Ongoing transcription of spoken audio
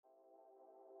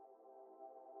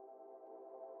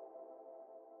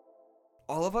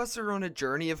All of us are on a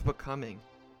journey of becoming,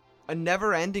 a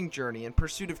never-ending journey in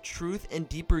pursuit of truth and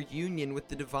deeper union with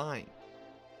the divine.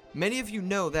 Many of you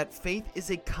know that faith is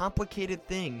a complicated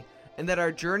thing, and that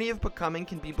our journey of becoming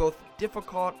can be both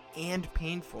difficult and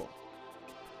painful.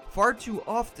 Far too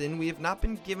often, we have not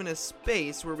been given a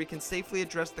space where we can safely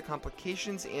address the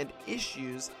complications and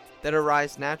issues that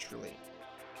arise naturally.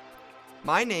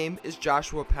 My name is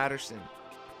Joshua Patterson.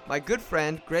 My good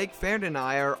friend Greg Farrand and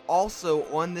I are also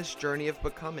on this journey of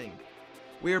becoming.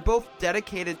 We are both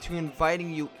dedicated to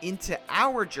inviting you into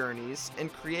our journeys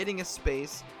and creating a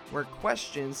space where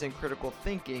questions and critical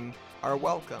thinking are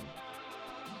welcome.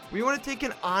 We want to take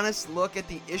an honest look at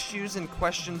the issues and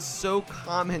questions so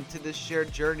common to this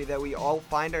shared journey that we all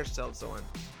find ourselves on.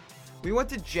 We want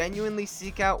to genuinely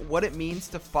seek out what it means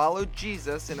to follow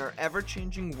Jesus in our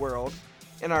ever-changing world,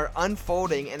 in our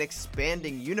unfolding and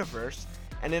expanding universe,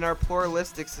 and in our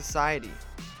pluralistic society.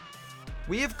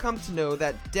 We have come to know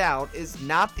that doubt is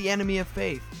not the enemy of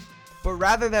faith, but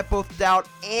rather that both doubt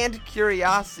and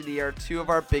curiosity are two of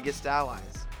our biggest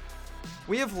allies.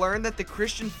 We have learned that the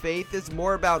Christian faith is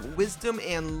more about wisdom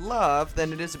and love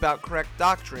than it is about correct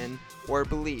doctrine or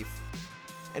belief.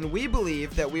 And we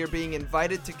believe that we are being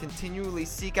invited to continually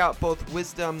seek out both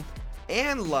wisdom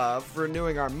and love,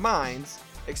 renewing our minds,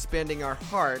 expanding our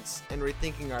hearts, and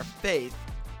rethinking our faith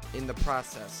in the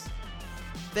process.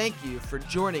 Thank you for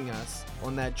joining us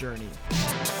on that journey.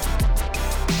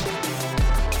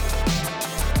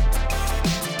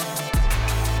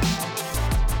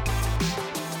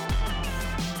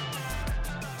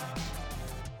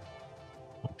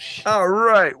 All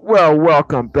right. Well,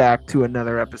 welcome back to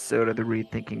another episode of the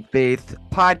Rethinking Faith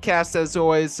podcast. As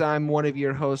always, I'm one of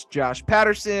your hosts, Josh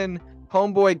Patterson.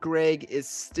 Homeboy Greg is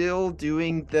still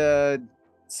doing the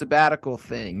sabbatical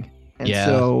thing. And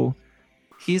so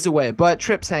he's away, but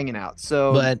Tripp's hanging out.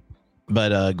 So,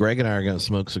 but Greg and I are going to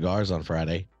smoke cigars on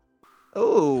Friday.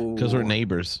 Oh, because we're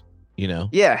neighbors, you know.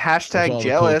 Yeah, hashtag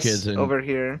jealous kids in over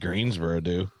here. Greensboro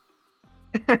do.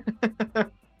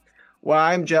 Well,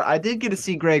 I did get to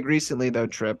see Greg recently, though,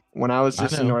 Tripp, when I was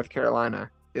just in North Carolina.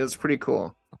 It was pretty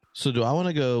cool. So do I want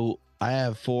to go? I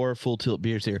have 4 full tilt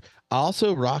beers here.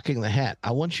 Also rocking the hat.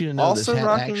 I want you to know this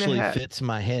hat actually fits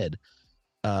my head.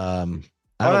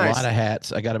 I have a lot of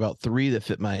hats. I got about 3 that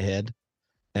fit my head,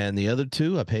 and the other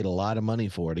 2 I paid a lot of money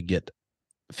for to get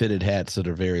fitted hats that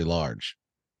are very large.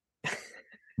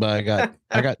 But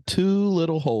I got 2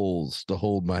 little holes to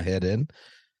hold my head in,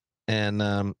 and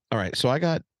all right. So I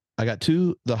got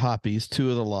 2 the hoppies, 2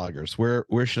 of the lagers.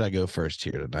 Where should I go first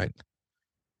here tonight?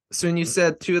 So when you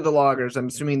said 2 of the lagers, I'm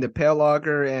assuming the pale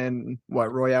lager and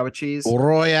what, Royale with cheese?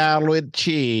 Royale with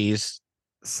cheese.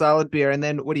 Solid beer. And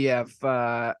then what do you have?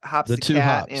 Hops the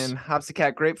Cat and Hops the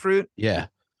Cat grapefruit? Yeah.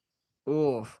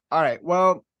 Ooh. All right.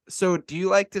 Well, so do you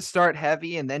like to start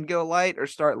heavy and then go light, or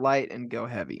start light and go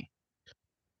heavy?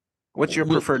 What's your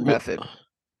preferred method?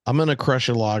 I'm going to crush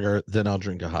a lager, then I'll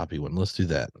drink a hoppy one. Let's do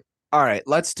that. All right.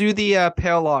 Let's do the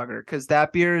pale lager, because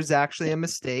that beer is actually a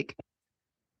mistake.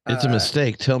 It's a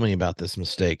mistake. Tell me about this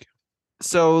mistake.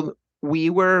 So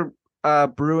we were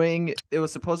brewing. It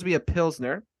was supposed to be a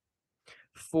Pilsner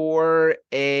for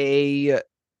a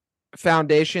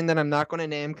foundation that I'm not going to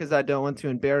name because I don't want to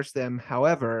embarrass them.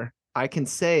 However, I can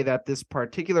say that this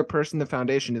particular person the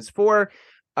foundation is for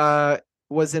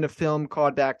was in a film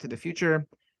called Back to the Future,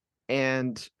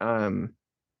 and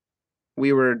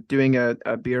we were doing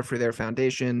a beer for their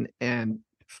foundation and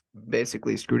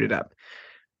basically screwed it up.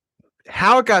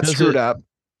 How it got screwed up.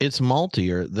 It's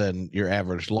maltier than your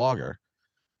average lager.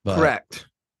 Correct.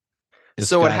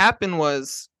 So what happened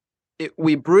was it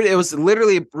was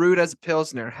literally brewed as a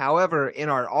Pilsner. However, in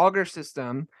our auger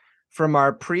system from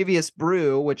our previous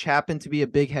brew, which happened to be a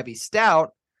big heavy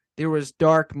stout, there was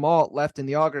dark malt left in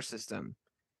the auger system.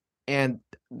 And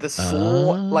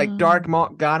the dark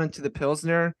malt got into the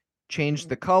Pilsner, changed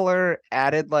the color,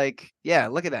 added look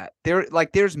at that.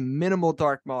 There's minimal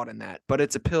dark malt in that, but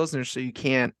it's a Pilsner, so you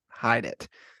can't hide it.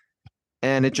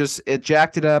 And it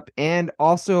jacked it up. And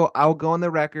also, I'll go on the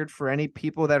record for any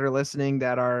people that are listening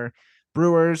that are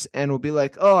brewers and will be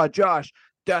like, "Oh, Josh,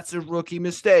 that's a rookie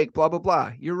mistake, blah, blah,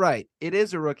 blah." You're right. It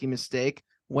is a rookie mistake.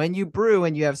 When you brew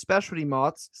and you have specialty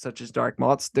malts, such as dark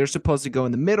malts, they're supposed to go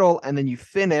in the middle, and then you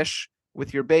finish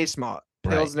with your base malt.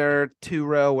 Pilsner, right.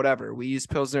 2-row, whatever. We use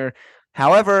Pilsner.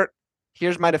 However,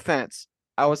 here's my defense.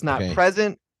 I was not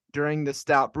present during the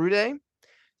stout brew day.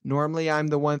 Normally, I'm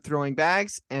the one throwing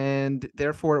bags, and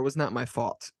therefore it was not my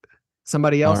fault.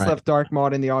 Somebody else left dark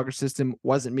malt in the auger system.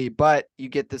 Wasn't me, but you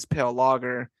get this pale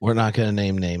lager. We're not going to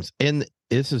name names. And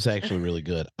this is actually really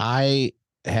good. I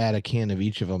had a can of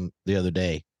each of them the other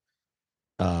day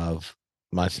of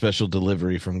my special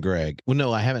delivery from Greg. Well,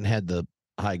 no, I haven't had the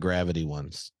high gravity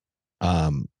ones.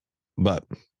 But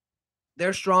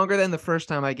they're stronger than the first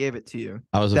time I gave it to you.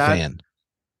 I was a fan.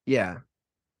 Yeah.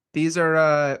 These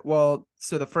are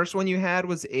so the first one you had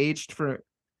was aged for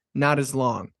not as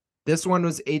long. This one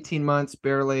was 18 months,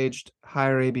 barrel aged,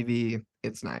 higher ABV.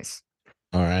 It's nice.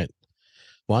 All right.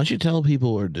 Why don't you tell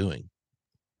people what we're doing?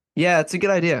 Yeah, it's a good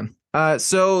idea.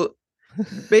 So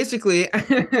basically,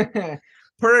 all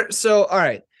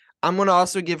right. I'm gonna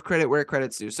also give credit where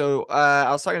credit's due. So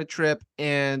I was talking to Tripp,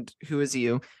 and who is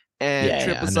you? And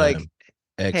Tripp was like,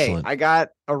 "Hey, I got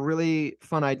a really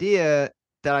fun idea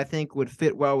that I think would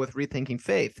fit well with Rethinking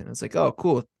Faith." And it's like, "Oh,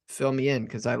 cool, fill me in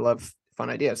because I love fun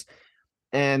ideas."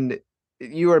 And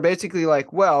you were basically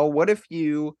like, "Well, what if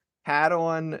you had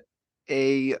on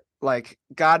a like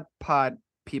God pod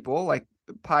people, like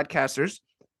podcasters,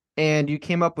 and you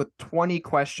came up with 20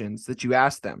 questions that you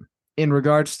asked them in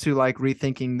regards to like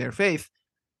rethinking their faith,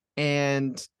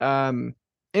 and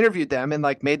interviewed them and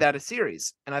like made that a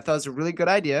series." And I thought it was a really good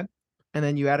idea. And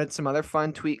then you added some other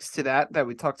fun tweaks to that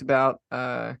we talked about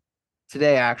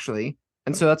today, actually.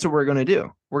 And so that's what we're going to do.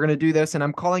 We're going to do this, and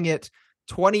I'm calling it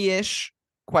 20-ish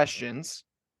questions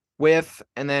with,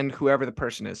 and then whoever the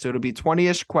person is. So it'll be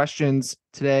 20-ish questions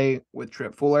today with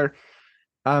Tripp Fuller.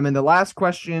 And the last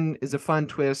question is a fun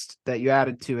twist that you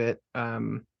added to it,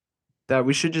 that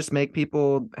we should just make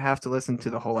people have to listen to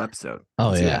the whole episode.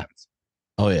 Oh, yeah.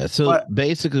 Oh, yeah. So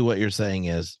basically what you're saying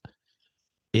is,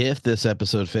 if this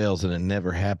episode fails and it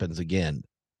never happens again,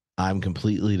 I'm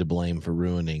completely to blame for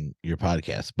ruining your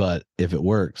podcast. But if it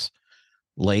works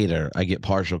later, I get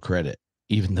partial credit,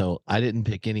 even though I didn't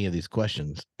pick any of these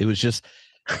questions. It was just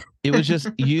you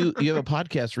have a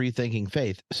podcast, Rethinking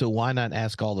Faith. So why not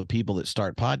ask all the people that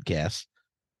start podcasts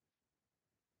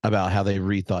about how they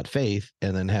rethought faith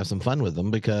and then have some fun with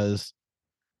them? Because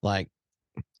I'm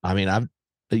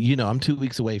 2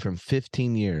 weeks away from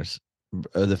 15 years,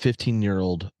 the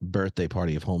 15-year-old birthday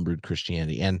party of homebrewed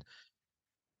Christianity. And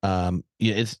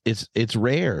it's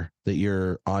rare that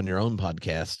you're on your own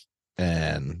podcast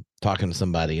and talking to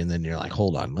somebody and then you're like,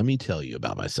 hold on, let me tell you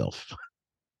about myself.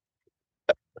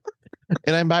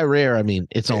 And by rare, I mean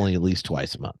it's only at least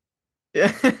twice a month.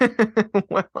 Yeah.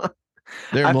 Well,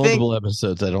 there are multiple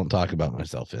episodes I don't talk about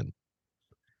myself in.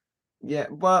 Yeah,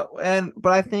 but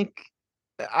I think,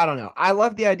 I don't know, I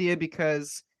love the idea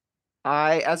because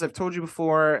as I've told you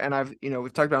before, and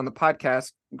we've talked about on the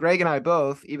podcast, Greg and I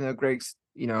both, even though Greg's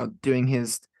doing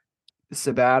his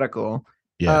sabbatical,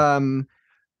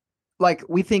 like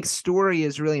we think story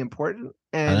is really important,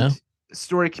 and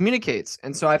story communicates.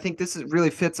 And so I think this really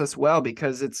fits us well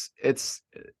because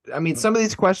I mean, some of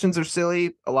these questions are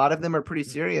silly, a lot of them are pretty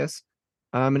serious,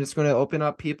 and it's going to open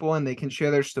up people and they can share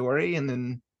their story. And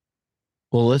then,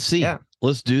 well, let's see. Yeah.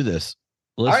 Let's do this.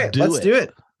 Let's do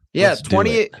it. Yeah,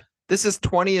 20. This is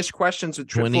 20-ish questions with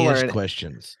Tripp Fuller. 20-ish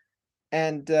questions.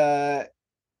 And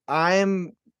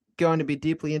I'm going to be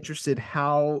deeply interested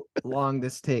how long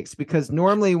this takes, because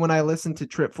normally when I listen to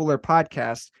Tripp Fuller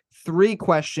podcast, 3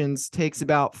 questions takes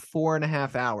about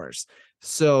 4.5 hours.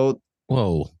 So,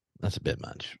 whoa, that's a bit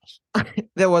much.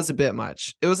 That was a bit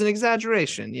much. It was an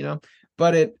exaggeration,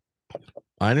 but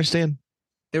I understand.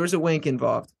 There was a wink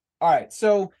involved. All right.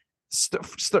 So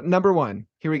number 1,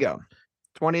 here we go.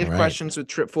 20th questions with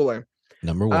Tripp Fuller.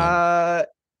 Number 1.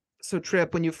 So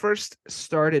Tripp, when you first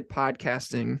started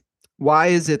podcasting, why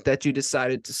is it that you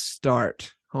decided to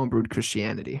start Homebrewed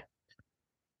Christianity?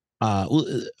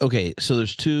 Okay, so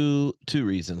there's two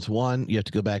reasons. One, you have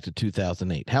to go back to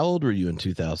 2008. How old were you in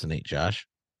 2008, Josh?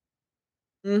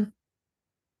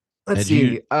 Let's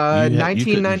see.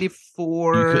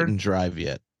 1994. You couldn't drive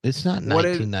yet. It's not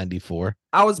 1994.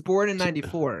 I was born in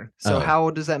 94. So how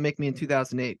old does that make me in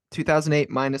 2008? 2008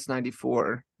 minus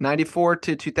 94. 94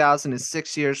 to 2000 is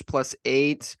 6 years plus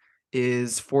 8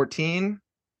 is 14.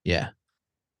 Yeah.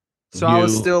 So I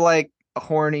was still like a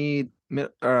horny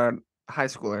high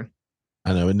schooler.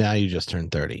 I know, and now you just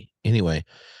turned 30. Anyway,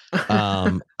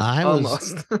 I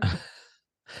almost.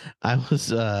 I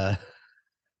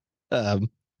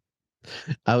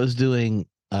was doing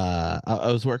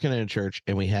I was working in a church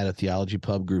and we had a theology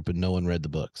pub group and no one read the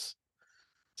books.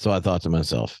 So I thought to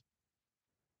myself,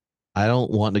 I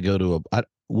don't want to go to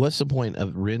what's the point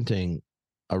of renting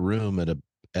a room at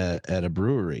a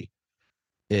brewery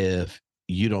if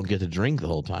you don't get to drink the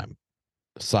whole time?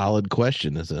 Solid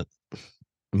question, isn't it?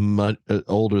 Much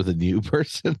older than you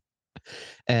person.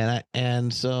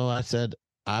 And so I said,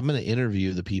 I'm going to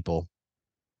interview the people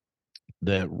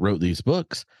that wrote these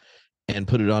books and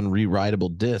put it on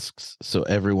rewritable discs so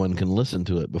everyone can listen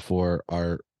to it before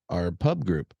our pub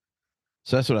group.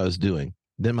 So that's what I was doing.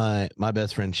 Then my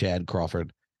best friend Chad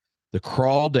Crawford, the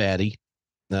Crawl Daddy,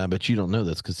 but you don't know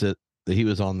this because he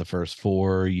was on the first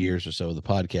 4 years or so of the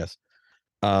podcast.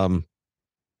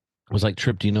 Was like,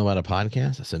 Tripp, do you know about a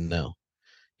podcast? I said, no.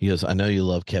 He goes, I know you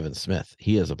love Kevin Smith.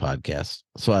 He has a podcast.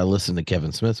 So I listened to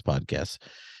Kevin Smith's podcast.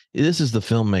 This is the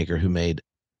filmmaker who made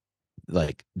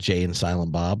like Jay and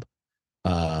Silent Bob,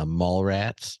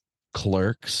 Mallrats,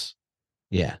 Clerks.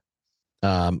 Yeah.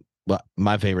 But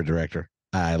my favorite director.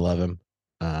 I love him.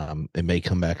 It may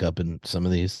come back up in some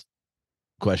of these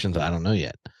questions. I don't know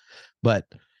yet. But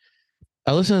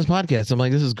I listen to his podcast. I'm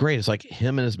like, this is great. It's like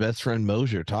him and his best friend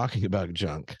Mosier talking about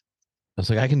junk. I was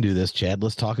like, I can do this, Chad.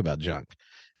 Let's talk about junk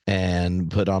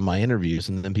and put on my interviews,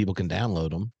 and then people can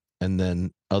download them, and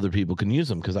then other people can use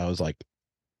them, because I was like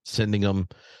sending them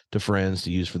to friends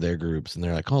to use for their groups, and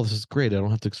they're like, oh, this is great. I don't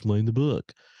have to explain the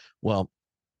book. Well,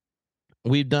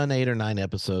 we've done 8 or 9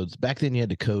 episodes. Back then you had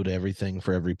to code everything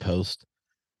for every post.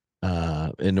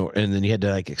 And then you had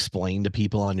to like explain to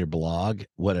people on your blog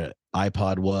what an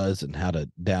iPod was and how to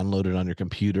download it on your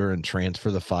computer and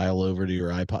transfer the file over to your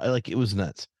iPod. Like, it was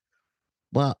nuts.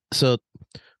 Well, so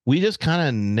we just kind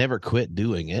of never quit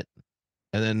doing it.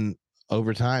 And then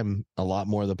over time, a lot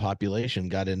more of the population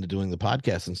got into doing the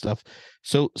podcast and stuff.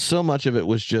 So much of it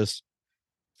was just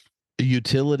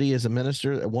utility as a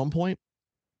minister at one point.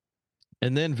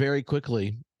 And then very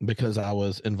quickly, because I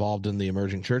was involved in the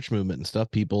emerging church movement and stuff,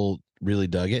 people really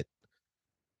dug it.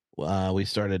 We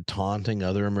started taunting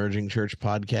other emerging church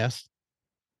podcasts.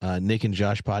 Nick and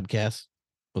Josh podcast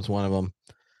was one of them.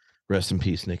 Rest in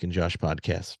peace, Nick and Josh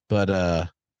podcast. But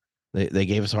they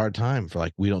gave us a hard time for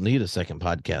like, we don't need a second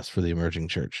podcast for the emerging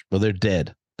church. Well, they're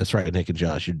dead. That's right, Nick and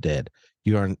Josh, you're dead.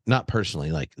 You are not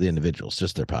personally, like the individuals,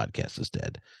 just their podcast is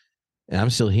dead. And I'm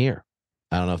still here.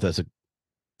 I don't know if that's a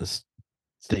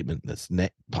statement that's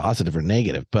positive or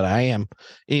negative, but I am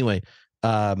anyway.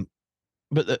 But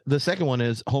the second one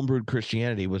is homebrewed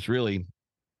Christianity was really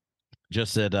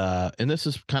just that, and this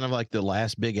is kind of like the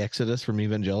last big exodus from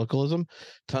evangelicalism.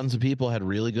 Tons of people had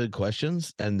really good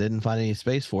questions and didn't find any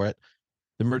space for it.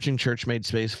 The emerging church made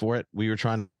space for it. We were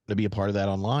trying to be a part of that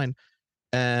online,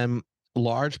 and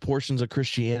large portions of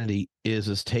Christianity is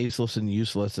as tasteless and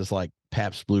useless as like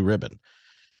Pabst Blue Ribbon.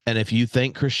 And if you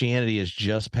think Christianity is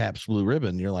just Pabst Blue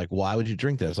Ribbon, you're like, why would you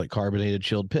drink that? It's like carbonated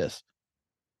chilled piss.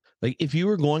 Like, if you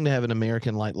were going to have an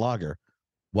American light lager,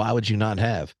 why would you not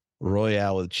have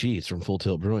Royale with cheese from Full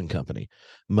Tilt Brewing Company?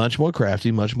 Much more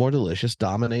crafty, much more delicious,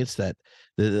 dominates that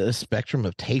the spectrum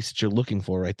of taste that you're looking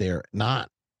for right there. Not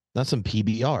some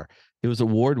PBR. It was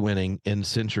award winning in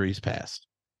centuries past.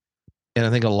 And I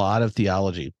think a lot of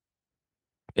theology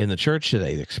in the church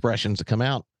today, the expressions that come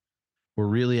out, were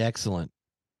really excellent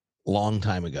long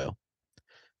time ago.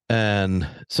 And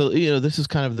so, this is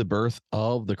kind of the birth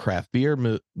of the craft beer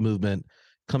movement,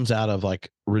 comes out of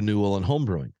like renewal and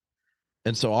homebrewing.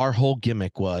 And so our whole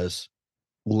gimmick was,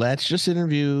 let's just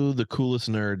interview the coolest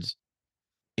nerds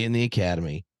in the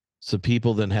academy, so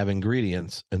people then have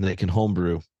ingredients and they can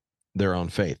homebrew their own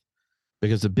faith.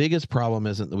 Because the biggest problem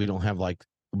isn't that we don't have like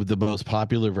the most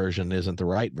popular version isn't the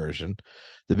right version.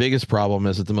 The biggest problem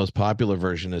is that the most popular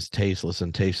version is tasteless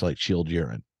and tastes like chilled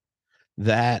urine.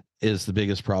 That is the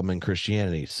biggest problem in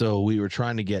Christianity. So we were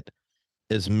trying to get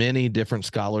as many different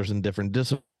scholars and different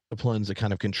disciplines that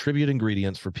kind of contribute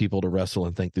ingredients for people to wrestle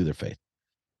and think through their faith.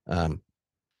 And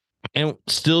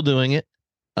still doing it.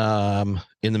 In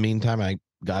the meantime, I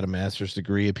got a master's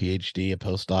degree, a PhD, a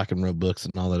postdoc, and wrote books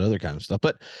and all that other kind of stuff.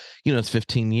 But, it's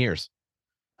 15 years.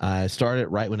 I started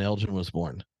right when Elgin was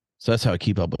born. So that's how I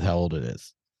keep up with how old it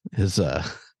is.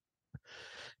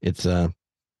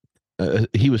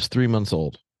 He was 3 months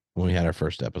old when we had our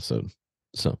first episode.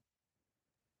 So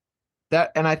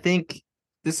that, and I think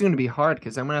this is going to be hard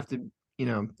because I'm going to have to,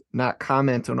 not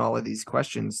comment on all of these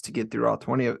questions to get through all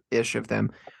 20-ish of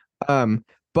them.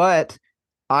 But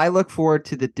I look forward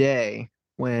to the day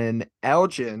when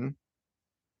Elgin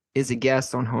is a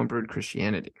guest on Homebrewed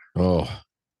Christianity. Oh,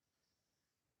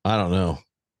 I don't know.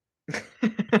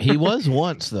 He was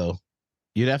once, though.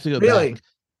 You'd have to go really? back.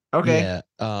 Okay.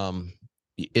 Yeah.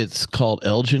 It's called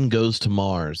Elgin Goes to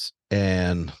Mars,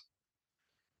 and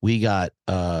I'd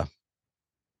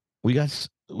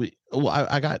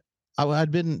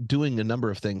been doing a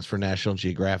number of things for National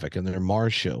Geographic and their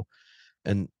Mars show,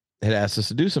 and had asked us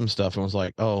to do some stuff, and was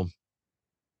like, oh,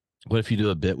 what if you do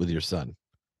a bit with your son?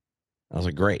 I was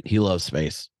like, great. He loves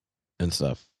space and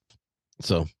stuff.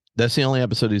 So that's the only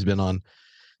episode he's been on.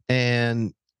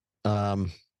 And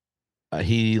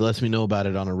he lets me know about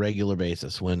it on a regular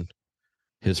basis when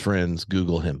his friends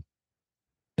Google him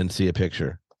and see a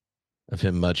picture of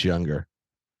him much younger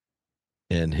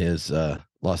in his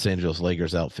Los Angeles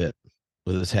Lakers outfit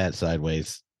with his hat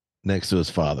sideways next to his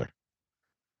father.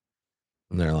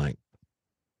 And they're like,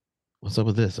 what's up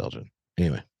with this, Elgin?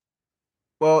 Anyway.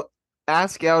 Well,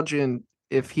 ask Elgin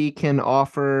if he can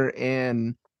offer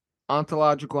an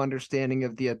ontological understanding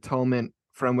of the atonement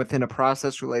from within a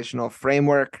process relational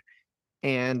framework,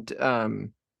 and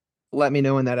let me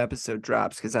know when that episode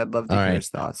drops, because I'd love to hear his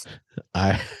thoughts.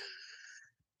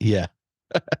 Yeah.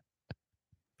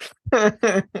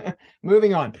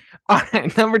 Moving on. All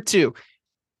right, number two.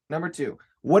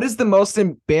 What is the most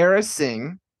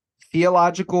embarrassing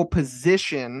theological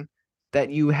position that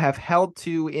you have held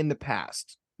to in the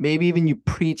past? Maybe even you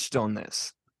preached on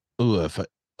this. Ooh, okay,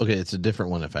 it's a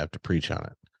different one if I have to preach on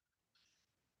it.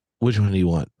 Which one do you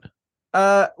want?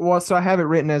 Well, so I have it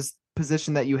written as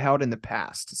position that you held in the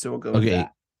past. So we'll go with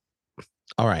that.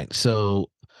 All right. So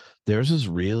there's this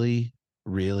really,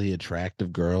 really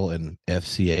attractive girl in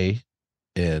FCA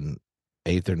in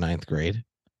 8th or 9th grade.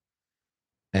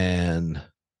 And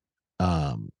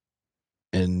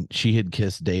she had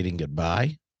kissed dating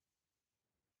goodbye.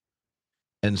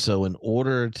 And so in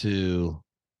order to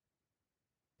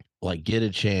like get a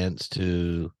chance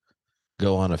to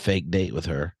go on a fake date with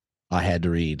her, I had to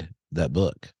read that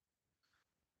book.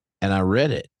 And I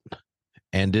read it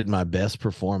and did my best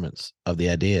performance of the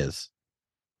ideas.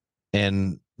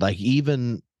 And like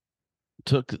even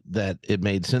took that it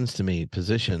made sense to me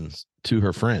positions to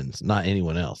her friends, not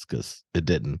anyone else, because it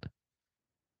didn't.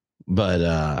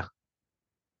 But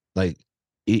like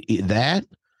that,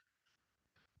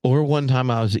 or one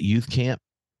time I was at youth camp.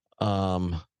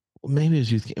 Maybe it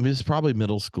was youth camp. It was probably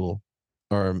middle school,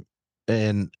 or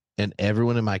and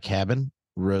everyone in my cabin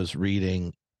was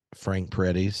reading Frank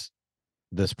Peretti's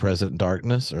This Present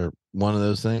Darkness, or one of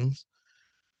those things.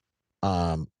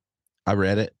 I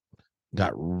read it,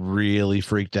 got really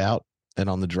freaked out, and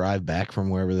on the drive back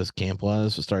from wherever this camp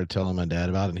was, I started telling my dad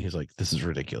about it, and he's like, "This is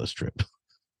ridiculous, Tripp."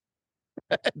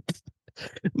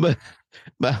 but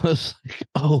I was like,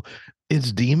 "Oh,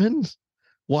 it's demons?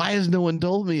 Why has no one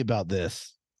told me about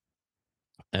this?"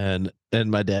 And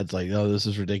my dad's like, "Oh, this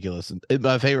is ridiculous." And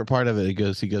my favorite part of it, he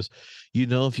goes,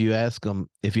 if you ask them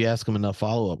enough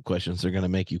follow-up questions, they're going to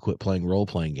make you quit playing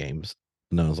role-playing games.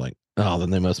 And I was like, "Oh,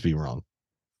 then they must be wrong."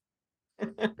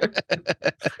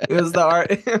 It was the art.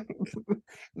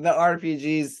 The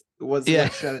RPGs was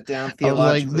what shut it down theologically.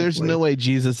 I was like, there's no way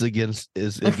Jesus is against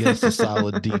a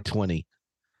solid D20.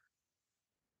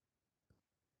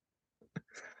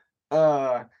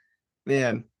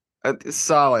 Man,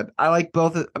 solid. I like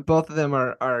both of them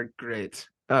are great.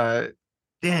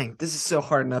 Dang, this is so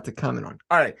hard not to comment on.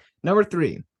 All right, number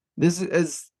 3. This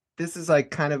is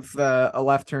like kind of a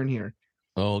left turn here.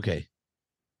 Oh, okay.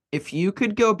 If you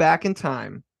could go back in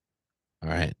time. All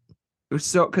right.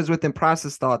 So, because within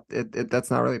process thought,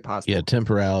 that's not really possible. Yeah,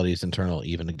 temporality is internal,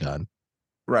 even to God.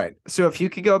 Right. So, if you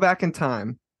could go back in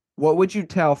time, what would you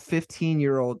tell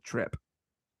 15-year-old Tripp?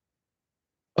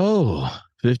 Oh,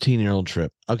 15-year-old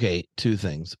Tripp. Okay, 2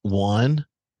 things. One,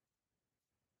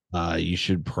 you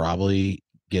should probably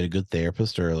get a good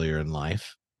therapist earlier in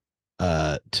life.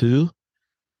 2,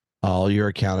 all your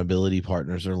accountability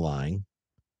partners are lying.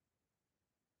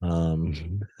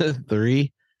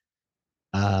 3,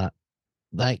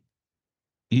 like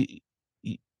you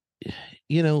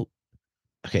know,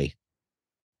 okay,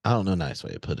 I don't know a nice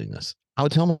way of putting this. I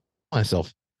would tell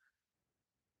myself,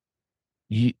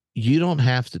 you don't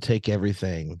have to take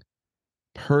everything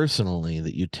personally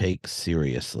that you take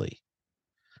seriously.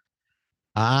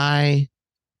 I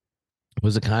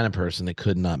was the kind of person that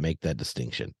could not make that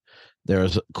distinction. There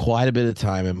was quite a bit of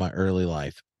time in my early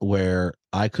life where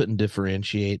I couldn't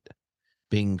differentiate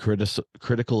being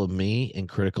critical of me and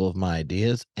critical of my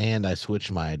ideas, and I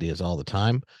switched my ideas all the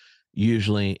time,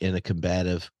 usually in a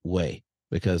combative way,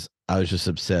 because I was just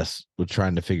obsessed with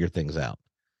trying to figure things out.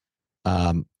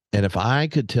 And if I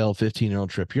could tell 15-year-old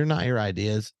Tripp, you're not your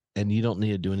ideas, and you don't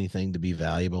need to do anything to be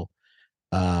valuable,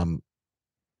 and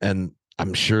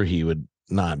I'm sure he would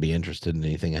not be interested in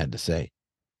anything I had to say.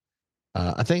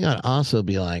 I think I'd also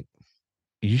be like,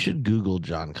 you should Google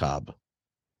John Cobb,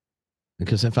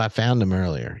 because if I found him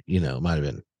earlier, it might have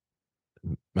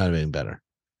been better.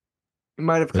 You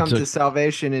might have come to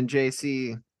salvation in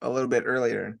JC a little bit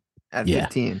earlier at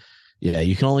 15. Yeah,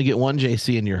 you can only get one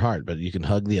JC in your heart, but you can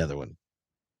hug the other one.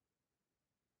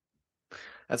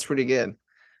 That's pretty good.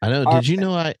 I know. Did you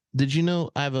know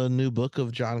I have a new book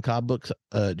of John Cobb books,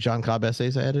 John Cobb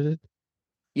essays I edited?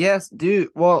 Yes, dude.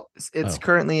 Well, it's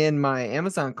currently in my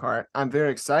Amazon cart. I'm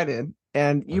very excited.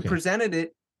 And you presented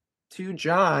it to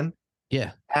John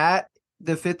at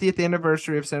the 50th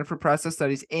anniversary of Center for Process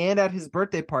Studies and at his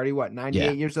birthday party,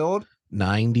 98 years old?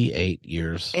 98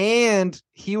 years. And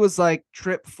he was like,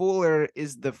 Tripp Fuller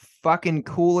is the fucking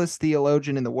coolest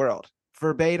theologian in the world.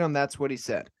 Verbatim, that's what he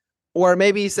said. Or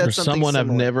maybe he said For something someone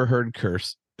similar. I've never heard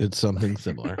curse, it's something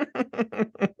similar.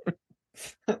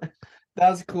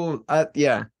 That's cool.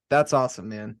 Yeah, that's awesome,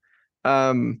 man.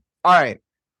 All right.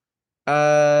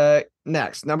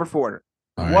 Next, number 4.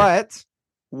 All right.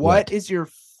 What is your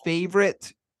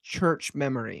favorite church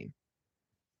memory?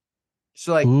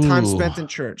 So like time Ooh. spent in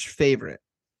church, favorite.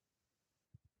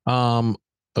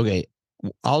 Okay.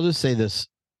 I'll just say this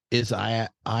is I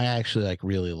actually like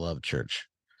really love church.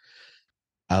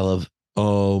 I love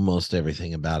almost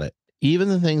everything about it. Even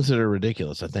the things that are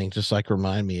ridiculous, I think just like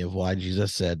remind me of why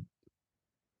Jesus said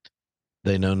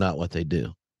they know not what they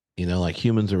do. You know, like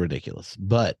humans are ridiculous.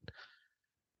 But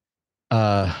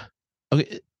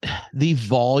okay, the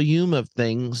volume of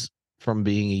things from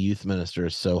being a youth minister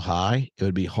is so high, it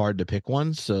would be hard to pick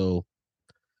one. So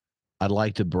I'd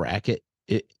like to bracket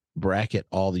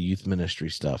all the youth ministry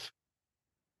stuff.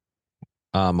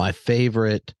 My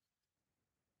favorite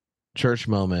church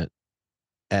moment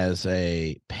as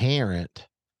a parent,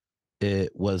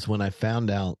 it was when I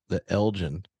found out that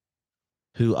Elgin,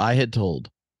 who I had told,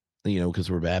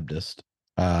 because we're Baptist,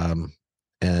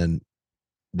 and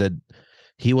that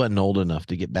he wasn't old enough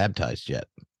to get baptized yet,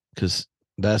 because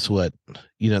that's what,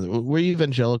 we're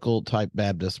evangelical type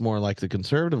Baptists, more like the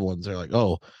conservative ones. They're like,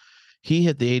 oh, he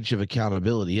hit the age of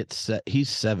accountability. He's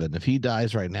 7. If he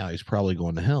dies right now, he's probably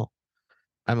going to hell.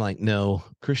 I'm like, no,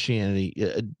 Christianity,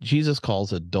 Jesus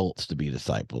calls adults to be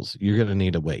disciples. You're going to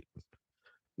need to wait.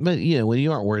 But, when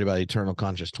you aren't worried about eternal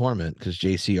conscious torment because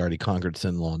JC already conquered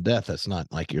sin, law, and death, that's not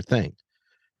like your thing.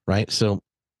 Right. So,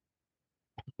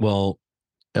 well,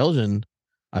 Elgin,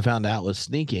 I found out, was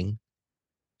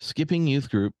skipping youth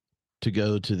group to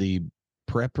go to the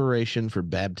preparation for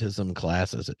baptism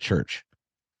classes at church.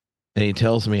 And he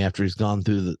tells me after he's gone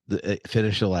through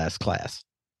finish the last class.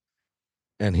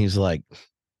 And he's like,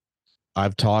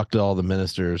 I've talked to all the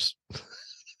ministers.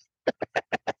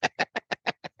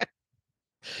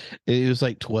 He was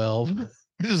like 12.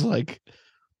 He was like,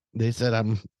 they said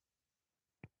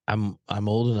I'm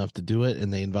old enough to do it,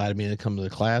 and they invited me to come to the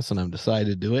class, and I'm decided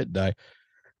to do it. And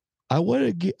I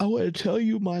want to tell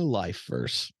you my life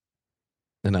first.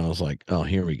 And I was like, oh,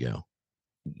 here we go.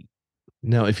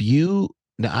 Now,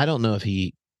 I don't know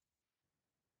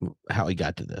how he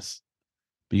got to this,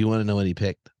 but you want to know what he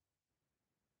picked?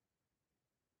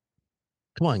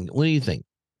 Come on, what do you think?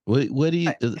 What do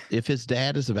you, if his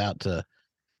dad is about to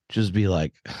just be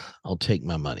like, I'll take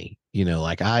my money,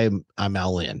 like I'm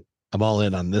all in. I'm all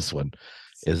in on this one.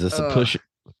 Is this a push?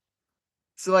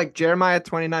 So like Jeremiah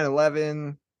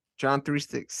 29:11, John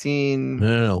 3:16.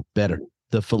 No, better.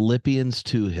 The Philippians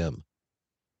to him.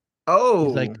 Oh,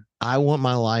 he's like, I want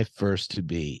my life first to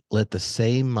be, let the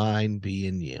same mind be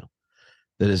in you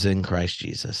that is in Christ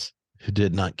Jesus, who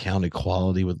did not count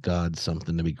equality with God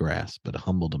something to be grasped, but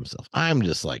humbled himself. I'm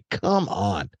just like, come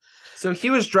on. So he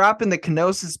was dropping the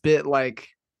kenosis bit like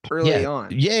early on.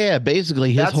 Yeah,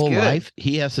 basically his whole life,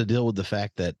 he has to deal with the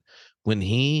fact that when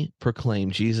he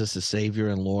proclaimed Jesus as Savior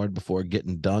and Lord before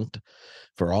getting dunked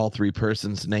for all 3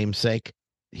 persons' namesake,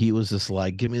 he was just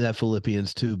like, give me that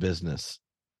Philippians 2 business.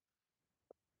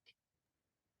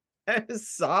 That is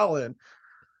solid.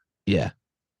 Yeah.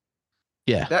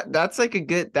 That's like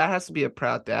that has to be a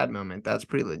proud dad moment. That's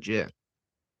pretty legit.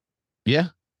 Yeah.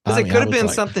 Because it could have been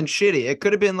something shitty. It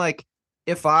could have been like,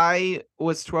 if I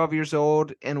was 12 years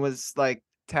old and was like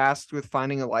tasked with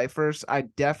finding a life verse, I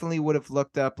definitely would have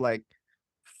looked up, like,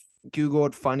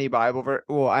 Googled funny Bible verse.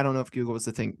 Well, I don't know if Google was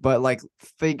the thing, but like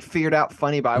figured out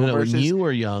funny Bible verses. When you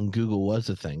were young, Google was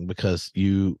a thing because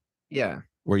you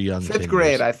were young. 5th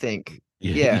grade, I think.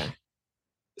 Yeah.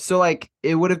 So like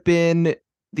it would have been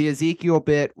the Ezekiel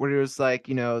bit where it was like,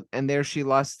 and there she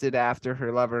lusted after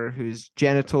her lover, whose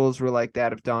genitals were like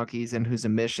that of donkeys and whose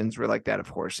emissions were like that of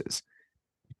horses.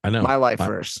 I know. My life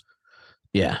verse.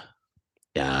 Yeah.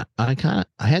 I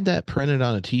had that printed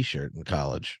on a t-shirt in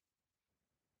college.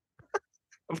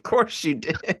 Of course you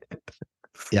did.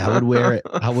 Yeah, I would wear it.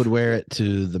 I would wear it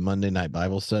to the Monday night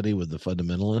Bible study with the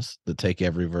fundamentalists that take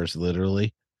every verse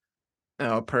literally.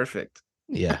 Oh, perfect.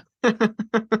 Yeah.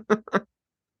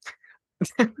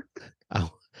 Oh,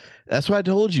 that's what I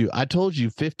told you.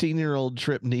 15-year-old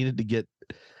Tripp needed to get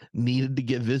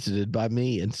visited by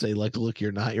me and say, like, look,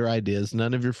 you're not your ideas.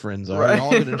 None of your friends are. Right. You're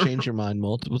all going to change your mind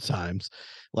multiple times.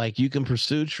 Like, you can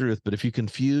pursue truth, but if you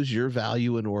confuse your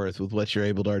value and worth with what you're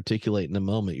able to articulate in a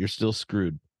moment, you're still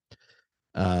screwed.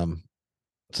 So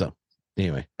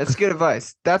anyway, that's good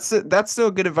advice. That's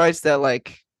still good advice that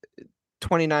like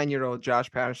 29-year-old Josh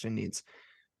Patterson needs.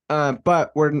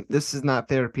 But this is not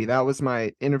therapy. That was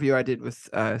my interview I did with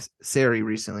Sari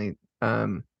recently.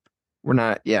 We're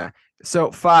not, yeah.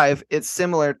 So 5, it's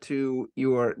similar to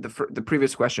the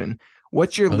previous question.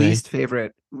 What's your least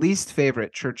favorite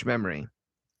church memory?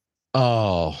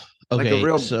 Oh, okay.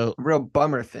 Like a real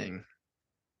bummer thing.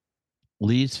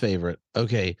 Least favorite.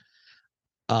 Okay.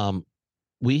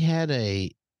 We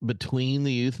had between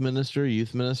the youth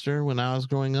minister when I was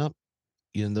growing up.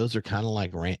 Those are kind of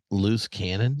like loose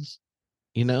cannons.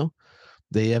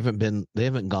 They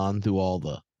haven't gone through all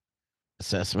the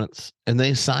assessments, and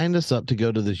they signed us up to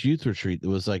go to this youth retreat that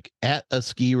was like at a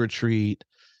ski retreat,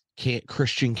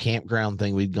 Christian campground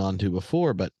thing we'd gone to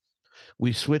before, but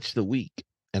we switched the week,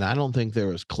 and I don't think there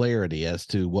was clarity as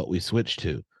to what we switched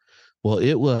to. Well,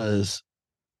 it was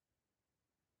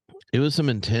some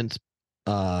intense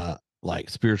like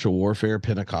spiritual warfare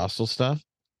Pentecostal stuff.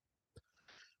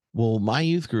 Well, my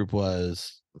youth group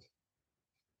was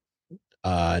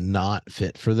not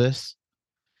fit for this.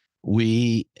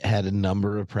 We had a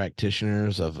number of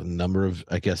practitioners of a number of,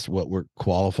 I guess, what were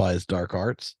qualified as dark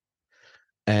arts.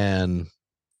 And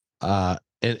so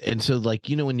like,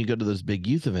 when you go to those big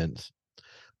youth events,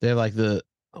 they have like the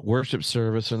worship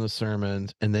service and the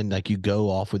sermons, and then like you go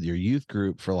off with your youth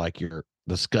group for like your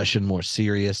discussion, more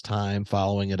serious time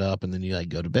following it up, and then you like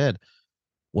go to bed.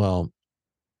 Well,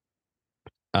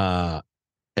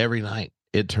 every night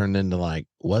it turned into like,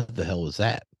 what the hell was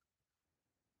that?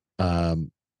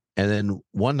 And then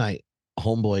one night,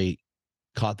 homeboy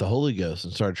caught the Holy Ghost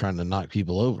and started trying to knock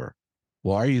people over.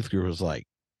 Well, our youth group was like,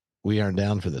 we aren't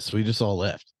down for this. So we just all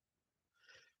left.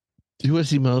 It was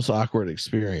the most awkward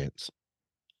experience.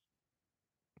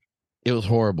 It was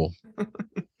horrible.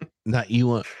 Not you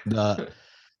want the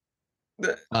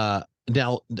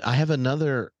now I have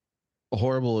another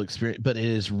horrible experience, but it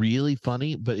is really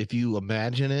funny. But if you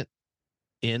imagine it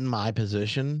in my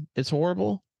position, it's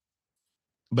horrible.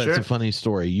 But It's a funny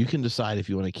story. You can decide if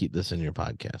you want to keep this in your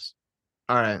podcast.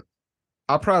 All right.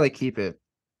 I'll probably keep it,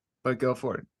 but go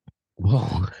for it.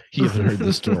 Well, you haven't heard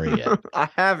the story yet. I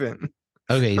haven't.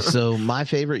 Okay, so my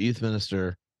favorite youth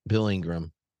minister, Bill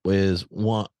Ingram, was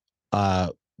one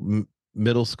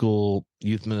middle school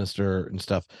youth minister and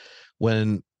stuff.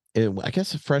 When I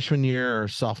guess a freshman year or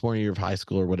sophomore year of high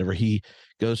school or whatever, he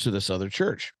goes to this other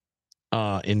church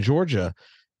in Georgia,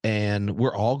 and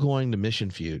we're all going to Mission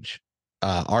Fuge.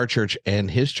 Our church and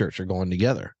his church are going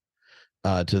together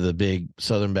to the big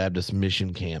Southern Baptist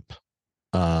mission camp,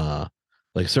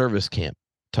 like service camp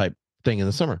type thing in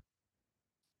the summer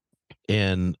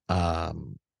in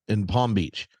Palm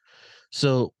Beach.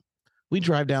 So we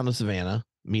drive down to Savannah,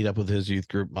 meet up with his youth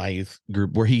group, my youth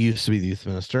group, where he used to be the youth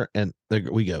minister, and there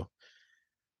we go.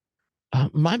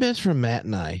 My best friend Matt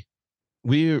and I,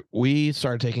 we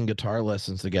started taking guitar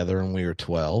lessons together when we were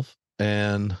 12,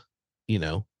 and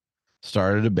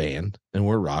started a band, and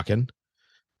we're rocking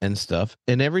and stuff.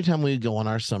 And every time we go on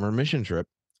our summer mission trip,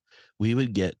 we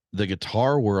would get the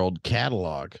Guitar World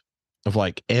catalog of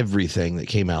like everything that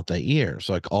came out that year.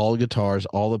 So like all the guitars,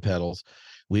 all the pedals,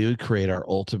 we would create our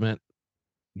ultimate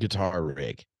guitar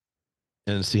rig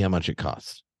and see how much it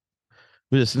costs.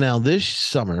 Now this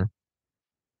summer,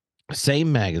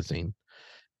 same magazine,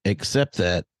 except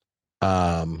that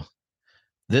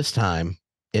this time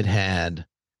it had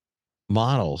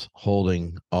models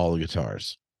holding all the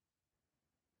guitars.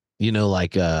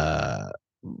 Like a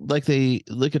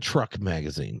truck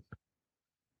magazine,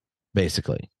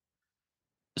 basically.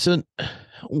 So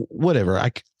whatever.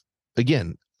 I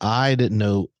didn't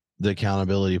know the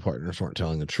accountability partners weren't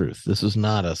telling the truth. This is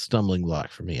not a stumbling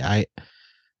block for me. I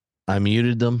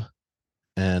muted them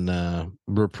and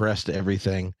repressed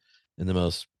everything in the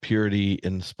most purity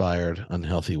inspired,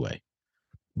 unhealthy way.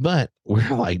 But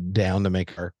we're like down to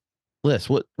make our list.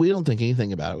 We don't think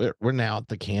anything about it. We're now at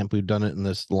the camp. We've done it in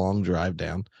this long drive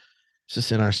down. It's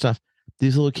just in our stuff.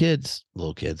 These little kids,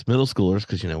 middle schoolers,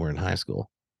 because we're in high school,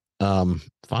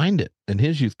 find it in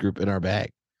his youth group in our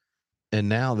bag. And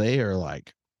now they are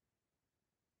like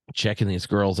checking these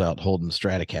girls out holding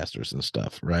Stratocasters and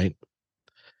stuff, right?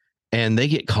 And they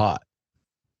get caught.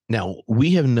 Now,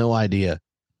 we have no idea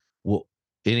what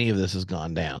any of this has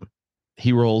gone down.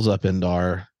 He rolls up into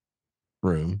our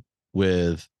room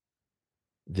with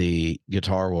the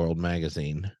Guitar World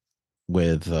magazine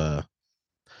with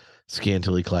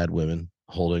scantily clad women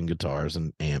holding guitars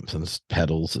and amps and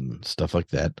pedals and stuff like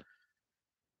that.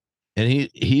 And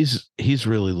he's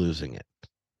really losing it,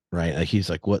 right? Like he's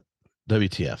like, what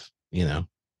WTF,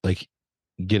 like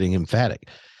getting emphatic.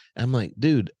 I'm like,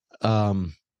 dude,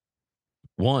 one,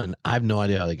 I have no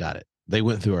idea how they got it. They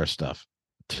went through our stuff.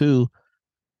 Two,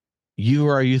 you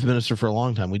were our youth minister for a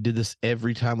long time. We did this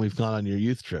every time we've gone on your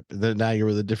youth trip. Then now you're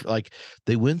with a different, like,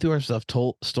 they went through our stuff,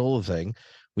 stole the thing.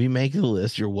 We make the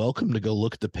list. You're welcome to go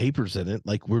look at the papers in it.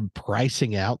 Like, we're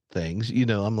pricing out things,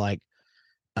 I'm like,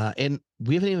 and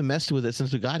we haven't even messed with it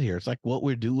since we got here. It's like what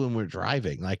we do when we're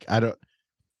driving. Like, I don't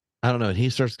know. And he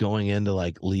starts going into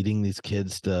like leading these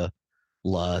kids to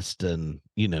lust and,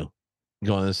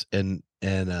 going this and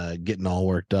getting all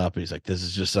worked up. He's like, this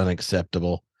is just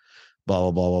unacceptable, blah,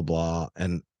 blah, blah, blah, blah.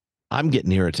 And I'm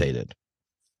getting irritated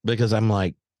because I'm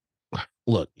like,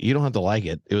 look, you don't have to like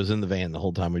it. It was in the van the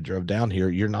whole time we drove down here.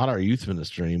 You're not our youth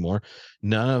minister anymore.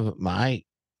 None of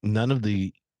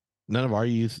our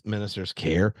youth ministers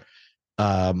care.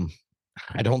 I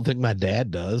don't think my dad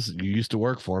does. You used to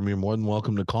work for him. You're more than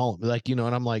welcome to call him. Like, and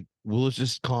I'm like, well, let's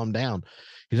just calm down.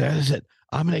 He's like, I said,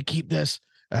 I'm going to keep this.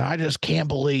 And I just can't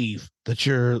believe that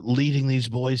you're leading these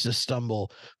boys to stumble,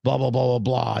 blah, blah, blah, blah,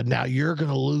 blah. Now you're going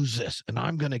to lose this and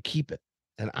I'm going to keep it.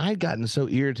 And I'd gotten so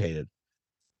irritated.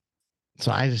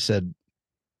 So I just said,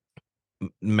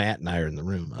 Matt and I are in the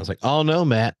room. I was like, oh no,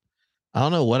 Matt, I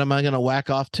don't know. What am I going to whack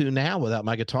off to now without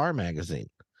my guitar magazine?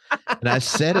 And I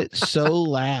said it so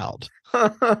loud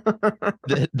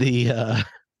that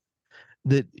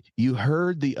that you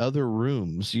heard the other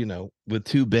rooms, with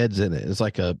two beds in it. It's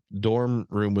like a dorm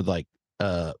room with like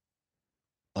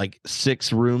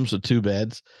 6 rooms with 2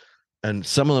 beds. And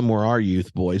some of them were our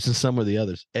youth boys and some were the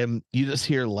others. And you just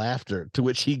hear laughter, to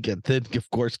which he then of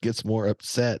course gets more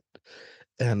upset.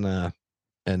 And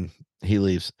he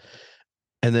leaves.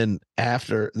 And then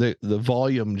after the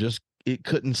volume just, it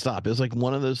couldn't stop. It was like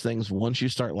one of those things. Once you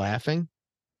start laughing,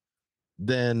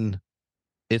 then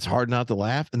it's hard not to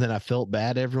laugh. And then I felt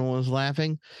bad everyone was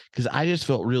laughing because I just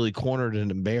felt really cornered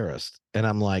and embarrassed. And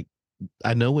I'm like,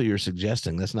 I know what you're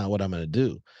suggesting. That's not what I'm going to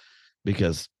do,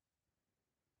 because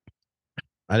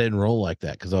I didn't roll like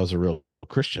that because I was a real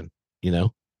Christian,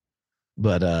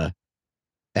 But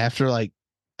after like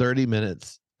 30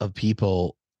 minutes of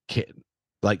people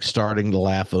like starting to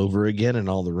laugh over again in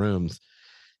all the rooms,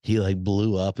 he like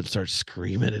blew up and started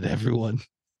screaming at everyone.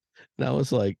 And I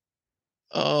was like,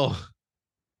 oh,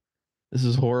 this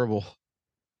is horrible.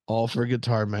 All for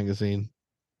Guitar Magazine.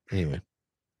 Anyway.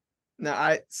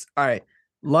 Now, all right.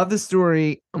 Love the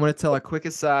story. I'm going to tell a quick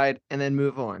aside and then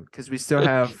move on because we still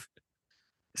have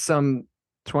some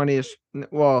 20-ish,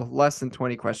 well, less than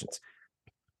 20 questions.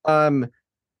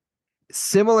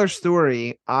 Similar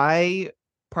story. I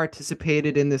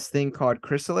participated in this thing called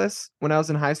Chrysalis when I was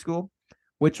in high school,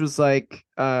 which was like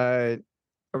a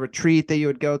retreat that you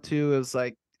would go to. It was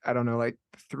like, I don't know, like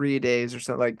 3 days or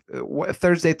something, like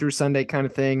Thursday through Sunday kind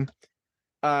of thing.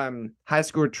 High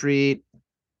school retreat.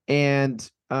 And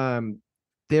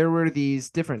there were these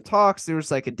different talks. There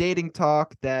was like a dating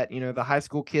talk that, the high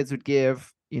school kids would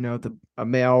give, a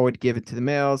male would give it to the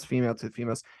males, female to the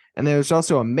females. And there was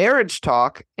also a marriage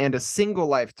talk and a single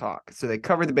life talk. So they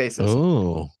covered the bases.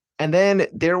 Oh. And then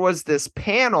there was this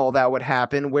panel that would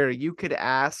happen where you could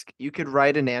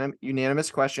write unanimous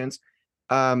questions,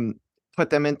 put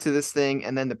them into this thing,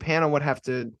 and then the panel would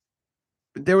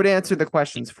they would answer the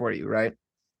questions for you, right?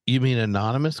 You mean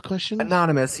anonymous questions?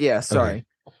 Anonymous, yeah, sorry.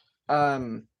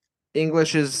 Okay.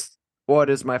 English is what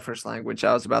is my first language.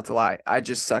 I was about to lie. I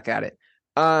just suck at it.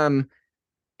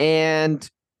 And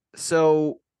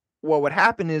so what would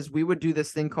happen is we would do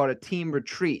this thing called a team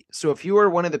retreat. So if you were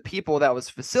one of the people that was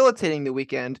facilitating the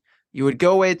weekend, you would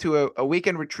go away to a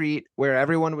weekend retreat where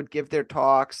everyone would give their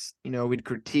talks. We'd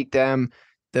critique them.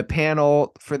 The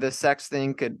panel for the sex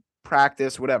thing could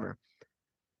practice, whatever.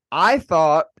 I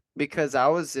thought, because I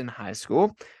was in high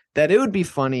school, that it would be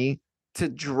funny to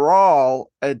draw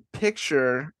a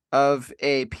picture of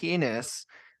a penis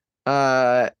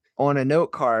on a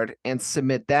note card and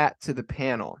submit that to the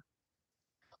panel.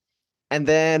 And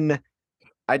then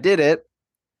I did it.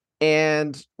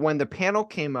 And when the panel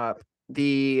came up,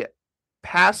 the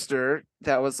pastor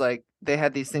that was like, they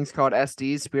had these things called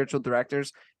SDs, spiritual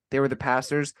directors. They were the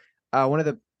pastors. One of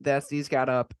the SDs got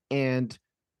up and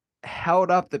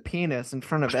held up the penis in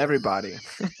front of everybody.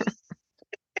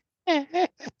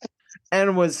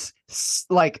 And was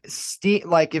like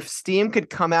if steam could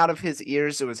come out of his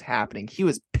ears, it was happening. He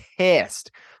was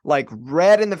pissed, like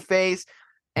red in the face.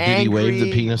 Angry. Did he wave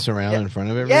the penis around in front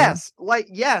of everyone? Yes,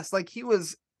 like he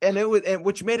was,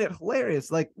 which made it hilarious.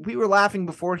 Like we were laughing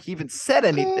before he even said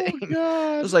anything.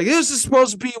 Oh, it was like, this is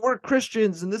supposed to be, we're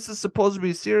Christians and this is supposed to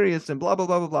be serious and blah blah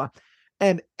blah blah blah.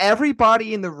 And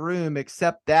everybody in the room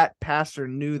except that pastor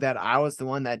knew that I was the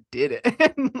one that did it.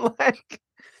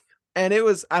 And it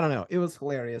was, I don't know, it was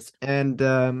hilarious. And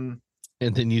then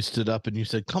you stood up and you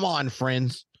said, "Come on,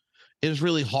 friends, it was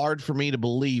really hard for me to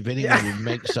believe anyone would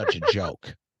make such a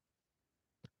joke.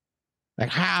 Like,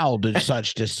 how did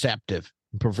such deceptive,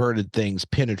 perverted things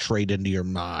penetrate into your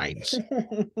minds?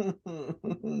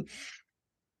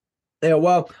 Yeah,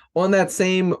 well, on that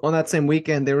same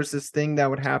weekend, there was this thing that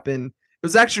would happen. It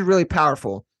was actually really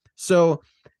powerful. So,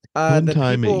 one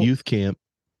time at youth camp,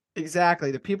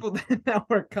 exactly, the people that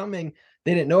were coming,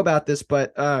 they didn't know about this,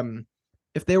 but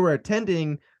if they were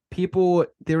attending,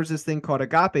 there was this thing called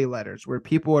agape letters, where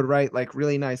people would write like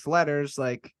really nice letters,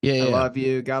 like I love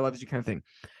you, God loves you, kind of thing.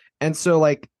 And so,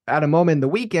 like, at a moment in the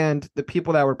weekend, the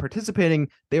people that were participating,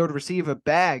 they would receive a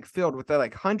bag filled with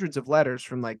like hundreds of letters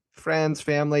from like friends,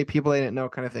 family, people they didn't know,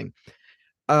 kind of thing.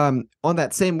 On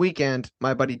that same weekend,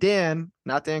 my buddy Dan,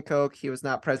 not Dan Koch, he was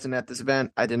not present at this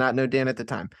event. I did not know Dan at the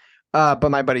time. But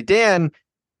my buddy Dan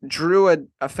drew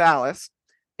a phallus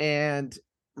and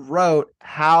wrote,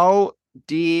 "How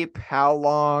deep, how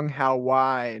long, how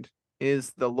wide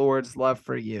is the Lord's love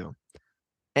for you?"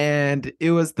 And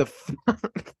it was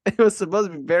it was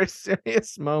supposed to be a very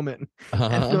serious moment.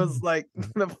 And it was like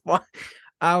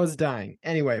I was dying.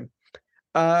 Anyway,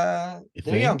 there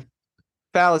you go.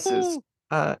 Phalluses.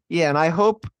 Yeah, and I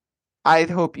hope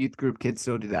youth group kids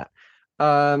still do that.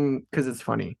 Because it's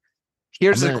funny.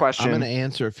 Here's a question. I'm gonna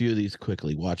answer a few of these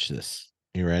quickly. Watch this.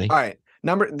 You ready? All right.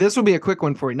 This will be a quick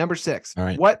one for you. Number 6. All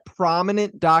right. What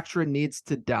prominent doctrine needs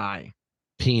to die?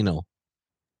 Penal.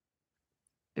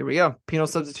 There we go. Penal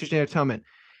substitutionary atonement.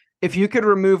 If you could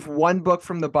remove one book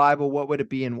from the Bible, what would it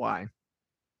be and why?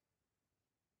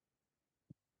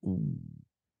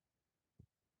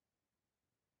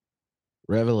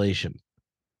 Revelation.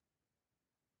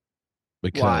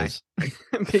 Because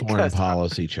foreign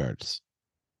policy charts.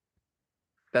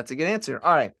 That's a good answer.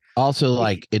 All right. Also,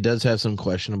 like, it does have some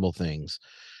questionable things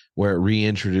where it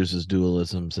reintroduces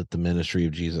dualisms that the ministry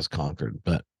of Jesus conquered,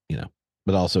 but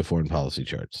also foreign policy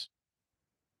charts.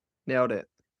 Nailed it.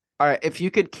 All right. If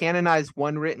you could canonize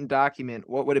one written document,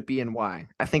 what would it be and why?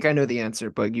 I think I know the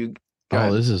answer, but you go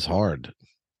ahead. This is hard.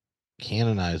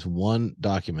 Canonize one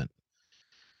document.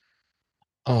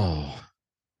 Oh.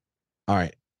 All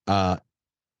right.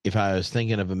 If I was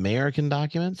thinking of American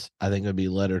documents, I think it would be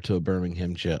letter from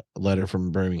Birmingham jail.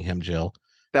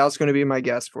 That was going to be my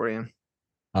guess for you.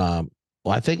 Well,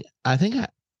 I think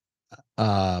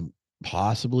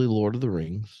possibly Lord of the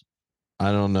Rings.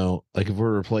 I don't know. Like, if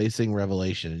we're replacing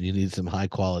Revelation and you need some high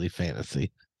quality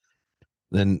fantasy,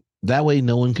 then that way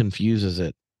no one confuses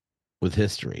it with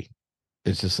history.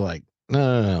 It's just like,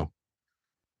 no.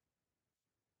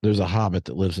 There's a hobbit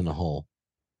that lives in a hole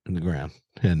in the ground.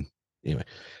 And anyway,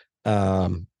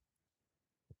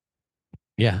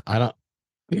 yeah, I don't,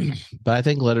 but I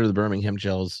think letter to the Birmingham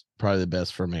jail is probably the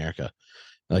best for America,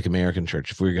 like American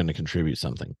church. If we're going to contribute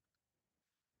something,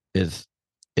 it's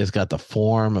got the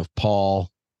form of Paul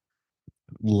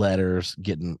letters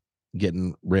getting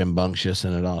rambunctious,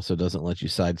 and it also doesn't let you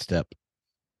sidestep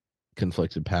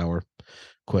conflicted power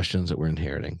questions that we're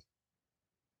inheriting.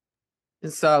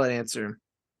 It's a solid answer.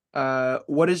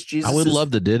 What is Jesus? I would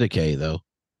love the Didache, though,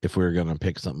 if we were going to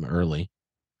pick something early.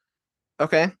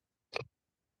 Okay.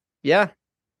 Yeah.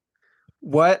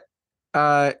 What?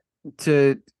 To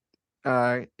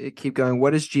keep going.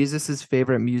 What is Jesus's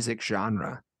favorite music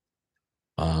genre?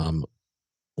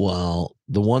 Well,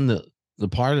 the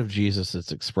part of Jesus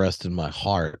that's expressed in my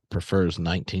heart prefers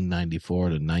 1994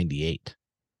 to 98.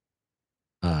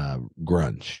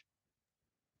 Grunge.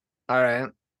 All right.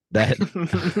 That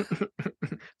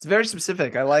it's very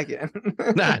specific. I like it.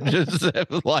 Not just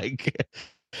like,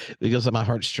 because my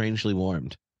heart's strangely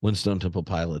warmed when Stone Temple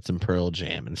Pilots and Pearl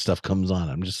Jam and stuff comes on.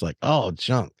 I'm just like, oh,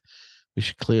 junk. We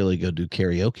should clearly go do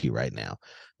karaoke right now.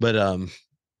 But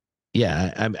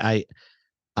yeah,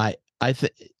 I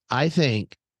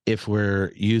think if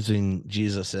we're using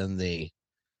Jesus in the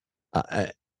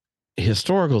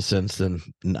historical sense, then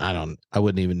I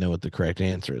wouldn't even know what the correct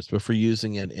answer is. But if we're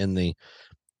using it in the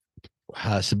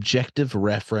subjective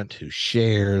referent who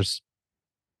shares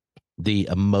the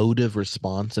emotive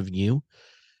response of you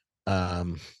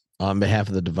on behalf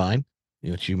of the divine,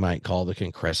 which you might call the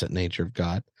concrescent nature of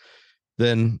God,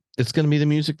 then it's going to be the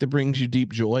music that brings you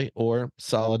deep joy or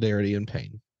solidarity and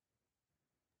pain.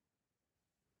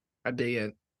 I dig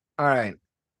it. All right.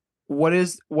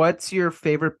 What's your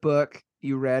favorite book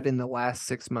you read in the last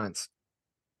 6 months?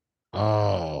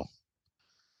 Oh.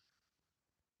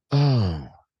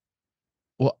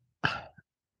 Well,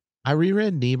 I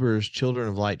reread Niebuhr's Children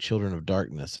of Light, Children of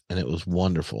Darkness, and it was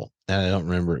wonderful. And I don't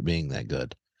remember it being that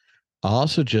good. I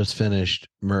also just finished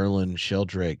Merlin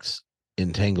Sheldrake's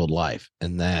Entangled Life,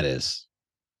 and that is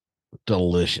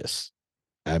delicious.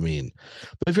 I mean,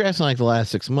 but if you're asking like the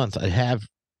last 6 months, I have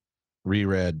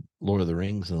reread Lord of the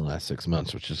Rings in the last 6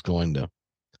 months, which is going to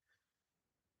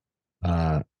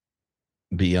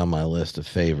be on my list of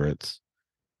favorites.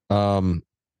 Some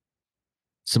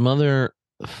other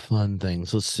fun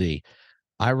things. Let's see.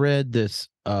 I read this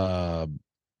um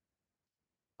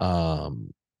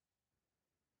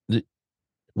the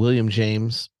William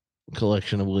James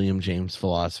collection of William James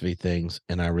philosophy things,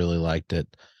 and I really liked it.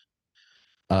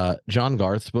 John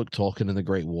Garth's book, Tolkien and the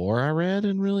Great War, I read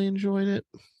and really enjoyed it.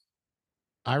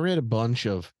 I read a bunch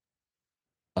of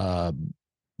uh,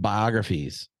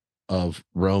 biographies of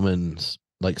Romans,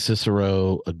 like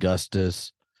Cicero,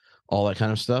 Augustus, all that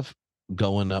kind of stuff,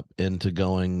 going up into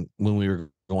going when we were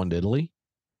going to Italy.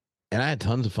 And I had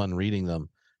tons of fun reading them.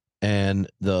 And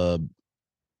the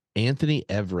Anthony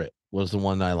Everett was the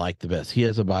one I liked the best. He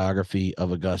has a biography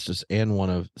of Augustus and one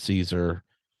of Caesar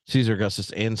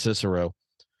Augustus and Cicero.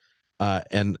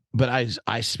 But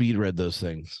I speed read those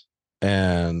things,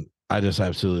 and I just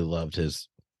absolutely loved his.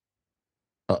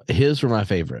 His were my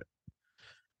favorite.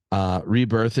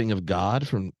 Rebirthing of God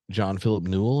from John Philip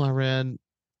Newell I read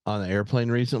on the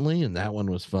airplane recently, and that one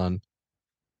was fun.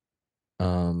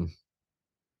 Yeah,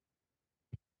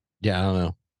 I don't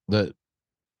know.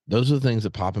 Those are the things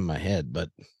that pop in my head, but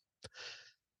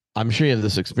I'm sure you have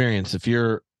this experience. If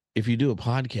you do a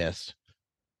podcast,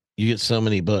 you get so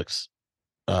many books.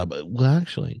 But well,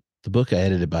 actually, the book I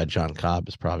edited by John Cobb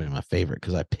is probably my favorite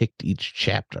because I picked each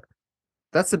chapter.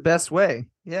 That's the best way.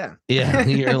 Yeah. Yeah,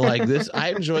 you're like this.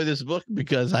 I enjoy this book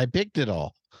because I picked it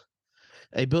all.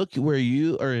 A book where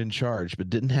you are in charge, but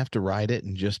didn't have to write it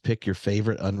and just pick your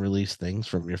favorite unreleased things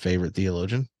from your favorite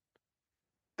theologian.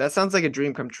 That sounds like a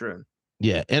dream come true.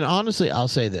 Yeah. And honestly, I'll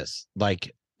say this,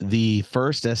 like the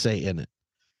first essay in it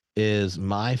is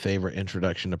my favorite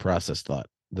introduction to process thought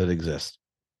that exists.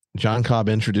 John Cobb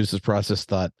introduces process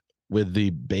thought with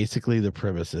basically the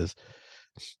premises.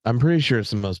 I'm pretty sure it's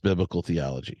the most biblical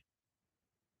theology.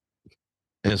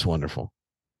 And it's wonderful.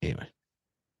 Anyway.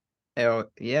 Oh,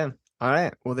 yeah. All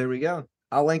right. Well, there we go.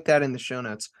 I'll link that in the show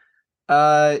notes.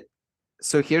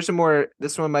 So here's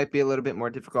this one might be a little bit more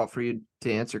difficult for you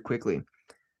to answer quickly.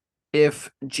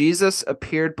 If Jesus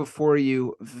appeared before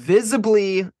you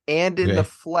visibly and in the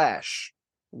flesh,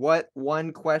 what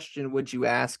one question would you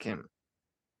ask him?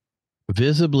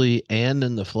 Visibly and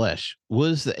in the flesh. What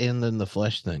does the and in the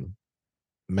flesh thing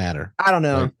matter? I don't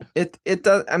know. Right? It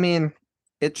does. I mean,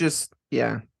 it just,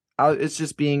 yeah. It's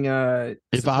just being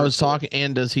if I was talking,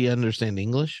 and does he understand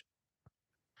English?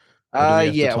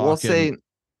 Yeah, we'll say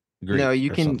Greek no,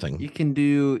 you can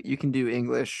do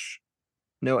English,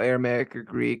 no Aramaic or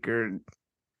Greek or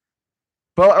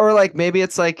like maybe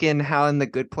it's like in How in the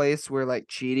Good Place where like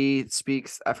Chidi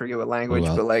speaks, I forget what language,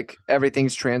 but like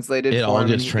everything's translated. It all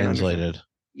gets translated.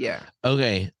 Yeah.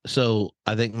 Okay, so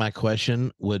I think my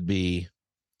question would be,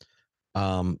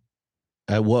 at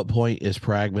what point is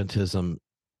pragmatism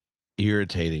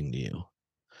irritating to you?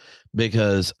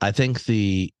 Because I think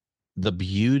the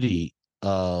beauty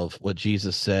of what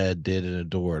Jesus said, did, and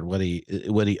adored, what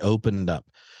he opened up,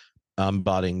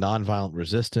 embodying nonviolent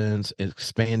resistance,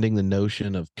 expanding the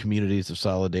notion of communities of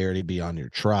solidarity beyond your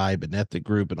tribe and ethnic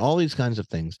group, and all these kinds of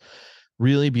things,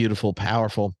 really beautiful,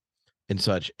 powerful, and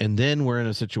such. And then we're in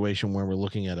a situation where we're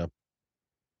looking at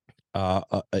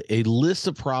a list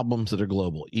of problems that are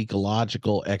global: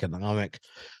 ecological, economic,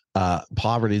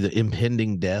 poverty, the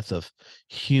impending death of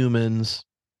humans,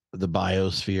 the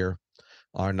biosphere,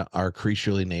 our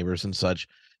creaturely neighbors and such.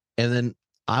 And then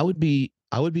I would be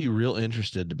real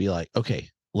interested to be like, okay,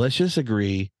 let's just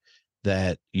agree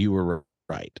that you were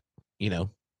right.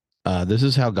 This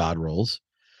is how God rolls.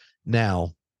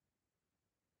 Now,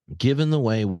 given the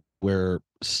way we're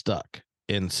stuck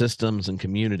in systems and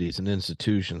communities and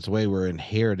institutions, the way we're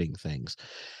inheriting things,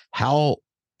 how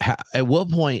at what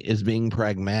point is being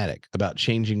pragmatic about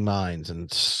changing minds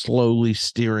and slowly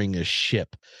steering a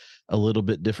ship a little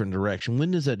bit different direction?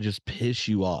 When does that just piss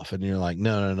you off and you're like,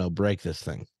 no, break this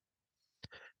thing?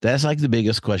 That's like the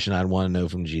biggest question I'd want to know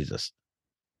from Jesus.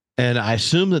 And I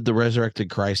assume that the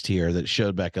resurrected Christ here that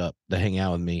showed back up to hang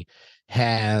out with me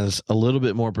has a little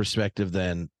bit more perspective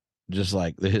than just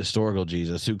like the historical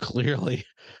Jesus, who clearly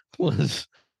was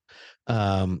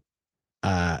well,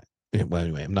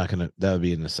 anyway, I'm not gonna, that would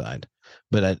be an aside.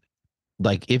 But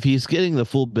like, if he's getting the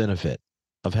full benefit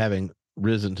of having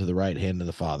risen to the right hand of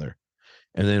the Father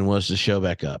and then was to show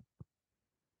back up,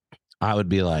 I would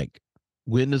be like,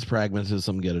 when does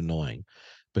pragmatism get annoying?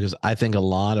 Because I think a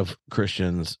lot of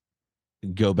Christians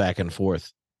go back and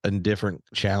forth in different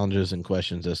challenges and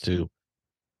questions as to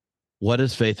what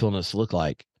does faithfulness look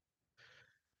like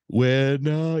when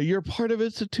you're part of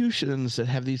institutions that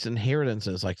have these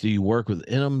inheritances, like, do you work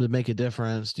within them to make a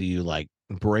difference? Do you like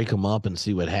break them up and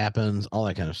see what happens? All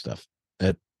that kind of stuff.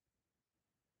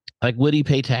 Like, would he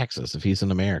pay taxes if he's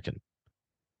an American?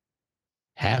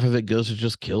 Half of it goes to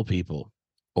just kill people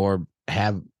or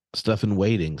have stuff in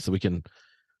waiting so we can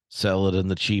sell it in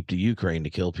the cheap to Ukraine to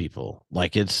kill people.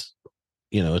 Like, it's,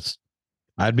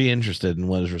 I'd be interested in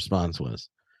what his response was.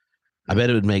 I bet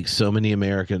it would make so many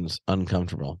Americans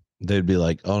uncomfortable. They'd be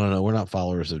like, oh, no, we're not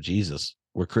followers of Jesus.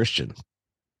 We're Christians.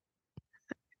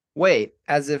 Wait,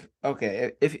 as if,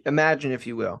 okay, if imagine, if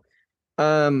you will.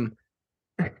 All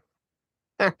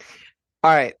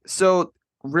right. So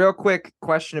real quick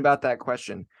question about that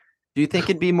question. Do you think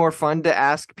it'd be more fun to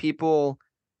ask people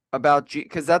about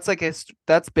because that's like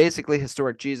that's basically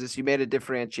historic Jesus. You made a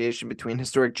differentiation between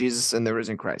historic Jesus and the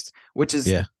risen Christ, which is,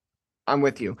 yeah, I'm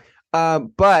with you.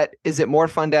 But is it more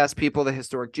fun to ask people the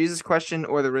historic Jesus question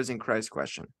or the risen Christ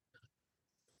question?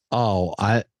 Oh,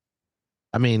 I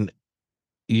mean,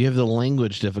 you have the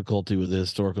language difficulty with the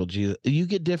historical Jesus. You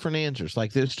get different answers.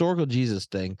 Like the historical Jesus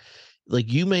thing, like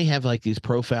you may have like these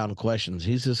profound questions.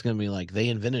 He's just going to be like, they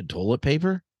invented toilet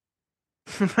paper.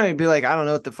 I'd be like, I don't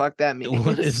know what the fuck that means.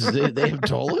 What is it? They have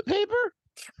toilet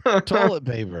paper? Toilet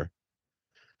paper.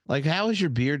 Like, how is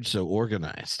your beard so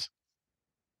organized?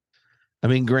 I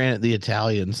mean, granted, the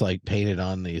Italians like painted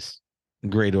on these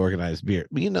great organized beard.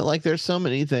 But, like there's so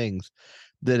many things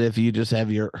that if you just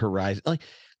have your horizon, like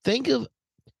think of,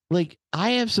 like,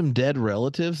 I have some dead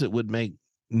relatives that would make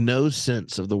no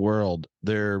sense of the world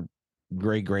their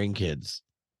great grandkids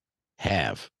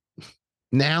have.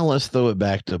 Now let's throw it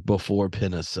back to before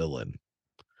penicillin.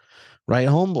 Right?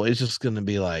 Homeboy is just going to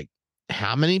be like,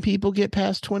 how many people get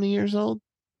past 20 years old?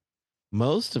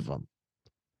 Most of them.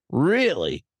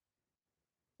 Really?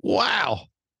 Wow.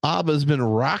 Abba's been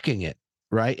rocking it.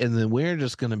 Right? And then we're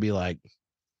just going to be like,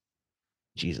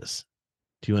 Jesus,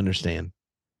 do you understand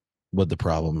what the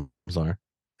problems are?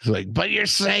 It's like, but you're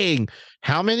saying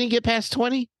how many get past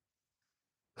 20?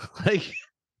 like,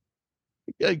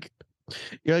 you're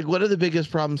like, what are the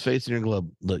biggest problems facing your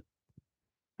globe? Look,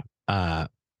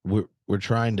 we're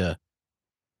trying to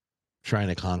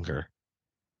conquer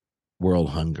world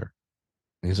hunger.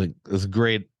 And he's like, that's a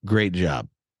great job.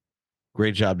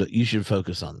 Great job. You should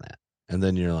focus on that. And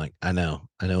then you're like, I know.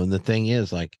 And the thing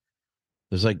is, like,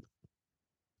 there's like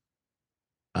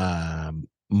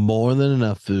more than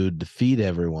enough food to feed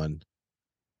everyone.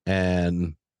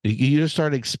 And you just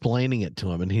start explaining it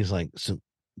to him, and he's like, so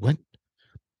what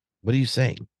are you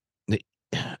saying?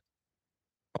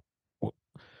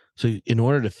 So in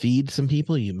order to feed some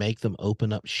people, you make them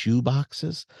open up shoe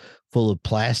boxes full of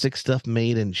plastic stuff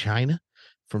made in China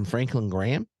from Franklin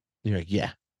Graham? You're like,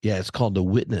 yeah, it's called to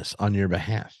witness on your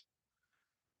behalf.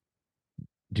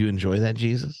 Do you enjoy that,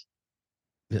 Jesus?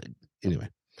 Anyway,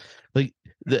 like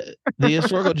the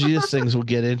historical Jesus things will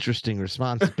get interesting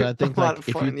responses, but I think like if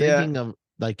you're thinking of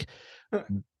like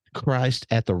Christ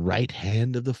at the right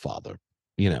hand of the Father,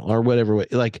 or whatever way,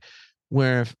 like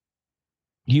where if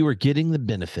you were getting the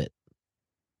benefit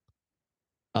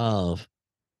of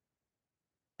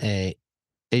a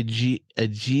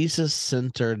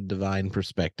Jesus-centered divine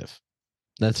perspective.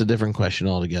 That's a different question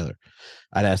altogether.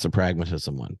 I'd ask the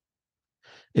pragmatism one.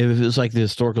 If it was like the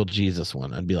historical Jesus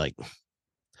one, I'd be like,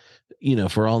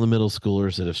 for all the middle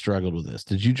schoolers that have struggled with this,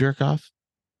 did you jerk off?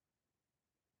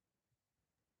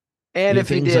 And if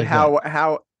you did, like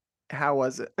how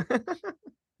was it?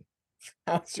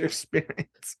 How's your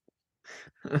experience?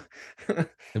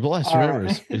 Well, I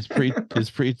remember it's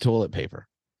pre toilet paper.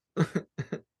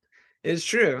 It's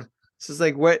true. So it's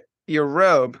like what your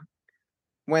robe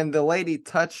when the lady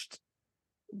touched.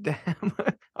 Damn.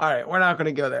 All right, we're not going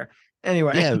to go there.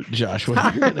 Anyway, yeah, Josh,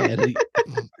 what you're going to edit?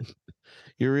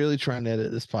 You're really trying to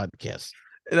edit this podcast.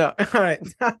 No, all right,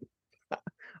 all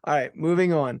right.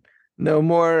 Moving on. No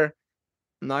more.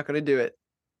 I'm not going to do it.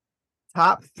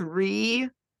 Top 3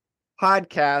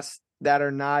 podcasts that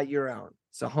are not your own.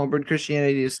 So Homebred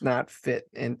Christianity does not fit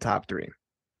in top 3.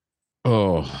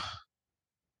 Oh,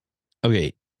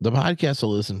 okay. The podcast I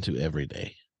listen to every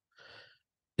day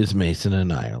is Mason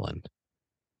in Ireland.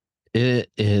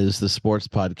 It is the sports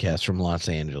podcast from Los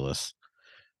Angeles.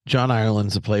 John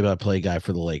Ireland's a play-by-play guy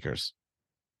for the Lakers.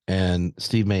 And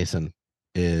Steve Mason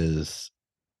is,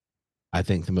 I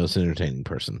think, the most entertaining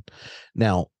person.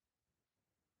 Now,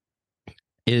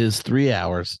 it is 3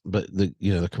 hours, but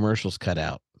the commercials cut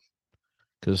out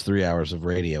because 3 hours of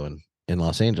radio in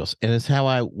Los Angeles. And it's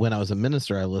how when I was a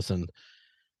minister, I listened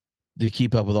to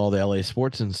keep up with all the LA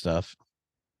sports and stuff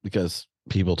because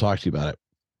people talk to you about it.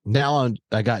 Now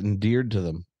I got endeared to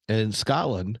them. And in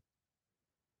Scotland,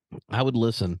 I would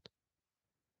listen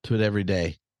to it every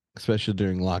day, especially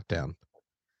during lockdown.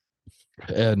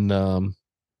 And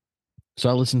so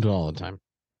I listen to it all the time.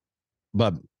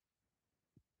 But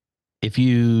if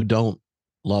you don't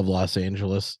love Los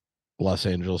Angeles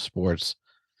sports,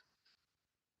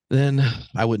 then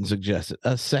I wouldn't suggest it.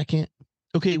 A second,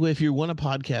 okay, well, if you want a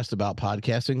podcast about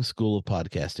podcasting, School of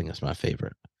Podcasting is my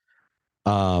favorite.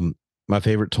 My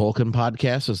favorite Tolkien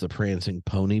podcast is the Prancing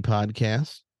Pony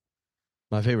podcast.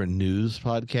 My favorite news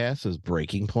podcast is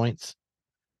Breaking Points.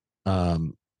 But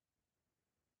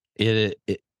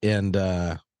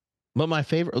my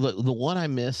favorite, the one I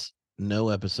miss no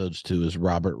episodes to, is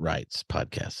Robert Wright's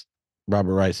podcast,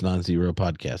 Robert Wright's Non-Zero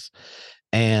podcast,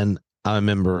 and I'm a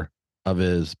member of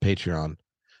his Patreon,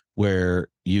 where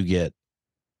you get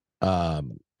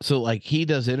so like he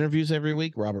does interviews every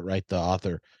week. Robert Wright, the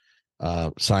author,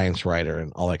 science writer,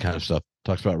 and all that kind of stuff,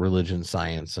 talks about religion,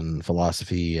 science, and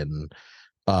philosophy, and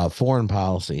foreign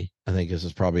policy. I think this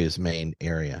is probably his main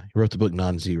area. He wrote the book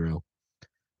Non-Zero,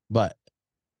 but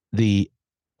the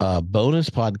bonus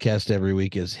podcast every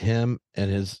week is him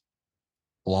and his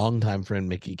longtime friend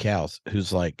Mickey Kaus,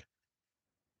 who's like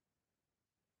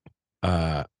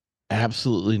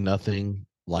absolutely nothing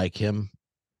like him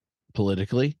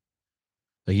politically.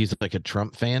 Like, he's like a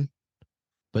Trump fan,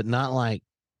 but not like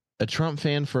a Trump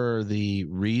fan for the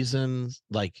reasons,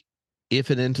 like, if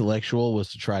an intellectual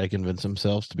was to try to convince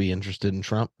themselves to be interested in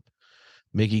Trump,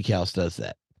 Mickey Kaus does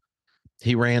that.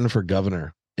 He ran for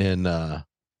governor in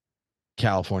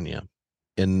California.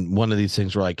 And one of these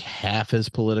things where like half his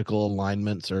political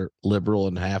alignments are liberal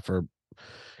and half are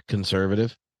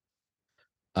conservative.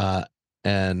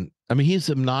 And I mean, he's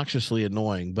obnoxiously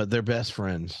annoying, but they're best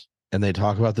friends. And they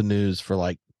talk about the news for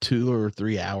like 2 or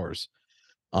 3 hours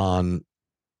on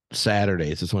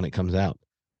Saturdays is when it comes out.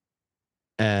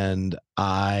 And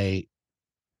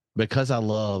because I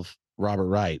love Robert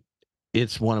Wright,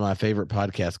 it's one of my favorite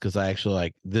podcasts, because I actually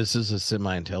like, this is a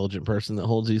semi-intelligent person that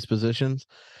holds these positions,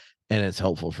 and it's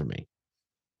helpful for me.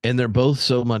 And they're both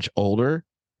so much older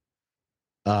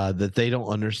that they don't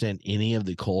understand any of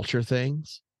the culture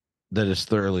things, that is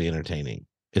thoroughly entertaining.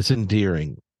 It's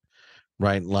endearing,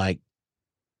 right? Like,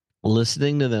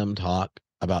 listening to them talk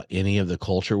about any of the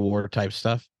culture war type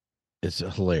stuff is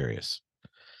hilarious,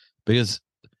 because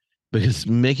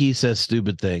Mickey says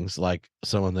stupid things like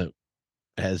someone that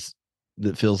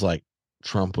feels like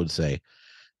Trump would say,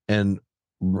 and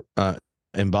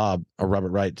Bob, or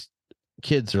Robert Wright's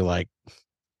kids, are like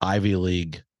Ivy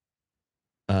League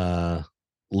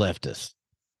leftists,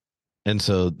 and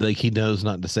so like he knows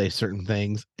not to say certain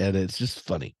things, and it's just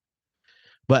funny.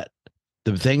 But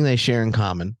the thing they share in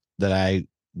common that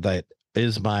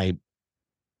is my,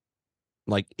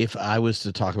 like, if I was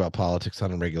to talk about politics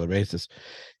on a regular basis,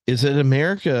 is that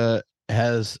America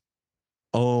has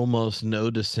almost no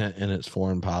dissent in its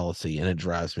foreign policy, and it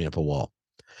drives me up a wall.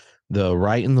 The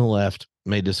right and the left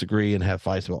may disagree and have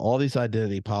fights about all these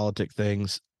identity politic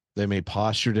things. They may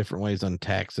posture different ways on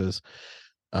taxes,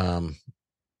 and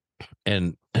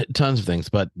tons of things,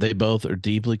 but they both are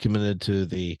deeply committed to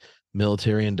the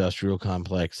military industrial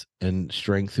complex and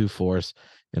strength through force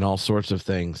and all sorts of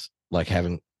things, like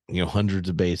having, hundreds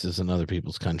of bases in other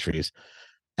people's countries.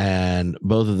 And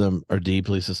both of them are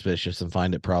deeply suspicious and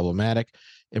find it problematic.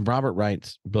 In Robert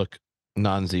Wright's book,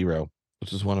 Non-Zero,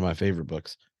 which is one of my favorite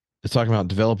books, it's talking about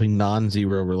developing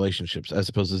non-zero relationships as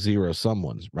opposed to zero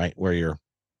someone's, right? Where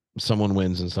someone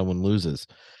wins and someone loses.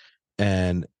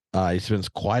 And he spends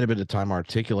quite a bit of time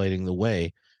articulating the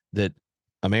way that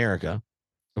America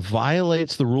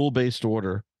violates the rule-based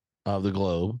order of the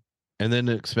globe and then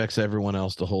expects everyone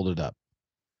else to hold it up.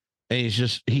 And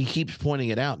he keeps pointing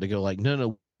it out to go like,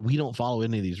 no, we don't follow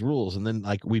any of these rules. And then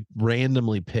like we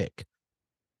randomly pick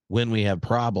when we have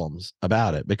problems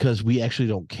about it, because we actually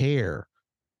don't care.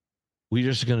 We're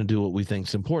just going to do what we think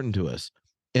is important to us.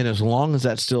 And as long as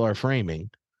that's still our framing,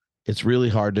 it's really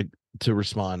hard to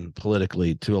respond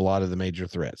politically to a lot of the major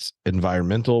threats,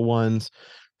 environmental ones,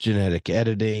 genetic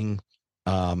editing,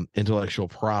 intellectual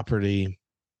property,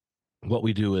 what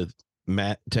we do with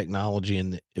technology,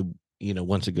 and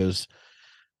once it goes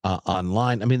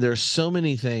online. I mean, there's so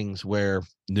many things where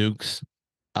nukes,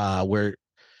 where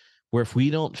if we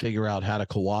don't figure out how to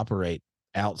cooperate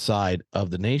outside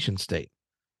of the nation state,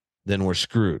 then we're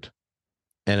screwed.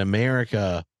 And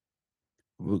America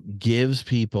gives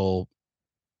people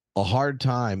a hard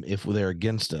time if they're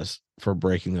against us for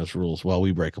breaking those rules. Well,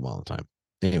 we break them all the time.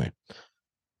 Anyway,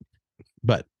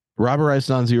 but Robert Wright's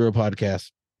Non-Zero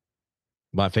podcast,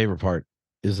 my favorite part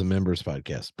is the members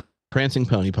podcast. Prancing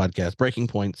Pony podcast, Breaking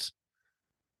Points,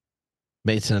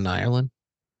 Mason and Ireland,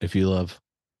 if you love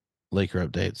Laker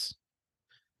updates.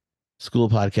 School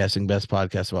of Podcasting, best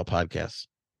podcast about podcasts.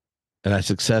 And I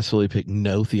successfully picked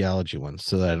no theology ones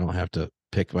so that I don't have to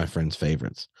pick my friends'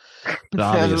 favorites.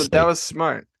 But That was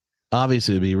smart.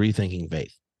 Obviously, it'd be Rethinking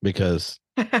Faith because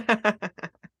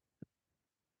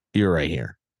you're right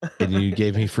here. And you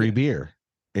gave me free beer.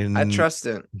 And I trust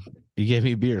it. You gave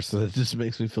me beer, so that just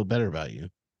makes me feel better about you.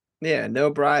 Yeah,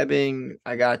 no bribing.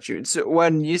 I got you. So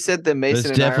when you said the Mason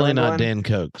it's definitely Ireland not one, Dan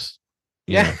Cokes.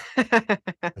 Yeah.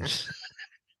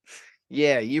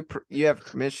 Yeah, you have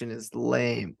permission is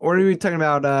lame. Or are we talking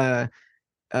about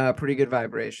Pretty Good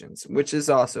Vibrations, which is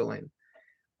also lame.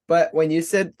 But when you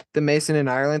said the Mason in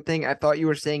Ireland thing, I thought you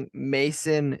were saying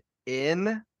Mason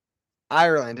in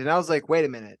Ireland. And I was like, wait a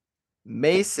minute.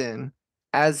 Mason,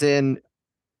 as in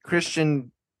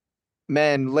Christian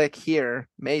men lick here,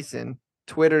 Mason,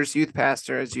 Twitter's youth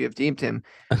pastor, as you have deemed him.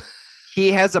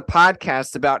 He has a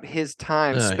podcast about his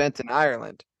time spent in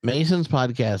Ireland. Mason's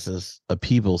podcast is a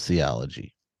people's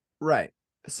theology. Right.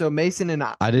 So Mason and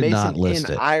I did not list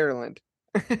it. Ireland.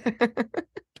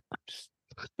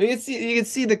 You can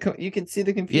see the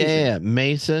confusion. Yeah,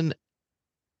 Mason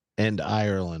and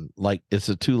Ireland, like it's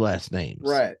the two last names.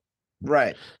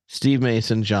 Right. Steve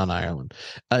Mason, John Ireland.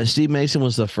 Steve Mason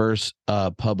was the first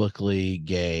publicly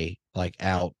gay, like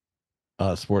out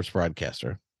sports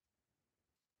broadcaster.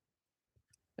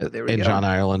 There we go. John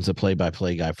Ireland's a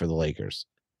play-by-play guy for the Lakers.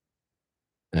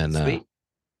 And sweet.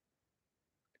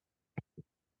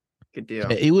 Good deal.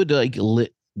 It would I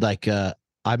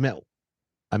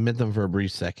met them for a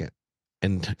brief second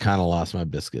and kind of lost my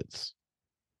biscuits.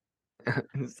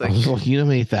 It's I was like, you know how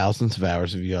many thousands of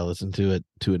hours of you I listened to at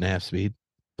 2.5 speed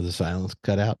with the silence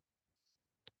cut out?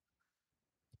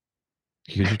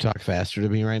 Could you talk faster to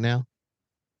me right now?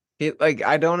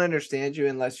 I don't understand you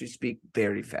unless you speak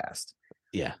very fast.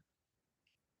 Yeah.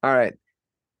 All right.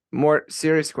 More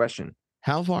serious question.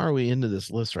 How far are we into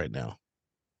this list right now?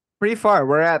 Pretty far.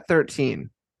 We're at 13.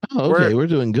 Oh, okay. We're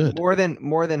doing good. More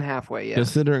than halfway, yeah.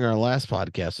 Considering our last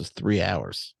podcast was 3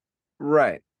 hours.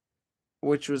 Right.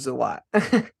 Which was a lot.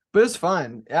 But it's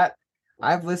fun.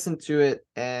 I've listened to it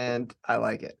and I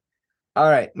like it. All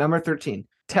right. Number 13.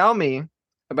 Tell me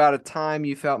about a time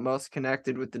you felt most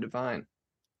connected with the divine.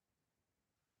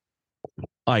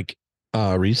 Like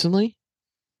recently?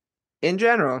 In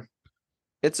general.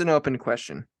 It's an open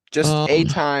question. Just a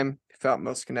time you felt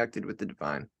most connected with the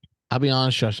divine. I'll be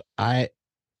honest, Josh. I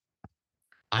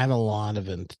have a lot of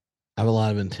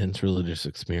intense religious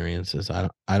experiences. I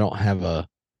don't have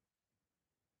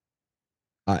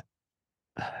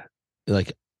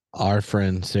like our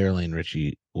friend Sarah Lane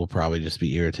Ritchie will probably just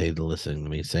be irritated listening to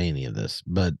me say any of this,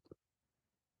 but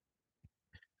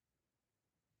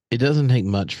it doesn't take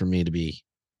much for me to be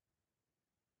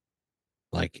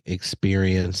like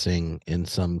experiencing in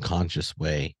some conscious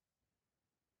way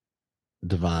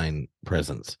divine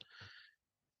presence.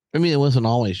 I mean, it wasn't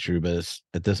always true, but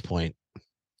at this point,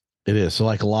 it is. So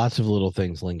like lots of little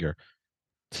things linger.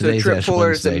 Today's so Tripp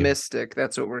Fuller is a mystic.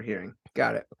 That's what we're hearing.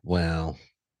 Got it. Well,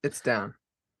 it's down.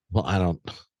 Well, I don't.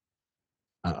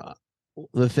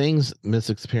 The things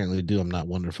mystics apparently do, I'm not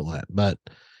wonderful at, but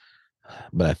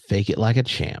I fake it like a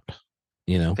champ.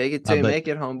 You know, fake it till you make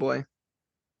it, homeboy.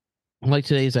 Like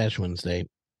today's Ash Wednesday,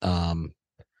 and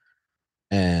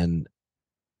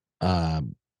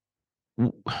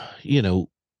you know,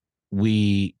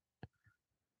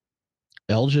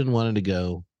 Elgin wanted to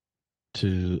go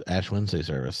to Ash Wednesday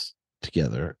service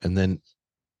together, and then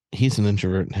he's an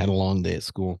introvert and had a long day at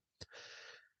school.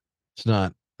 It's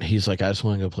not. He's like, I just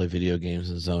want to go play video games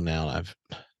and zone out.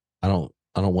 I don't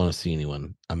want to see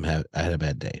anyone. I had a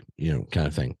bad day, you know, kind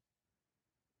of thing.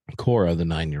 Cora, the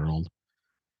 9-year-old,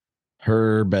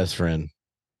 her best friend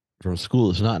from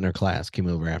school is not in her class, came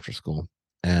over after school,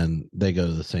 and they go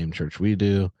to the same church we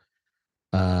do.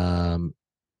 And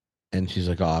she's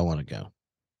like, oh, I want to go.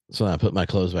 So I put my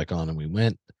clothes back on and we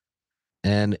went,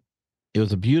 and it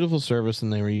was a beautiful service,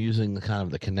 and they were using the kind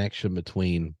of the connection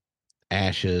between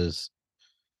ashes,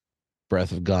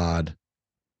 breath of God,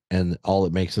 and all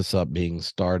that makes us up being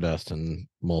stardust and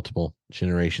multiple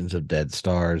generations of dead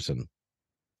stars. And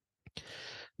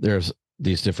there's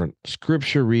these different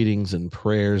scripture readings and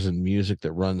prayers and music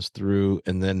that runs through.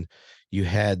 And then you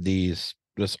had this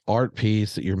art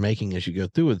piece that you're making as you go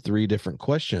through with 3 different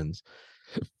questions,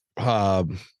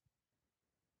 helping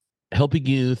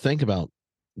you think about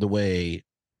the way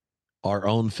our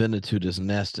own finitude is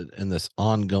nested in this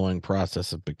ongoing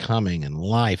process of becoming and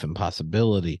life and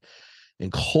possibility,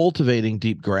 and cultivating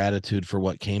deep gratitude for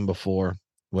what came before,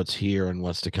 what's here, and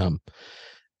what's to come.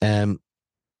 And,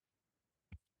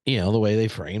 you know, the way they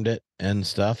framed it and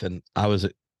stuff. And I was,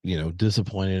 you know,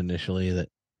 disappointed initially that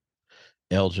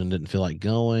Elgin didn't feel like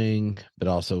going, but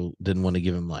also didn't want to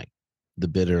give him like the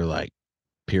bitter like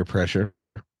peer pressure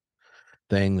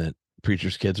thing that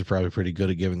preachers' kids are probably pretty good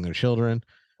at giving their children.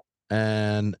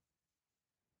 And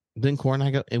then Core and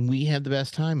I got, and we had the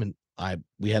best time. And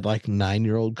we had like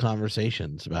 9-year-old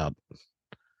conversations about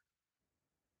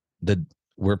that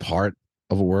we're part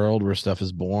of a world where stuff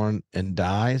is born and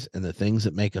dies, and the things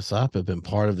that make us up have been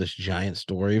part of this giant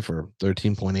story for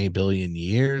 13.8 billion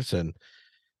years. And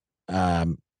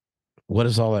um, what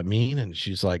does all that mean? And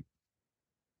she's like,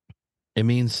 it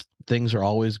means things are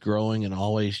always growing and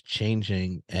always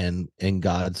changing, and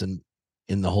God's in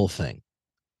the whole thing.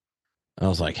 And I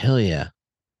was like, hell yeah.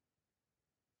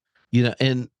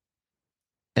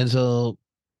 And so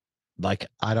like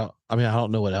I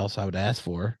don't know what else I would ask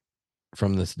for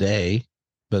from this day,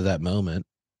 but that moment,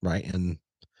 right? And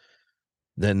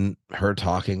then her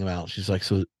talking about, she's like,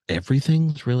 so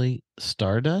everything's really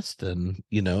stardust, and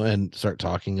and start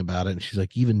talking about it. And she's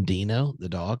like, even Dino, the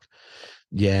dog.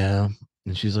 Yeah.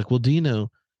 And she's like, well, Dino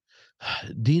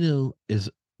is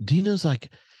Dino's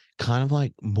like kind of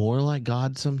like more like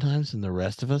God sometimes than the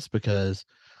rest of us, because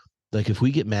like if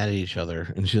we get mad at each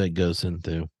other, and she like goes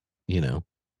into,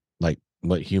 like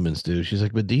what humans do. She's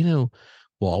like, but Dino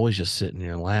will always just sit in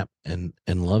your lap and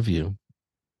love you.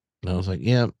 And I was like,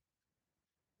 yeah,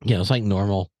 it's like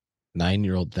normal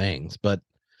 9-year-old things, but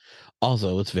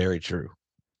also it's very true.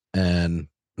 And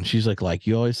she's like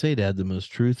you always say, Dad, the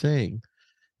most true thing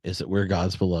is that we're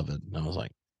God's beloved. And I was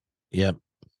like, yep.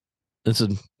 It's a,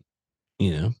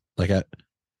 like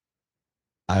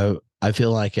I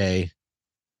feel like an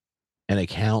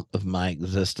account of my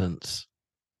existence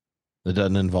that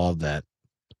doesn't involve that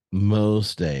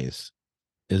most days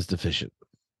is deficient.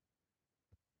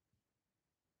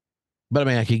 But I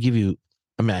mean, I could give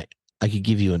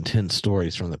you intense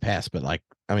stories from the past, but like,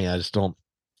 I just don't.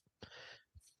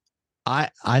 I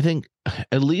think,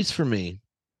 at least for me,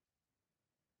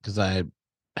 because I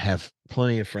have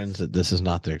plenty of friends that this is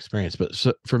not their experience, but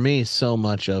for me, so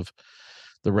much of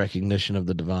the recognition of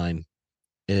the divine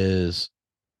is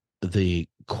the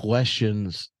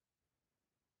questions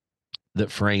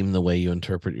that frame the way you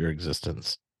interpret your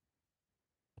existence.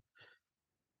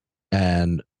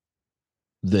 And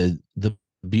the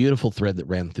beautiful thread that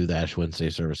ran through the Ash Wednesday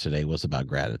service today was about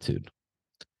gratitude.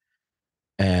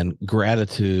 And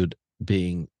gratitude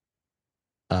being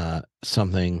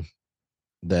something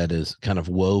that is kind of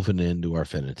woven into our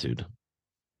finitude.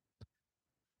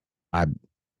 And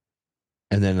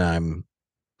then I'm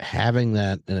having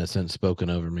that, in a sense, spoken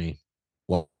over me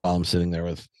while I'm sitting there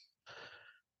with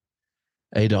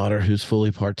a daughter who's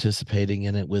fully participating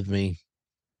in it with me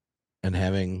and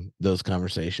having those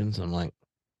conversations. I'm like,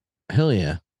 hell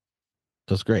yeah,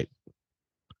 that's great.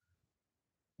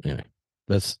 Anyway,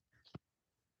 that's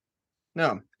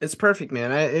no, it's perfect,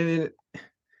 man.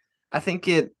 I think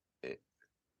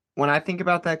when I think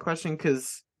about that question,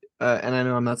 because and I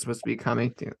know I'm not supposed to be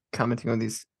commenting on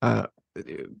these,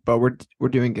 but we're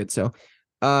doing good. So,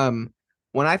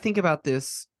 when I think about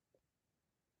this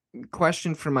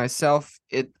question for myself,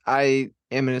 I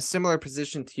am in a similar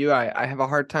position to you. I have a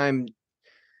hard time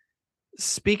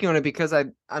speaking on it because I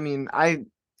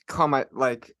call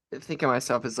think of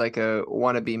myself as like a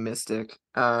wannabe mystic.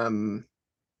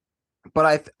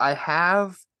 But I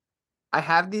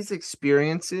have these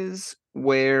experiences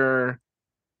where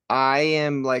I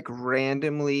am like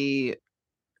randomly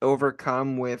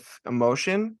overcome with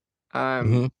emotion.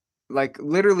 mm-hmm. Like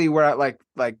literally where I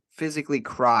like physically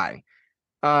cry.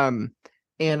 And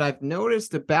I've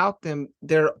noticed about them,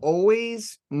 there are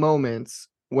always moments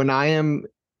when I am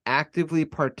actively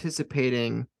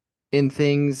participating in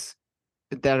things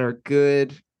that are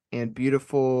good and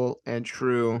beautiful and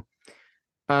true.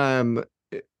 Um,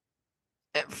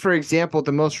 for example,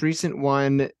 the most recent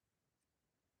one,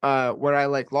 where I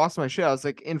like lost my shit, I was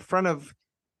like in front of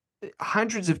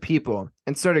hundreds of people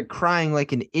and started crying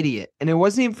like an idiot. And it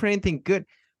wasn't even for anything good,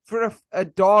 for a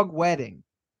dog wedding.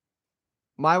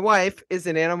 My wife is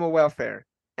in animal welfare,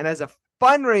 and as a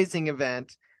fundraising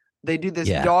event, they do this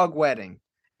dog wedding.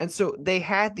 And so they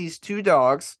had these two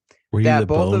dogs. Were you the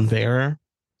bone bearer?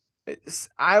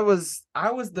 I was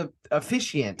the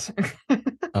officiant.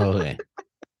 Okay.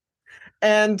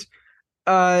 And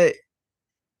the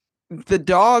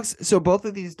dogs, so both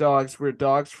of these dogs were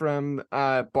dogs from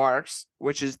Barks,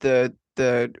 which is the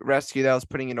rescue that I was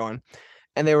putting it on.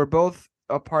 And they were both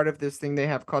a part of this thing they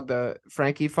have called the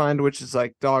Frankie Fund, which is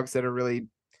like dogs that are really,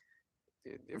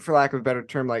 for lack of a better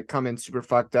term, like come in super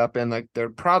fucked up and like they're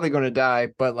probably going to die,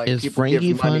 but like is people Frankie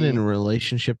give money. Fund in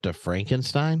relationship to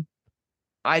Frankenstein?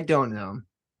 I don't know.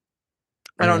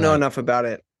 I don't know enough about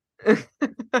it.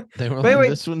 They were like,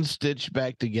 this one's stitched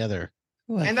back together.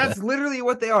 And that's literally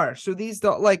what they are. So these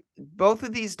like both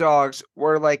of these dogs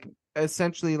were like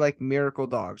essentially like miracle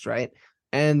dogs, right?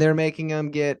 And they're making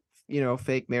them get,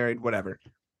 fake married, whatever.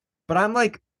 But I'm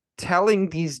like telling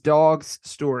these dogs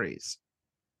stories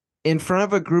in front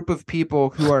of a group of people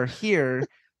who are here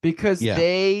because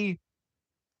they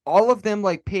all of them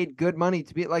like paid good money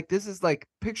to be like, this is like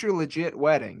picture legit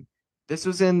wedding. This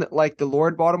was in like the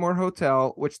Lord Baltimore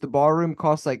Hotel, which the ballroom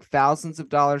costs like thousands of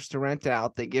dollars to rent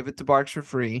out. They give it to Barks for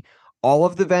free. All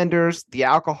of the vendors, the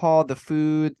alcohol, the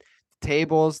food, the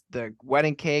tables, the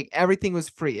wedding cake, everything was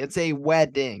free. It's a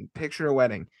wedding. Picture a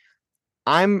wedding.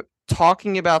 I'm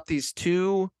talking about these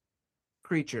two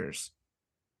creatures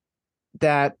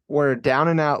that were down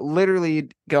and out, literally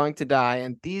going to die.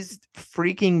 And these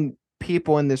freaking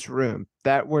people in this room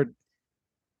that were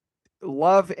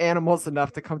love animals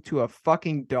enough to come to a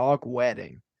fucking dog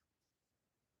wedding.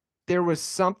 There was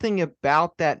something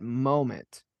about that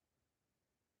moment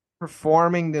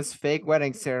performing this fake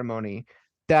wedding ceremony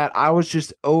that I was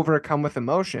just overcome with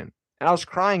emotion. And I was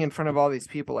crying in front of all these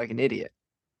people like an idiot.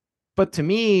 But to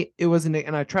me, it wasn't,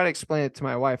 and I try to explain it to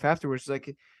my wife afterwards,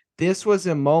 like, this was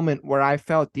a moment where I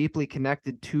felt deeply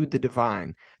connected to the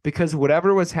divine because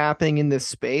whatever was happening in this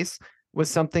space was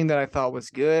something that I thought was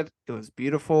good, it was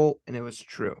beautiful, and it was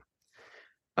true.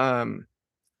 And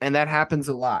that happens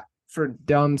a lot for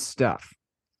dumb stuff.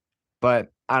 But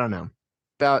I don't know.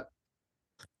 There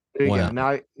you go.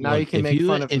 Now look, you can make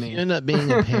fun of me. If you end up being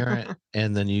a parent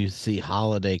and then you see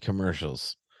holiday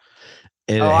commercials,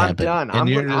 I'm done. I'm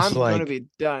going to be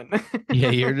done.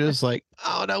 Yeah, you're just like,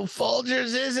 oh no,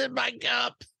 Folgers isn't my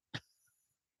cup.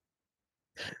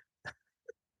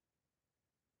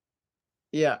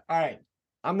 Yeah. All right.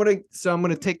 I'm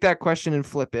gonna take that question and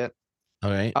flip it.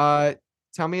 All right.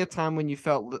 Tell me a time when you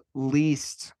felt the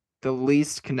least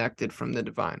connected from the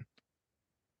divine.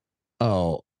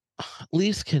 Oh,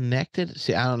 least connected.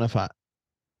 See, I don't know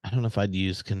if I'd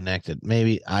use connected.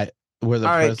 Maybe where the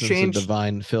presence of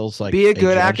divine feels like be a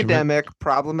good academic,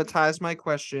 problematize my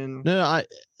question. No, I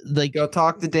like go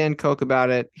talk to Dan Koch about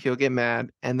it. He'll get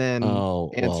mad and then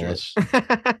answer it.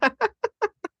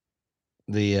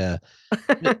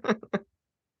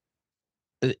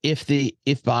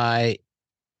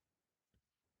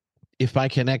 If by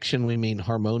connection we mean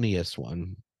harmonious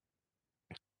one,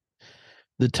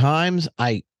 the times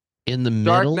in the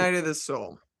middle, Dark Night of the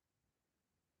Soul,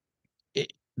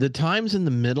 the times in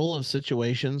the middle of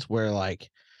situations where like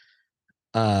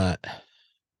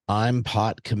I'm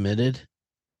pot committed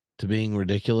to being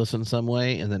ridiculous in some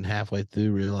way and then halfway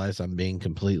through realize I'm being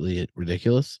completely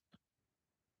ridiculous,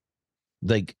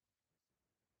 like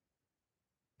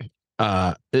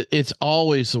it's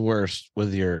always the worst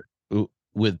with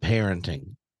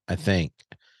parenting, I think,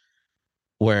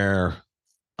 where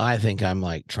I think I'm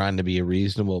like trying to be a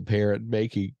reasonable parent,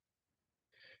 making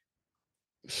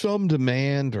some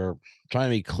demand or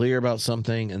trying to be clear about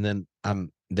something, and then I'll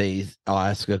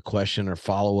ask a question or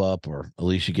follow up, or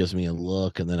Alicia gives me a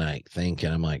look, and then I think,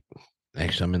 and I'm like,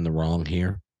 actually, I'm in the wrong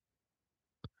here.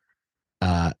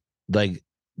 Like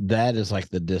that is like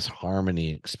the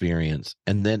disharmony experience,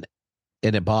 and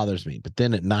it bothers me. But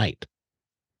then at night,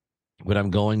 when I'm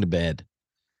going to bed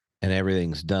and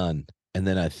everything's done, and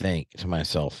then I think to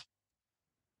myself,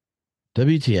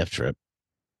 WTF, Tripp,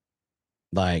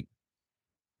 like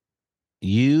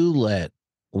you let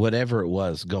whatever it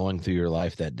was going through your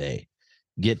life that day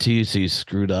get to you, so you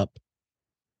screwed up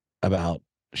about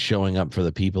showing up for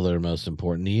the people that are most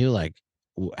important to you. Like,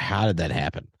 how did that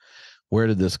happen? Where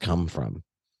did this come from?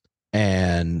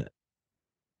 And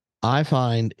I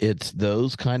find it's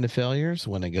those kind of failures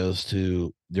when it goes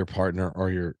to your partner or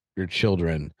your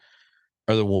children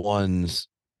are the ones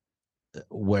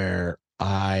where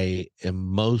I am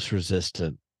most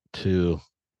resistant to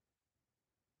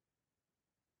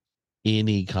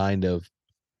any kind of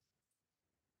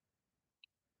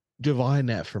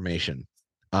divine affirmation.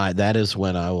 That is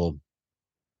when I will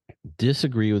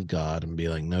disagree with God and be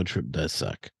like, no, Tripp does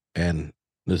suck, and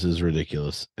this is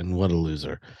ridiculous, and what a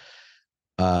loser.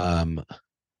 And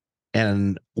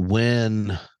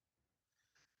when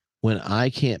I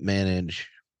can't manage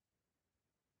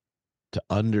to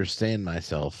understand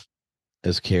myself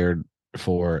as cared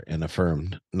for and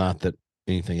affirmed, not that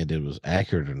anything I did was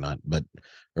accurate or not,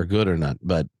 or good or not,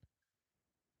 but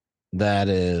that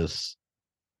is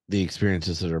the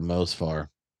experiences that are most far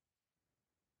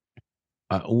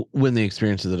when the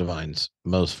experience of the divine's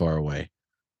most far away.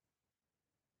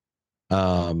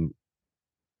 I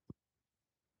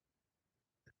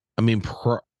mean,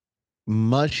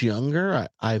 much younger,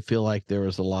 I feel like there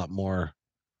was a lot more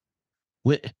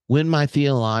when my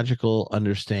theological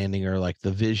understanding, or like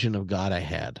the vision of God I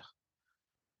had,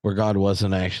 where God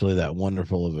wasn't actually that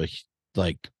wonderful of a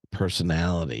like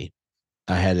personality,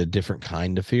 I had a different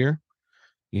kind of fear,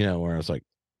 where I was like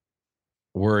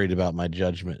worried about my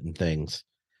judgment and things.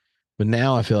 But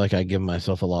now I feel like I give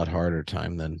myself a lot harder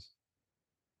time than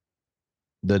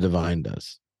the divine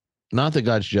does. Not that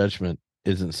God's judgment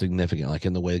isn't significant, like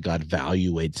in the way God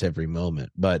evaluates every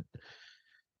moment, but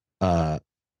uh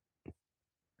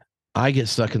I get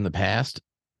stuck in the past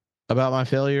about my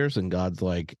failures, and God's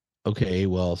like, okay,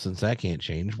 well, since that can't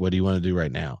change, what do you want to do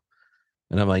right now?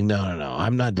 And I'm like, no, no, no,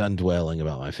 I'm not done dwelling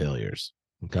about my failures.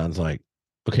 And God's like,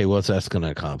 okay, what's that's going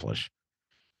to accomplish?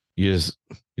 You're just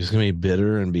gonna be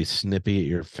bitter and be snippy at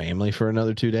your family for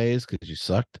another 2 days because you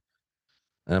sucked.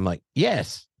 And I'm like,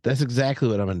 yes, that's exactly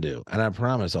what I'm gonna do, and I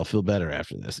promise I'll feel better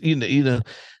after this.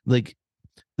 Like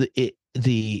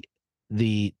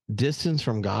the distance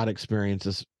from God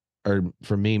experiences are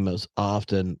for me most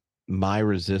often my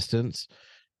resistance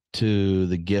to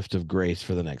the gift of grace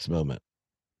for the next moment,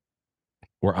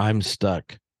 where I'm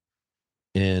stuck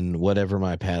in whatever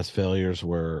my past failures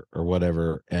were or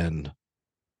whatever,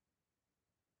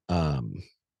 um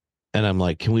and I'm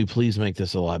like, can we please make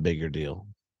this a lot bigger deal?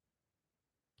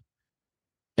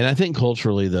 And I think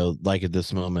culturally, though, like at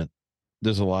this moment,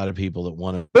 there's a lot of people that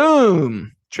want to.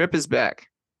 Boom! Tripp is back.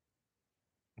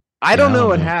 I don't know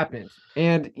what happened.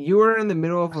 And you were in the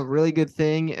middle of a really good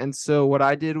thing. And so what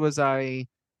I did was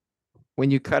when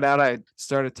you cut out, I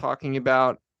started talking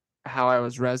about how I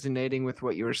was resonating with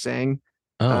what you were saying.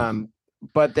 Oh,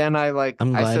 but then I'm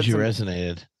glad you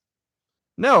resonated.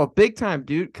 No, big time,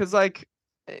 dude. Cause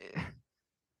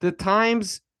the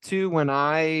times too when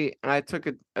I took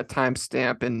a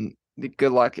timestamp, and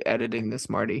good luck editing this,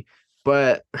 Marty.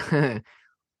 But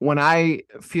when I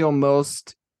feel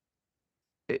most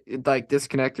like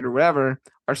disconnected or whatever,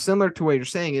 are similar to what you're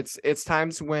saying. It's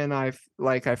times when I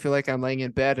feel like I'm laying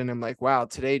in bed and I'm like, wow,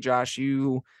 today, Josh,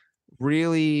 you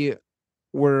really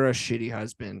were a shitty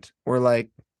husband, or like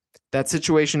that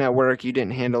situation at work, you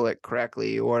didn't handle it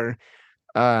correctly, or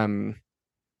I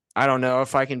don't know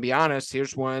if I can be honest.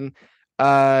 Here's one.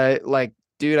 Like,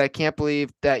 dude, I can't believe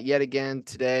that yet again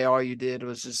today all you did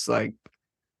was just like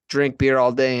drink beer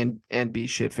all day and be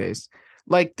shit faced.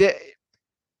 Like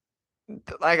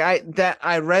I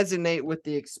resonate with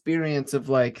the experience of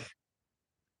like,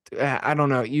 I don't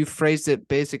know. You phrased it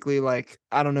basically like,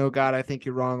 I don't know, God, I think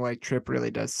you're wrong. Like, Tripp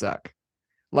really does suck.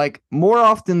 Like, more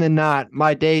often than not,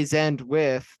 my days end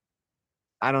with,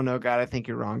 I don't know, God, I think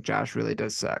you're wrong. Josh really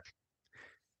does suck.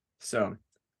 So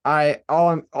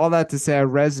all that to say, I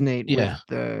resonate with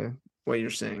the what you're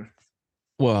saying.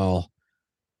 Well,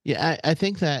 yeah, I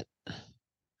think that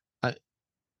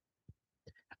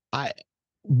I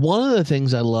one of the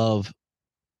things I love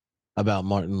about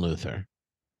Martin Luther,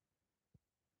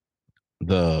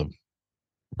 the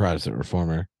Protestant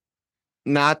reformer.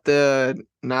 Not the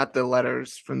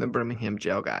letters from the Birmingham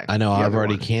jail guy. I know I've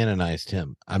already canonized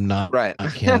him. I'm not right.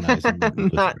 canonizing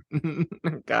Martin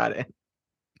Luther. Got it.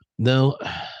 No,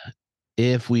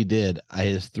 if we did,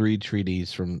 his 3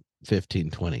 treatises from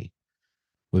 1520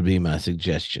 would be my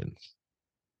suggestion.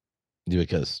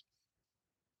 Because,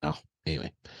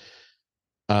 anyway,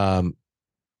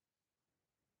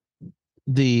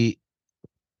 he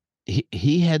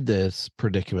had this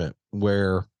predicament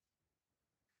where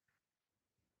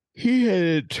he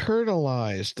had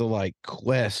internalized the like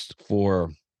quest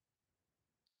for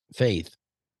faith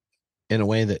in a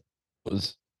way that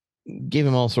gave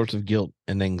him all sorts of guilt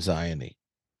and anxiety.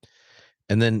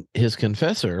 And then his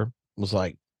confessor was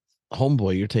like,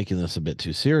 homeboy, you're taking this a bit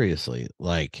too seriously.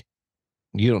 Like,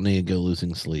 you don't need to go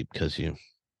losing sleep because you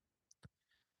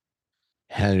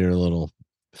had your little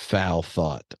foul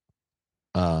thought,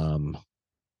 running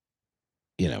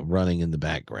in the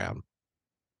background,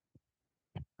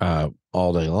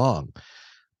 all day long.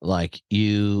 Like,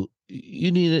 you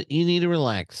need to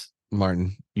relax,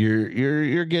 Martin.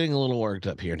 You're getting a little worked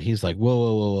up here. And he's like, whoa,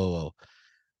 whoa, whoa, whoa, whoa.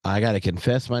 I got to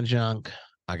confess my junk.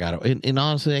 I got to, and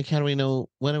honestly, like, how do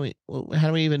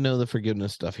we even know the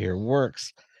forgiveness stuff here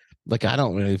works? Like, I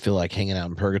don't really feel like hanging out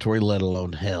in purgatory, let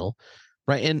alone hell.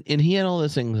 Right. And he had all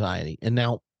this anxiety. And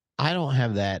now I don't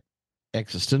have that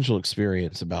existential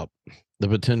experience about the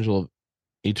potential of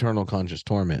eternal conscious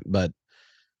torment, but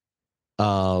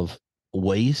of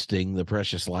wasting the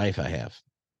precious life I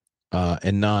have,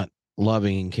 and not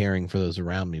loving and caring for those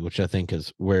around me, which I think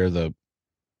is where the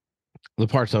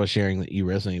parts I was sharing that you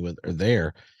resonate with are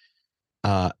there.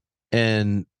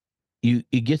 And you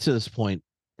get to this point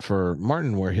for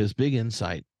Martin where his big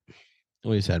insight,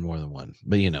 well, he's had more than one,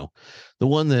 but the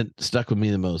one that stuck with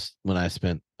me the most when I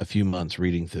spent a few months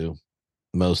reading through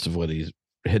most of what he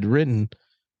had written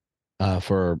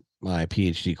for my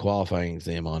PhD qualifying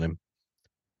exam on him.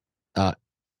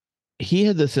 He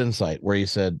had this insight where he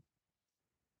said,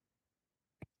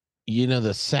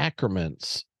 the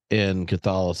sacraments in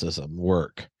Catholicism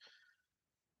work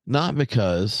not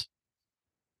because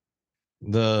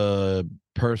the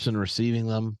person receiving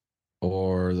them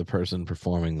or the person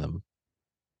performing them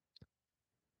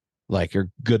are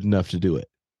good enough to do it.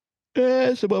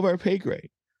 It's above our pay grade.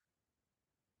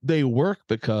 They work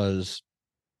because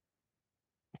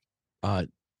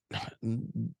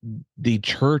the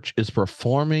church is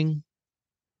performing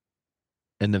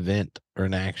an event or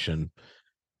an action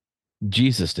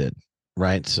Jesus did,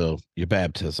 right? So your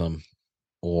baptism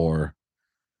or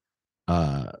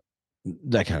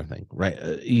that kind of thing, right?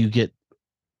 You get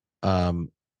and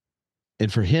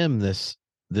for him this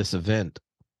event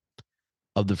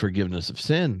of the forgiveness of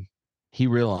sin, he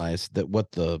realized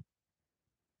that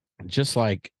just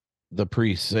like the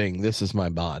priest saying, "This is my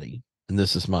body and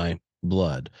this is my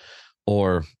blood,"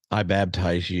 or "I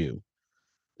baptize you,"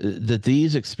 that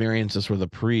these experiences where the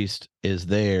priest is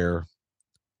there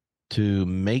to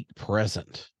make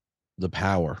present the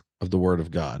power of the word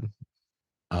of God,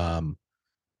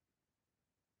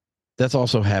 that's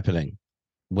also happening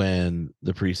when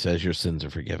the priest says your sins are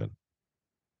forgiven.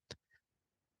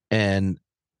 And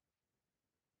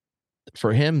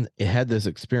for him, it had this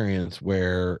experience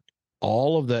where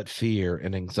all of that fear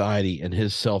and anxiety and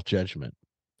his self-judgment,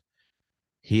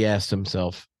 he asked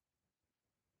himself,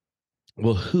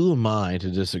 well, who am I to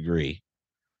disagree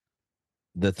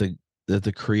that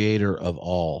the creator of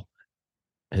all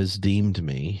has deemed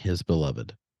me his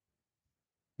beloved?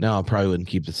 Now, I probably wouldn't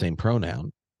keep the same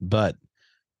pronoun, but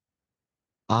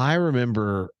I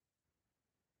remember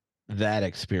that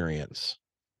experience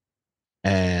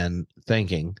and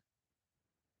thinking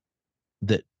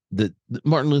that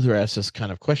Martin Luther asked this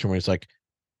kind of question where he's like,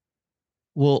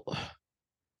 well,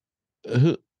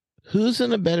 who's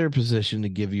in a better position to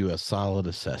give you a solid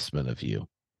assessment of you?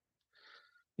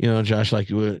 Josh,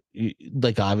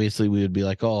 obviously we would be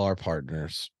like, oh, our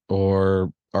partners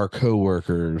or our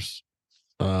coworkers,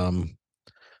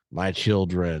 my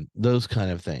children, those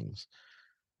kind of things.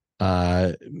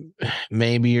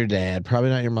 Maybe your dad, probably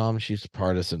not your mom. She's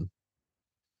partisan.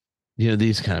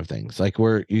 These kind of things, like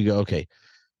where you go, okay,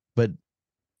 but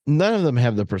none of them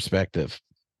have the perspective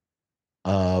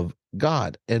of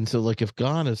God. And so, like, if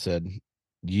God has said,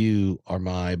 you are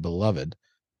my beloved,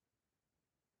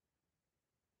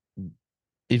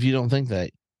 if you don't think that,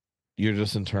 you're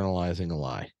just internalizing a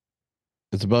lie.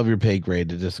 It's above your pay grade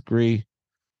to disagree.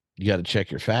 You got to check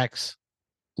your facts.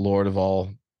 Lord of all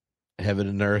heaven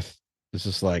and earth, it's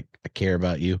just like, I care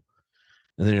about you.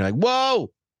 And then you're like,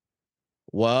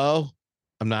 whoa,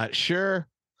 I'm not sure.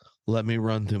 Let me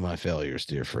run through my failures,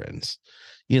 dear friends.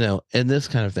 And this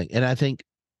kind of thing. And I think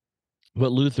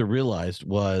what Luther realized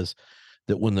was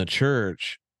that when the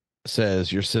church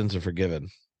says your sins are forgiven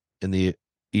in the,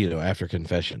 after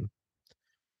confession,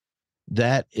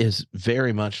 that is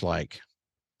very much like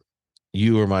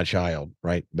you are my child,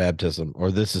 right? Baptism,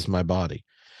 or this is my body,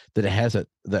 that it has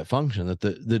that function, that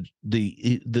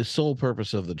the sole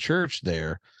purpose of the church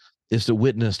there is to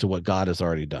witness to what God has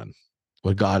already done,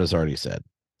 what God has already said.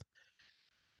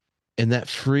 And that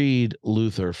freed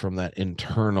Luther from that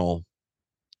internal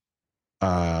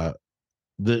the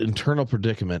internal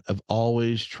predicament of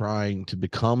always trying to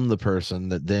become the person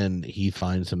that then he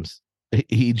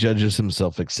judges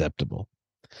himself acceptable,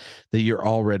 that you're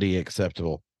already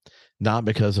acceptable, not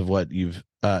because of what you've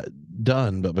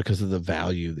done, but because of the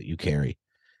value that you carry.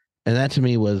 And that to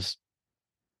me was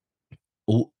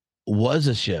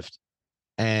a shift.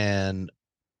 And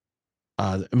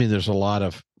there's a lot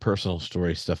of personal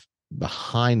story stuff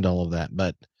behind all of that,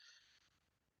 but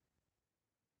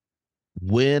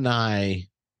when I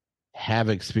have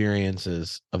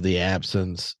experiences of the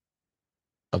absence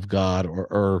of God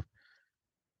or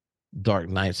dark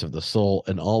nights of the soul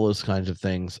and all those kinds of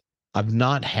things, I've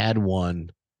not had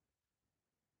one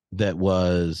that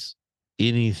was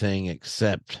anything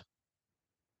except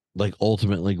like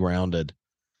ultimately grounded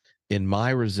in my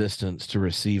resistance to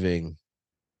receiving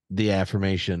the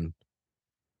affirmation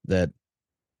that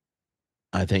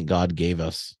I think God gave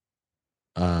us.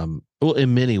 Well,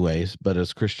 in many ways, but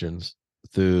as Christians,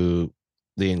 through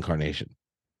the incarnation,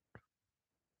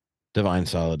 divine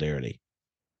solidarity.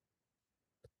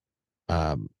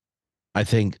 I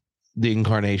think the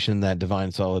incarnation, that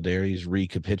divine solidarity, is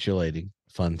recapitulating,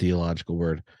 fun theological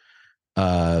word,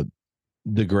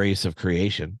 the grace of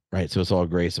creation, right? So it's all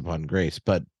grace upon grace.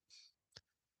 But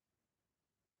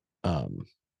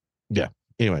yeah.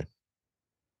 Anyway,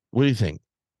 what do you think?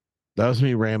 That was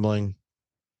me rambling.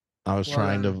 I was Well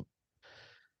trying done. to.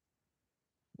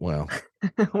 Well,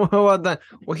 Well done.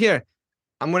 Well, here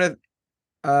I'm gonna.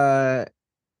 Uh,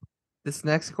 this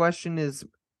next question is.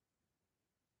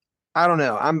 I don't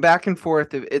know. I'm back and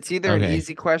forth. It's either an okay.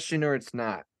 easy question or it's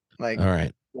not. Like, All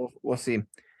right. we'll see.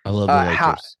 I love the How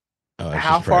Lakers. Oh, I was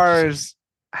how just far practicing. is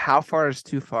how far is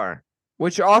too far?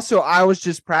 Which also I was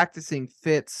just practicing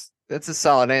fits. That's a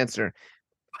solid answer.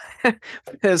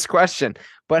 This question,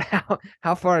 but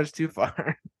how far is too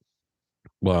far?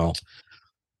 Well,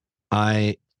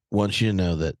 I want you to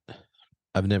know that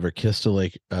I've never kissed a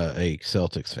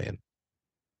Celtics fan.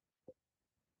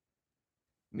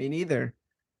 Me neither.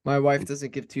 My wife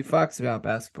doesn't give two fucks about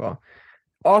basketball.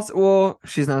 Also, well,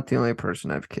 she's not the only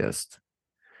person I've kissed.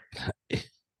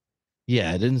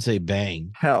 Yeah, I didn't say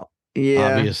bang. Hell,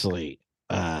 yeah. Obviously.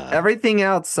 Everything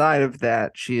outside of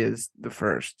that, she is the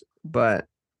first, but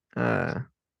uh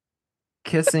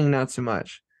kissing not so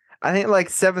much. I think like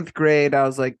seventh grade, I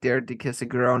was like dared to kiss a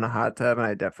girl in a hot tub, and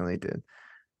I definitely did.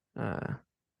 Uh,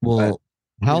 but Well,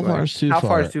 how far anyway, is too how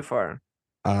far is far? too far?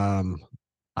 Um,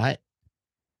 I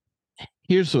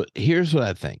here's what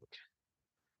I think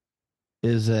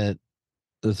is that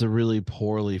it's a really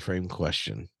poorly framed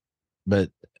question. But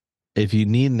if you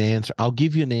need an answer, I'll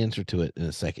give you an answer to it in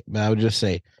a second. But I would just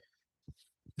say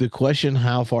the question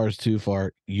how far is too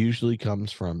far usually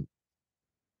comes from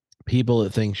people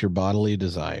that thinks your bodily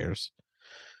desires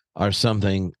are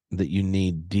something that you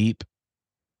need deep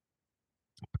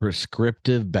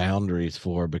prescriptive boundaries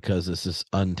for because this is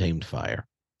untamed fire.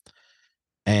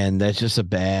 And that's just a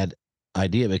bad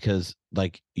idea because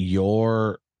like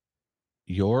your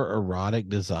erotic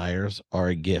desires are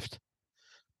a gift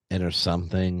and are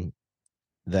something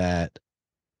that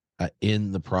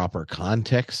in the proper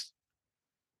context,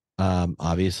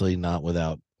 obviously not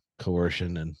without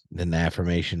coercion and an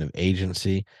affirmation of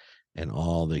agency and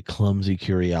all the clumsy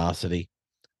curiosity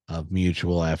of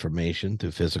mutual affirmation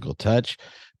through physical touch,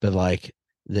 but like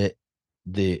the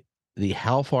the the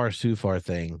how far is too far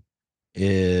thing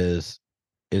is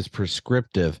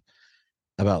prescriptive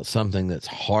about something that's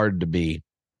hard to be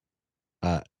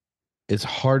uh it's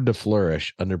hard to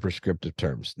flourish under prescriptive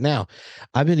terms. Now,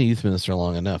 I've been a youth minister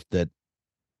long enough that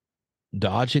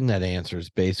dodging that answer is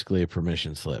basically a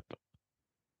permission slip.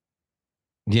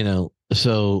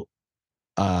 So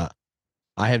uh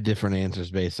I have different answers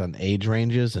based on age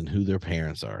ranges and who their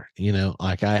parents are.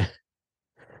 Like I'm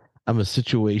a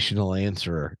situational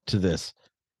answerer to this.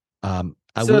 I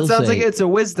So it will sounds like say, it's a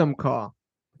wisdom call.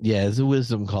 yeah, it's a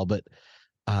wisdom call, but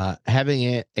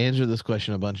having answered this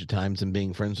question a bunch of times and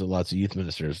being friends with lots of youth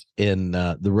ministers in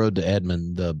The Road to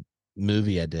Edmond, the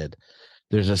movie I did,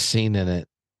 there's a scene in it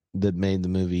that made the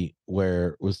movie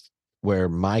where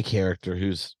my character,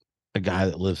 who's a guy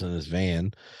that lives in his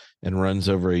van and runs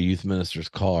over a youth minister's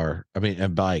car, I mean, a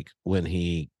bike, when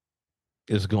he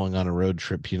is going on a road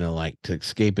trip, like to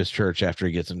escape his church after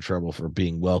he gets in trouble for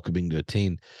being welcoming to a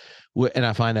teen. And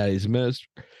I find out he's a minister.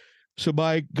 So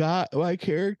my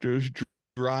character is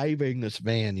driving this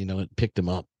van, it picked him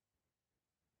up.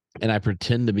 And I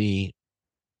pretend to be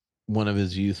one of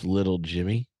his youth, little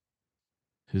Jimmy,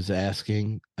 who's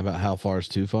asking about how far is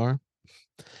too far.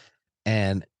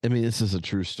 And I mean, this is a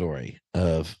true story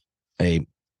of a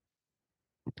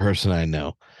person I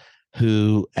know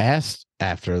who asked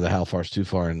after the how far is too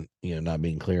far and not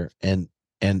being clear. And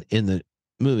in the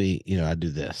movie, I do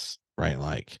this, right?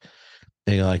 Like,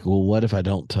 and you're like, well, what if I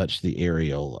don't touch the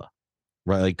areola?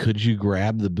 Right? Like, could you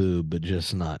grab the boob but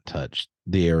just not touch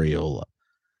the areola?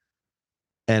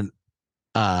 And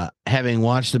having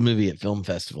watched the movie at film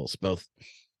festivals, both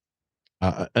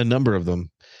a number of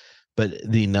them, but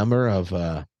the number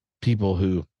of people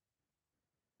who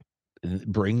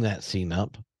bring that scene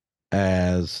up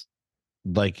as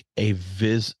like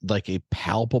like a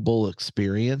palpable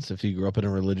experience if you grew up in a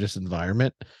religious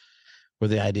environment, where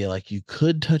the idea like you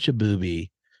could touch a boobie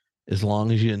as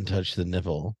long as you didn't touch the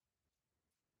nipple,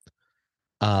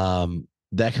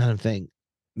 that kind of thing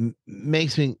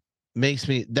makes me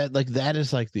that like that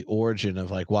is like the origin of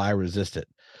like why I resist it.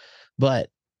 But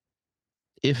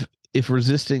if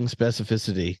resisting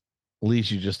specificity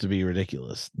leads you just to be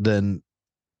ridiculous, then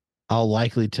I'll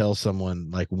likely tell someone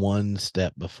like one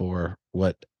step before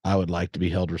what I would like to be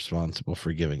held responsible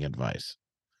for giving advice.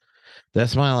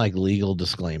 That's my like legal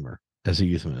disclaimer as a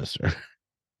youth minister.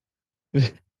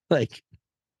 Like,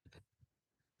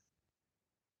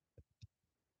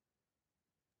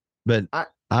 but I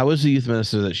I was a youth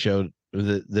minister that showed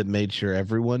that made sure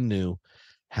everyone knew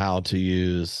how to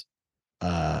use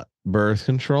birth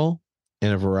control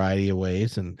in a variety of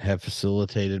ways and have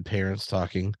facilitated parents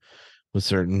talking with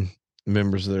certain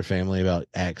members of their family about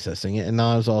accessing it. And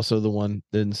I was also the one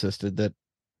that insisted that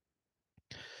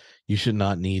you should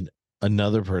not need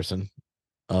another person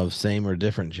of same or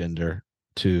different gender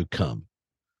to come.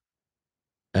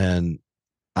 And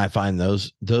I find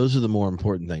those are the more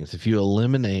important things. If you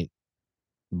eliminate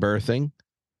birthing,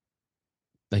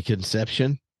 the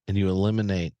conception, and you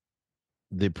eliminate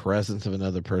the presence of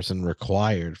another person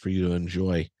required for you to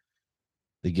enjoy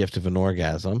the gift of an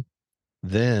orgasm,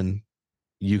 then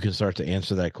you can start to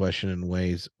answer that question in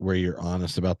ways where you're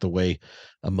honest about the way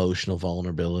emotional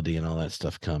vulnerability and all that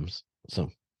stuff comes.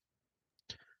 So,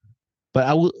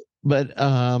 but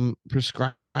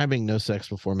prescribing no sex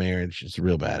before marriage is a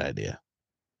real bad idea.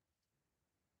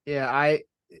 Yeah, I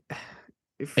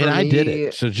did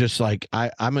it. So just like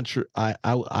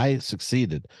I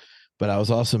succeeded, but I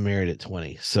was also married at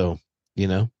 20. So, you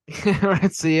know.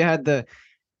 Right. So you had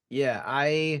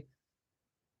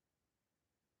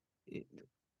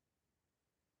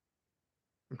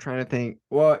I'm trying to think.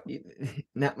 Well,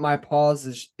 my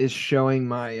pause is showing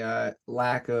my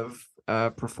lack of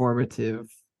performative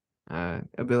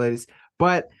abilities.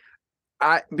 But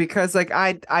because like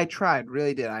I tried,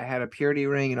 really did. I had a purity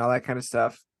ring and all that kind of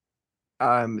stuff.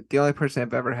 The only person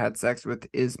I've ever had sex with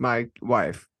is my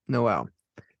wife, Noelle.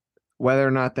 Whether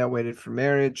or not that waited for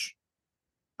marriage,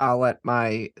 I'll let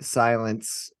my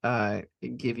silence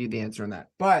give you the answer on that.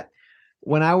 But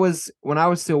when I was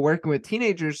still working with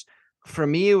teenagers, for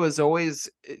me it was always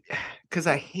because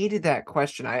I hated that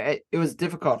question. It was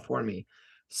difficult for me.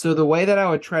 So the way that I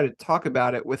would try to talk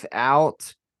about it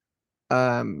without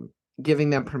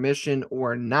giving them permission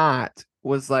or not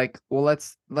was like, well,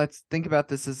 let's think about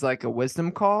this as like a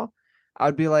wisdom call. I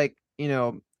would be like,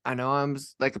 I know I'm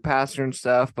like a pastor and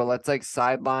stuff, but let's like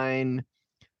sideline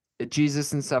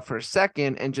Jesus and stuff for a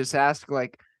second and just ask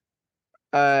like,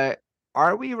 are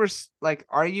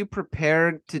you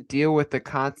prepared to deal with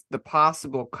the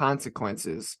possible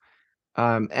consequences?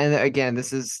 And again,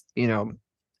 this is,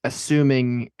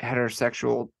 assuming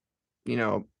heterosexual,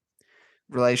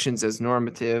 relations as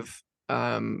normative.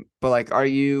 But like, are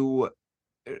you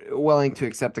willing to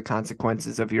accept the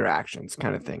consequences of your actions,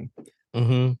 kind of thing?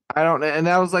 Mm-hmm. I don't, and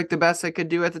that was like the best I could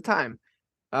do at the time.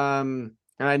 And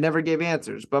I never gave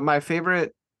answers. But my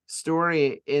favorite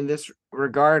story in this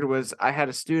regard was I had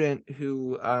a student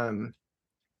who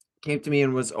came to me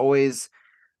and was always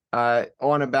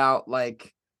on about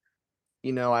like,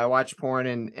 I watch porn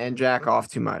and jack off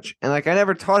too much. And like I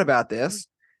never taught about this.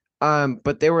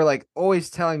 But they were like always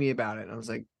telling me about it. And I was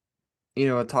like,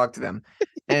 talk to them.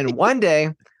 And one day,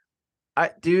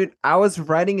 I was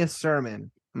writing a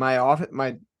sermon.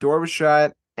 My door was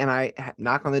shut, and I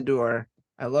knock on the door.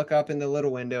 I look up in the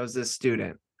little window as this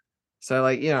student. So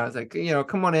like, I was like,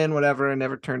 come on in, whatever. I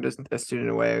never turned a student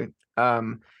away.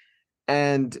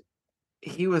 And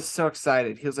he was so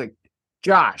excited. He was like,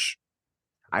 Josh,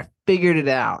 I figured it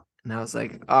out. And I was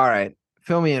like, all right,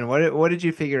 fill me in. What did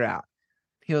you figure out?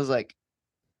 He was like,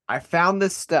 I found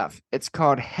this stuff. It's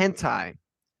called hentai.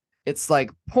 It's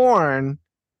like porn,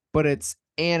 but it's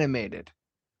animated.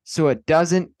 So it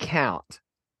doesn't count.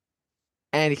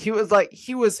 And he was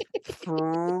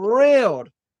thrilled.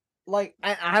 Like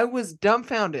I was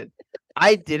dumbfounded.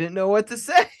 I didn't know what to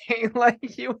say. Like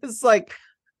he was like,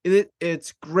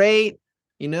 it's great.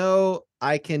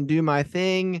 I can do my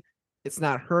thing. It's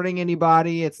not hurting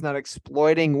anybody. It's not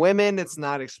exploiting women. It's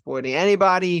not exploiting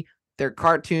anybody. They're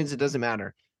cartoons. It doesn't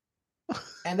matter.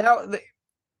 And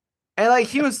like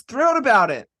he was thrilled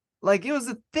about it. Like it was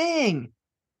a thing.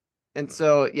 And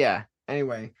so yeah.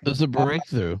 Anyway, it was a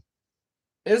breakthrough.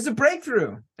 It was a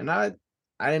breakthrough, and I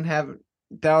didn't have.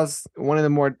 That was one of the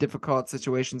more difficult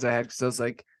situations I had because I was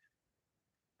like,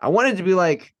 I wanted to be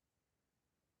like,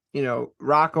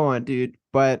 rock on, dude,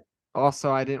 but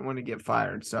also I didn't want to get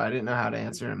fired, so I didn't know how to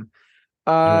answer him.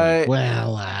 Right.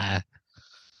 Well,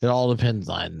 it all depends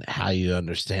on how you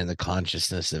understand the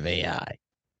consciousness of AI.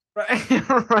 Right,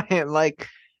 right. Like,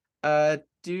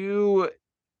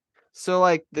 so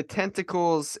like the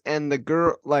tentacles and the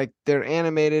girl, like they're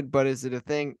animated, but is it a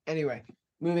thing? Anyway,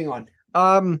 moving on.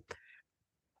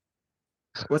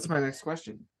 What's my next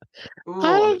question? Ooh,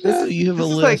 I don't know. You have a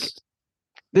list.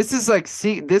 This is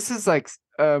like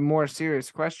a more serious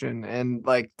question, and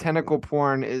like tentacle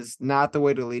porn is not the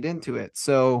way to lead into it.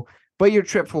 So, but you're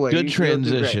Tripp Fuller. Good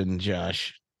transition,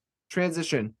 Josh.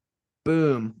 Transition.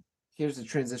 Boom. Here's the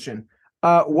transition.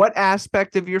 What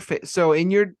aspect of your faith? So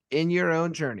in your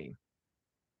own journey,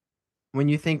 when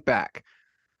you think back,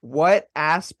 what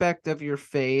aspect of your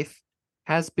faith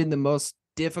has been the most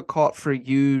difficult for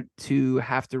you to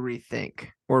have to rethink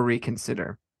or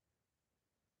reconsider?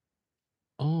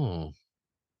 Oh.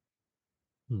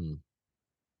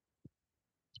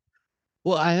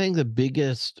 Well, I think the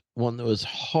biggest one that was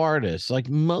hardest, like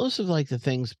most of like the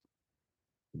things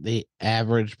the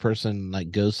average person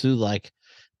like goes through, like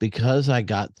because I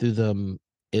got through them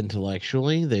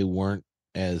intellectually, they weren't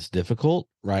as difficult,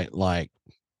 right? Like,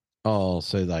 oh,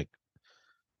 so like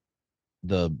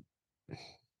the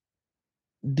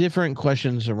different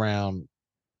questions around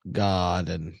God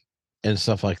and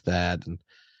stuff like that. And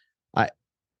I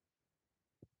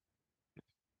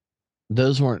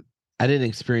those weren't I didn't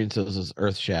experience those as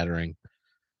earth shattering.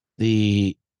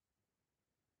 The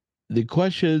the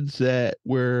questions that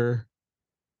were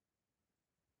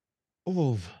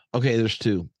oh okay, there's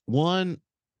two. One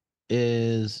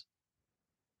is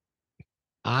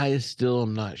I still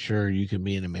am not sure you can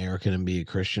be an American and be a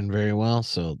Christian very well.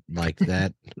 So like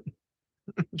that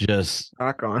just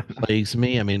Rock on. plagues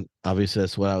me. I mean, obviously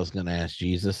that's what I was going to ask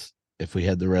Jesus if we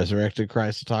had the resurrected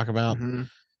Christ to talk about. Mm-hmm.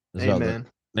 It's about the Amen.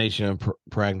 nation of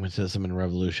pragmatism and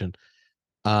revolution.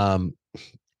 Um,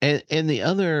 and the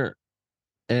other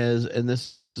is, and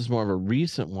this is more of a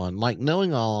recent one, like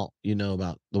knowing all you know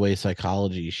about the way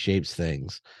psychology shapes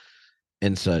things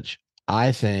and such.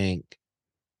 I think,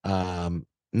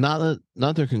 not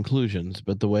their conclusions,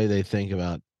 but the way they think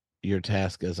about your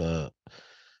task as a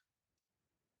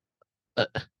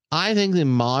I think the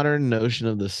modern notion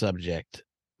of the subject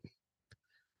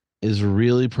is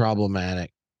really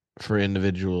problematic for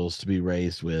individuals to be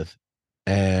raised with.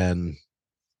 And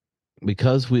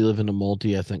because we live in a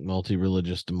multi-ethnic,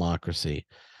 multi-religious democracy,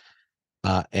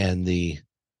 and the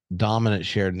dominant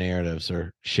shared narratives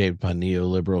are shaped by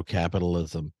neoliberal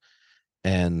capitalism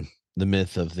and the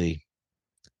myth of the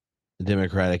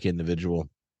democratic individual,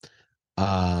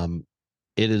 um,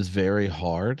 it is very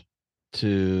hard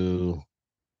to,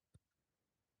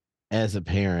 as a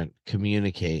parent,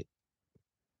 communicate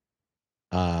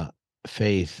uh,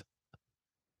 faith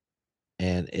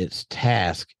and its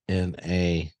task in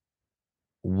a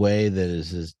way that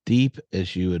is as deep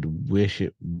as you would wish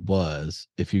it was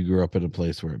if you grew up in a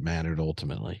place where it mattered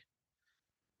ultimately.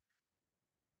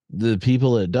 The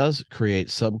people it does create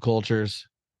subcultures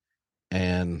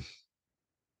and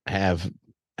have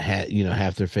had,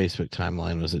 half their Facebook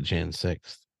timeline was at Jan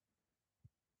 6th.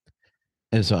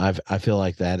 And so I feel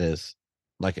like that is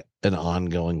like an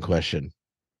ongoing question.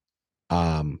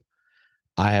 Um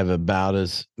I have about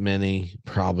as many,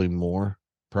 probably more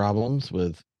problems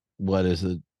with what is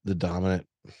the dominant,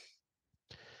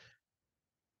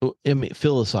 I mean,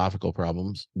 philosophical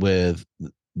problems with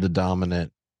the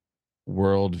dominant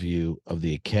worldview of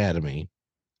the academy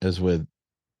as with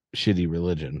shitty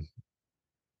religion.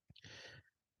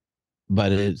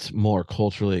 But it's more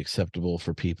culturally acceptable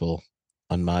for people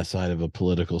on my side of a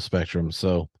political spectrum.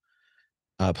 So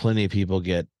plenty of people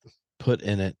get put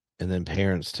in it, and then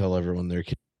parents tell everyone their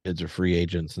kids are free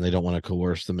agents and they don't want to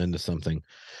coerce them into something.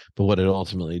 But what it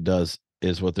ultimately does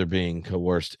is what they're being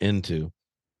coerced into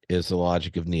is the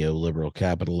logic of neoliberal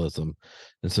capitalism.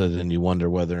 And so then you wonder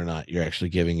whether or not you're actually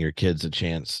giving your kids a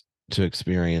chance to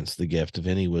experience the gift of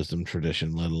any wisdom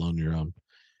tradition, let alone your own.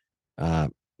 Uh,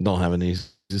 don't have an easy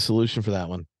solution for that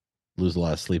one. Lose a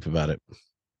lot of sleep about it.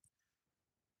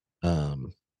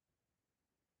 Um,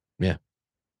 yeah.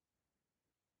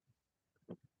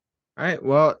 All right.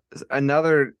 Well,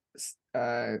 another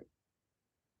Was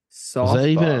that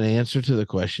even an softball. answer to the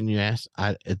question you asked?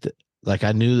 I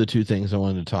knew the two things I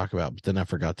wanted to talk about, but then I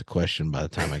forgot the question by the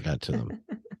time I got to them.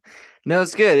 No,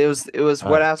 it's good. It was All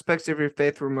what right. aspects of your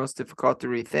faith were most difficult to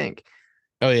rethink.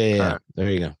 Oh yeah. There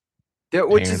you go.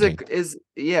 Which Parenting.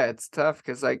 yeah, it's tough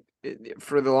because like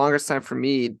for the longest time for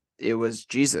me it was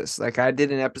Jesus. Like I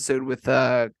did an episode with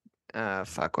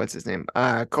fuck, what's his name,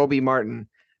 Colby Martin,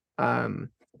 um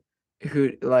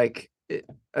who like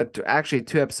actually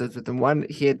two episodes with him. One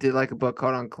he had did like a book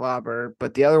called Unclobber,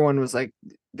 but the other one was like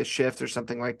The Shift or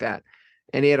something like that.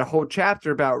 And he had a whole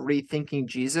chapter about rethinking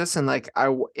Jesus. And like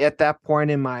at that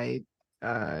point in my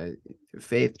uh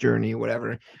faith journey,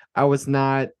 whatever, I was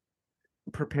not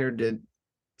prepared to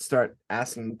start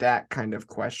asking that kind of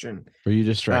question. Were you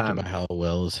distracted by Um, how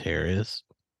well his hair is?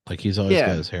 Like he's always got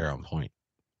yeah, his hair on point.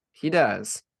 he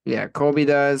does. Yeah, Colby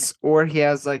does. Or he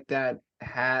has like that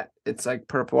hat. It's like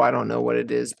purple. I don't know what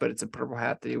it is, but it's a purple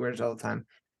hat that he wears all the time.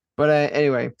 But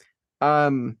anyway,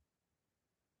 um,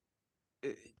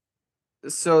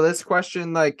 so this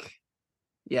question, like,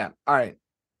 yeah, all right.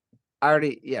 I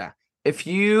already, yeah. If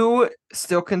you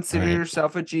still All consider right.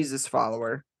 yourself a Jesus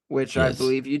follower, which I Yes.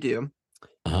 believe you do,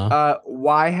 Uh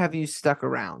why have you stuck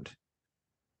around?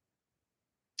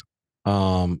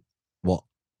 huh. Well,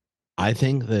 I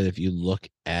think that if you look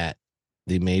at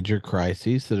the major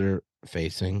crises that are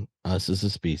facing us as a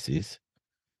species,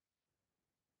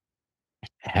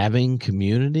 having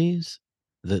communities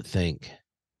that think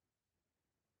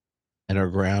and are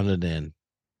grounded in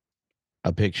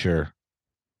a picture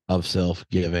of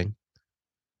self-giving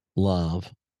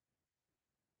love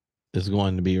is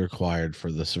going to be required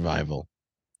for the survival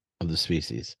of the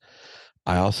species.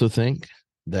 I also think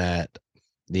that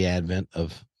the advent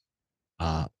of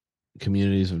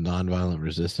communities of nonviolent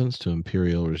resistance to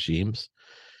imperial regimes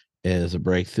is a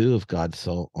breakthrough of God's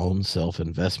own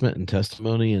self-investment and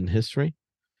testimony in history.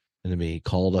 And to be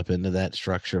called up into that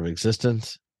structure of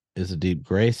existence is a deep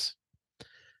grace.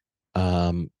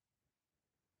 I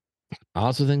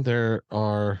also think there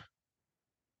are,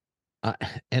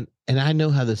 and I know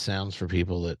how this sounds for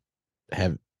people that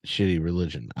have shitty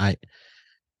religion. I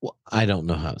don't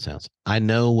know how it sounds. I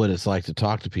know what it's like to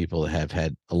talk to people that have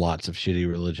had lots of shitty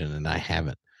religion, and I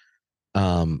haven't.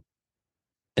 And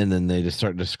then they just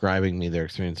start describing me their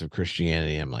experience of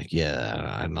Christianity. I'm like,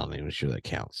 yeah, I'm not even sure that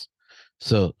counts.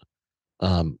 So,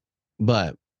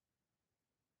 but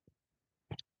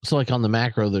so like on the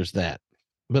macro, there's that,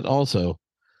 but also,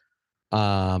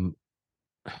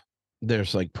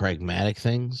 there's like pragmatic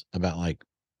things about like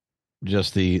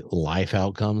just the life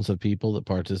outcomes of people that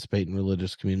participate in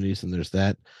religious communities, and there's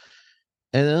that.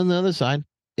 And then on the other side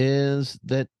is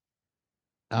that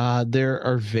there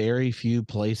are very few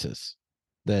places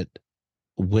that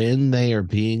when they are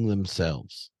being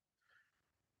themselves,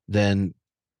 then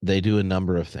they do a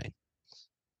number of things.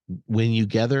 When you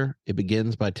gather, it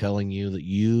begins by telling you that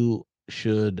you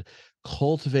should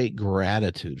cultivate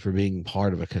gratitude for being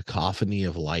part of a cacophony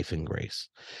of life and grace.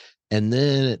 And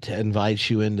then it invites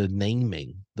you into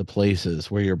naming the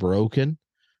places where you're broken,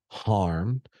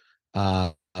 harmed,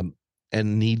 and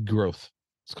need growth.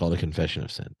 It's called a confession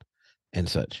of sin and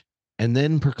such. And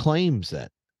then proclaims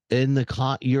that in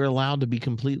the you're allowed to be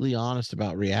completely honest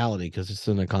about reality because it's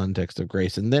in the context of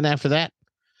grace. And then after that,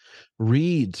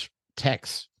 reads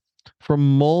texts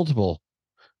from multiple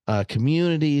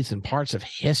communities and parts of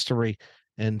history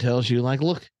and tells you, like,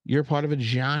 look, you're part of a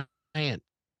giant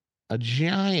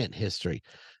history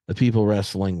of people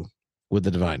wrestling with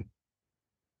the divine.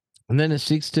 And then it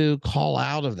seeks to call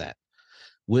out of that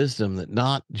wisdom that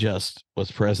not just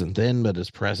was present then, but is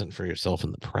present for yourself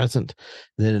in the present.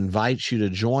 And then invites you to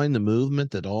join the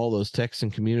movement that all those texts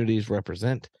and communities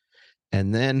represent.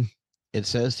 And then it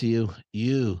says to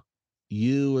you,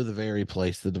 you are the very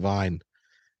place the divine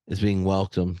is being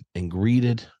welcomed and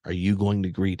greeted. Are you going to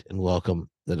greet and welcome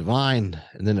the divine?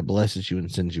 And then it blesses you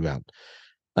and sends you out.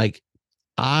 Like,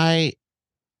 I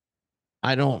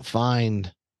don't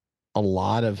find a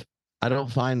lot of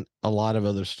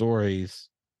other stories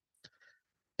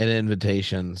and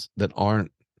invitations that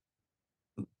aren't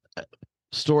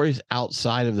stories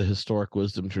outside of the historic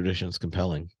wisdom traditions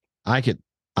compelling.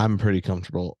 I'm pretty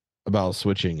comfortable about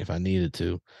switching if I needed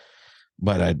to,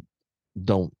 but I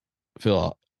don't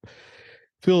feel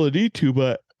a need to.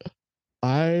 But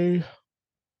I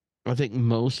think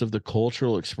most of the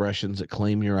cultural expressions that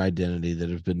claim your identity that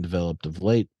have been developed of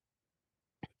late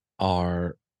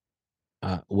are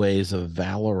ways of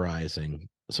valorizing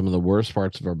some of the worst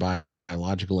parts of our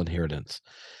biological inheritance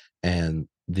and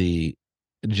the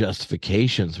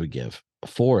justifications we give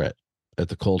for it at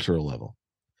the cultural level,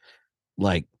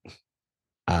 like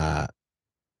uh,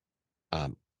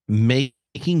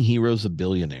 making heroes of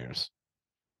billionaires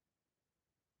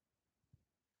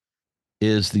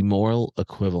is the moral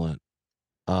equivalent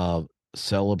of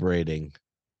celebrating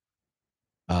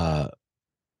a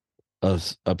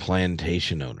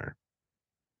plantation owner,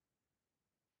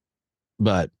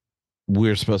 but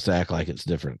we're supposed to act like it's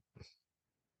different.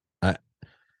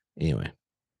 Anyway,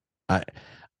 I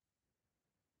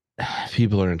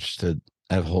people are interested.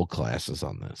 I have whole classes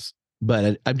on this,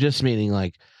 but I'm just meaning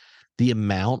like the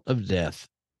amount of death.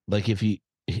 Like if you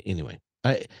anyway,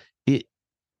 it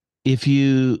if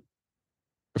you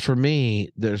for me,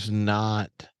 there's not.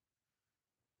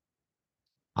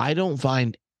 I don't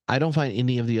find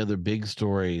any of the other big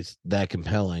stories that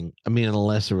compelling. I mean,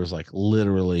 unless there was like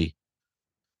literally,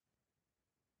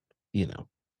 you know,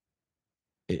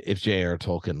 if J.R.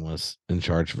 Tolkien was in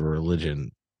charge of a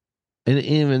religion, and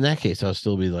even in that case, I'll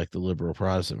still be like the liberal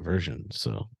Protestant version.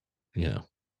 So, you know,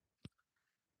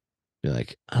 be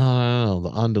like, oh, the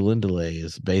Andalindale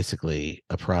is basically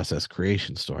a process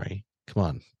creation story. Come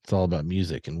on, it's all about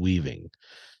music and weaving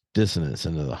dissonance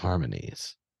into the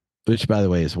harmonies, which, by the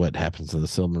way, is what happens in the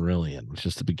Silmarillion, which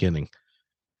is the beginning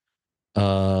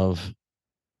of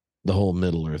the whole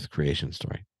Middle Earth creation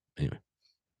story. Anyway.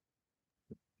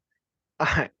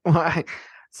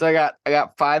 So I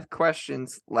got 5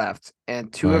 questions left,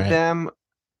 and two of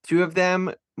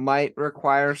them might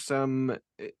require some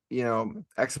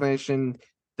explanation.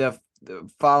 The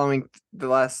following the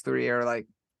last three are like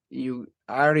I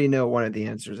already know one of the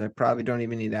answers. I probably don't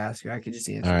even need to ask you. I could just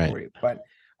answer it for you. But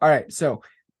all right. So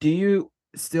do you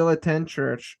still attend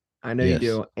church? I know you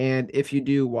do. And if you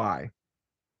do, why?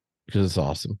 Because it's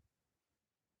awesome.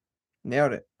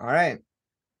 Nailed it. All right.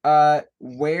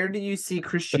 Where do you see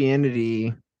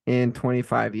Christianity in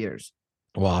 25 years?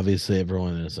 Well, obviously,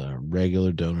 everyone is a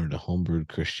regular donor to Homebrewed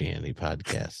Christianity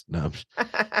podcast. No,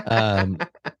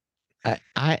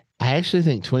 I actually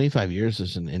think 25 years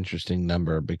is an interesting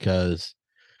number because,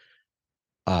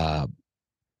 I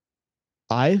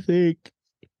think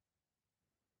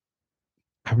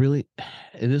it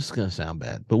is going to sound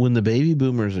bad, but when the baby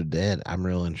boomers are dead, I'm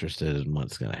real interested in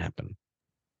what's going to happen.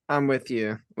 I'm with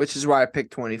you, which is why I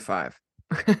picked 25.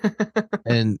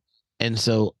 And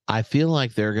so I feel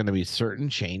like there are going to be certain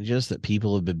changes that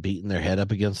people have been beating their head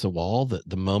up against the wall that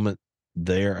the moment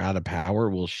they're out of power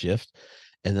will shift,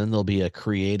 and then there'll be a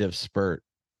creative spurt,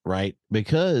 right?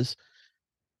 Because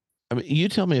I mean, you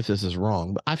tell me if this is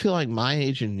wrong, but I feel like my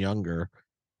age and younger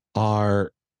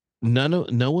are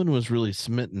no one was really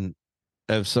smitten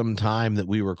of some time that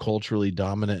we were culturally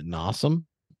dominant and awesome,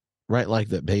 right? Like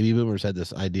that baby boomers had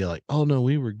this idea like, oh no,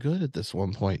 we were good at this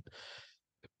one point.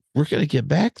 We're going to get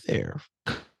back there.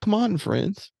 Come on,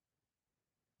 friends.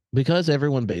 Because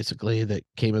everyone basically that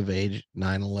came of age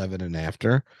 9/11 and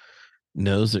after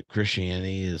knows that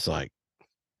Christianity is like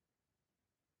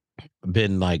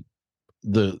been like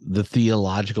the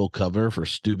theological cover for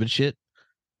stupid shit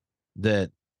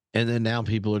that, and then now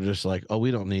people are just like, oh,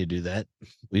 we don't need to do that.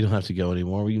 We don't have to go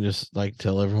anymore. We can just like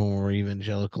tell everyone we're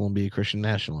evangelical and be a Christian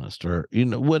nationalist, or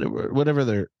whatever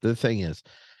their thing is.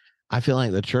 I feel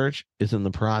like the church is in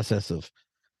the process of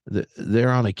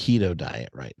they're on a keto diet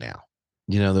right now.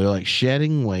 They're like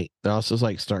shedding weight. They're also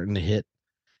like starting to hit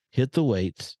the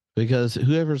weights, because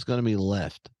whoever's going to be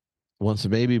left once the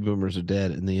baby boomers are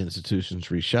dead and the institutions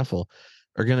reshuffle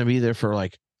are going to be there for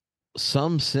like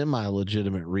some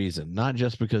semi-legitimate reason, not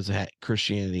just because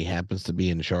Christianity happens to be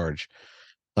in charge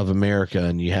of America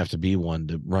and you have to be one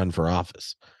to run for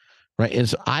office, right? And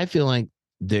so I feel like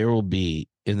there will be,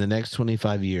 in the next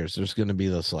 25 years, there's going to be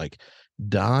this like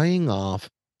dying off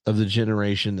of the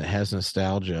generation that has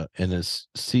nostalgia and has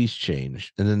ceased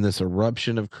change, and then this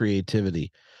eruption of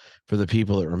creativity for the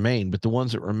people that remain. But the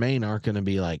ones that remain aren't going to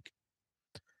be like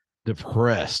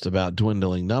depressed about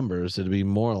dwindling numbers. It'll be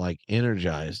more like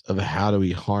energized of how do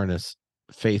we harness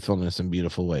faithfulness in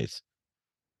beautiful ways.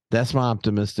 That's my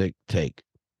optimistic take.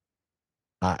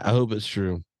 I hope it's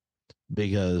true,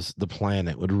 because the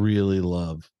planet would really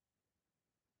love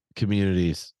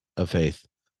communities of faith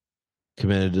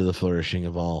committed to the flourishing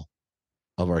of all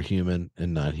of our human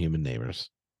and non-human neighbors.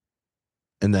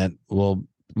 And that will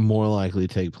more likely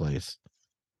take place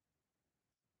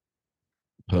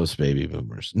post baby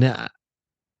boomers. Now,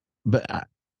 but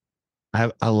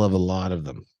I love a lot of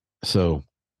them. So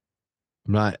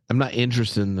I'm not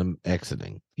interested in them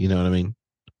exiting. You know what I mean?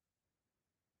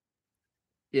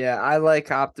 Yeah, I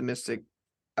like optimistic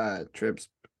Tripp's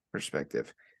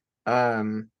perspective.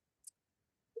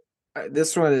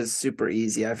 This one is super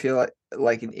easy. I feel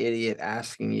like an idiot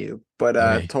asking you, but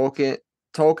okay.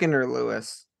 Tolkien or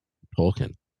Lewis?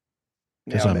 Tolkien.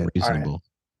 Because I'm reasonable.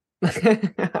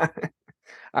 I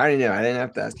already know. I didn't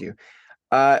have to ask you.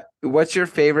 What's your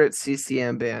favorite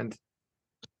CCM band?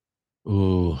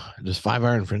 Ooh, does Five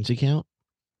Iron Frenzy count?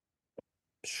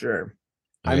 Sure.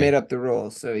 Okay. I made up the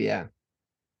rules, so yeah.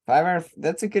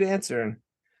 That's a good answer.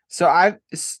 So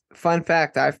fun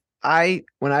fact,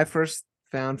 when I first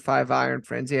found Five Iron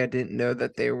Frenzy, I didn't know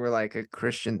that they were like a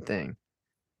Christian thing.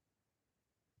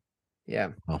 Yeah.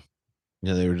 Oh,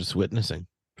 yeah, they were just witnessing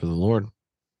for the Lord.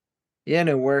 Yeah, and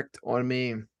it worked on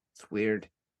me. It's weird.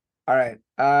 All right.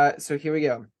 So here we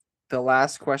go. The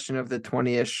last question of the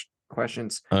 20-ish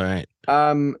questions. All right.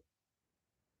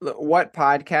 What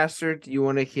podcaster do you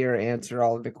want to hear answer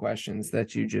all of the questions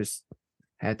that you just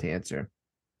had to answer?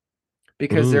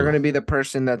 Because they're going to be the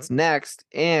person that's next,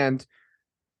 and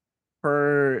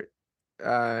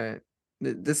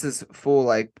this is full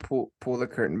like pull the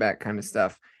curtain back kind of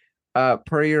stuff.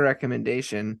 Per your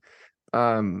recommendation,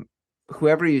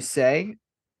 whoever you say,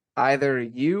 either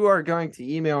you are going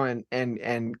to email and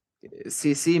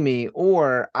CC me,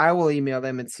 or I will email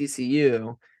them and CC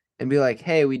you and be like,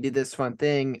 hey, we did this fun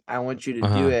thing. I want you to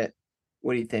do it.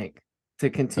 What do you think? To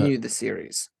continue the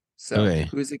series. So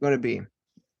who's it going to be?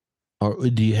 Or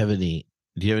do you have any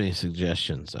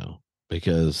suggestions though?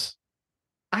 Because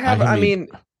I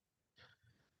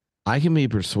can be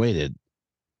persuaded.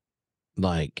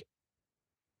 Like,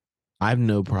 I have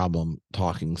no problem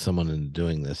talking someone into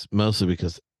doing this, mostly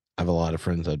because I have a lot of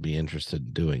friends I'd be interested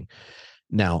in doing.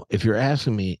 Now, if you're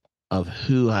asking me of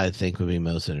who I think would be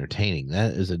most entertaining,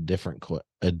 that is a different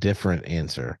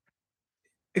answer.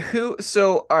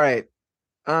 So all right.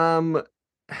 Um,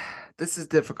 this is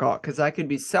difficult because I could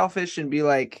be selfish and be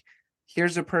like,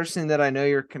 here's a person that I know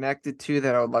you're connected to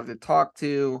that I would love to talk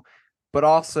to, but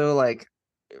also like,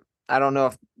 I don't know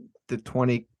if the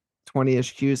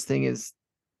 20-ish Qs thing is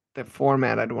the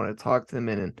format I'd want to talk to them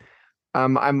in. And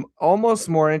I'm almost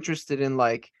more interested in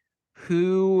like,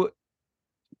 who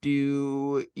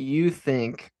do you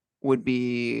think would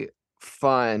be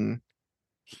fun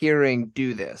hearing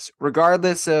do this,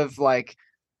 regardless of like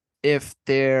if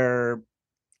they're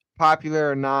popular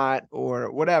or not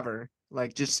or whatever.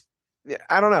 Like, just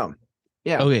I don't know.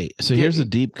 Yeah. Okay, so here's a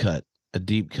deep cut. A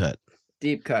deep cut.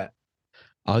 Deep cut.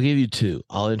 I'll give you two.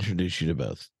 I'll introduce you to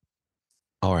both.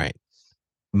 All right.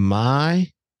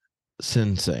 My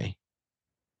sensei,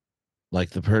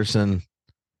 like the person,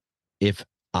 if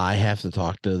I have to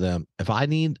talk to them, if I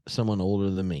need someone older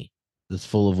than me that's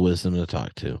full of wisdom to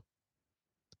talk to,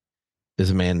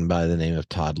 is a man by the name of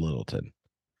Todd Littleton.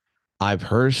 I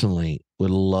personally would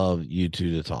love you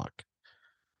two to talk.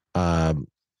 Um,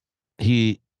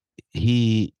 he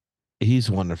he he's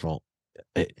wonderful.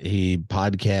 He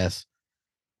podcasts,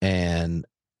 and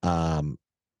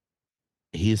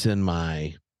he's in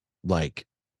my like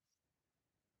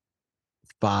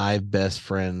 5 best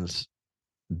friends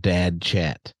dad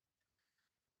chat,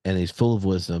 and he's full of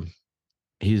wisdom.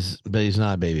 But he's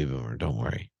not a baby boomer. Don't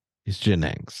worry, he's Gen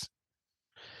X.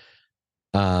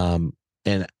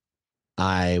 And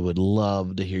I would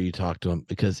love to hear you talk to him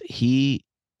because he's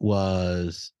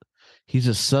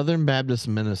a Southern Baptist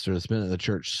minister that's been at the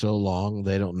church so long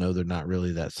they don't know they're not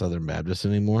really that Southern Baptist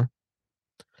anymore.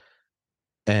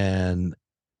 And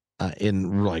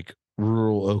in like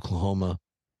rural Oklahoma,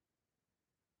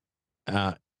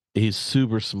 he's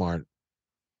super smart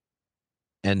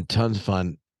and tons of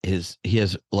fun. He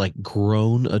has like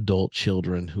grown adult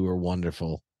children who are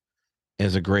wonderful.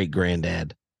 As a great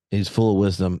granddad, he's full of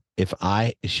wisdom. If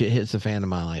shit hits the fan in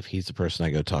my life, he's the person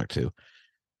I go talk to.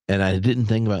 And I didn't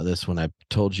think about this when I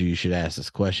told you should ask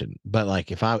this question. But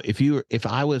like if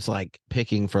I was like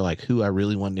picking for like who I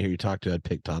really wanted to hear you talk to, I'd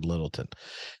pick Todd Littleton.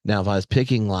 Now if I was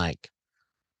picking like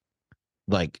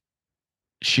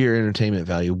sheer entertainment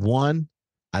value, one,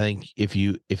 I think if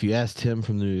you asked him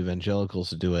from the Evangelicals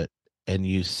to do it and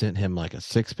you sent him like a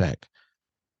 6-pack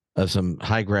of some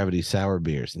high gravity sour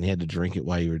beers and he had to drink it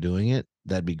while you were doing it,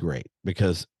 that'd be great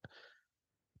because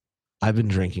I've been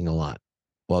drinking a lot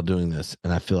while doing this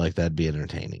and I feel like that'd be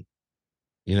entertaining.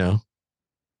 You know?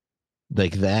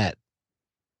 Like that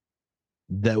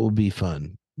would be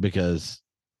fun because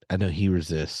I know he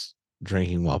resists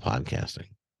drinking while podcasting.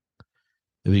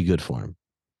 It'd be good for him.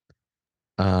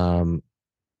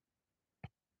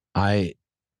 I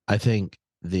think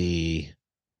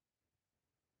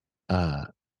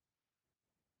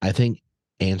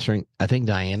I think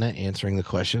Diana answering the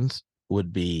questions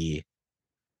would be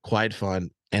quite fun.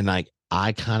 And like,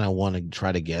 I kind of want to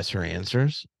try to guess her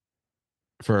answers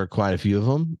for quite a few of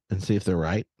them and see if they're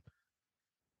right.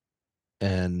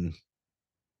 And,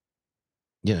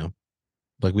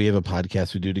 like we have a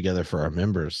podcast we do together for our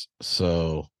members.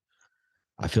 So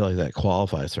I feel like that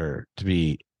qualifies her to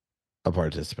be a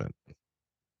participant.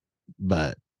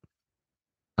 But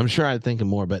I'm sure I'd think of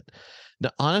more. But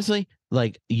honestly,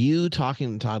 like you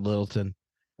talking to Todd Littleton,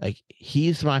 like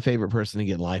he's my favorite person to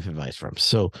get life advice from.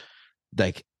 So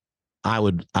like I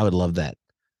would love that.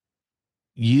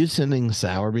 You sending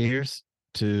sour beers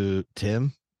to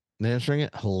Tim and answering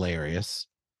it, hilarious.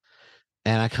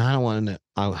 And I kind of want to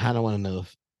know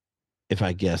if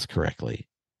I guessed correctly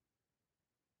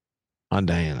on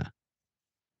Diana.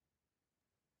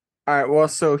 All right, well,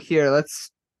 so here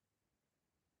let's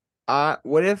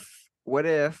what if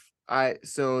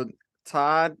so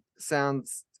Todd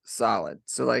sounds solid.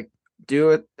 So like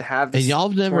do it, have this. And y'all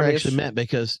have never 20-ish. actually met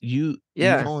because you've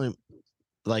only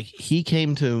like he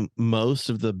came to most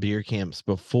of the beer camps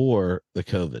before the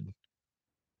COVID.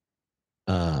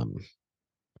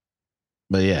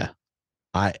 But yeah,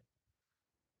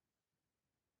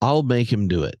 I'll make him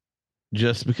do it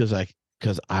just because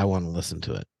I want to listen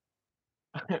to it.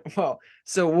 Well,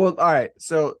 all right.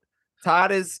 So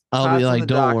Todd's be like,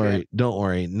 don't worry.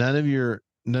 None of your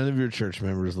church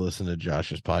members listen to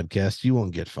Josh's podcast. You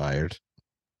won't get fired.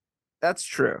 That's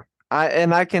true.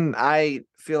 I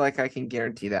feel like I can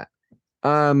guarantee that.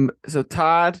 So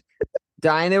Todd,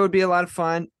 Diana would be a lot of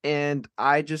fun, and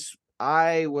I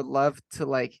would love to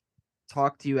like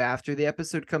talk to you after the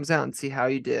episode comes out and see how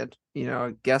you did,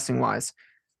 guessing wise.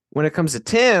 When it comes to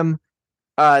Tim,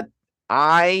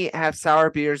 I have sour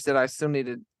beers that I still need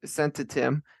to send to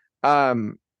Tim.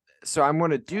 So I'm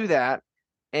going to do that.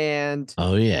 And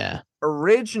oh yeah,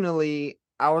 originally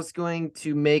I was going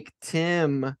to make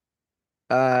Tim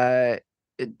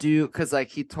do, because like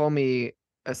he told me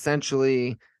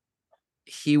essentially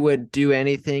he would do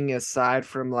anything aside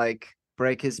from like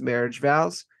break his marriage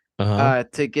vows uh-huh.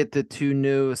 to get the 2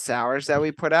 new sours that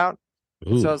we put out. So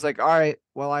I Ooh, was like, all right,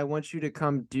 well, I want you to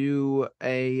come do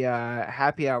a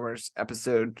happy hours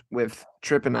episode with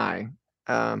Tripp and I.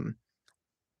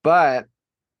 But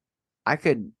I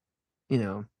could, be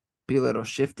a little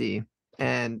shifty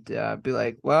and be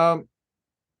like, well,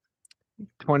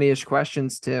 20-ish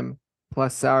questions, Tim,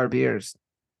 plus sour beers.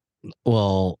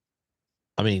 well,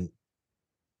 I mean,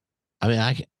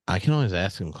 I can always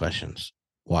ask him questions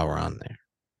while we're on there.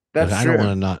 Like That's I don't want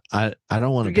true. to not I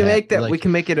don't want We to can pat make that. We like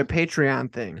can make it a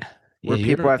Patreon thing yeah where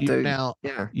people have you're to. now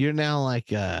Yeah. you're now like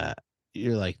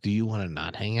you're like, do you want to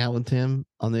not hang out with Tim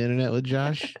on the internet with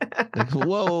Josh? Like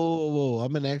whoa,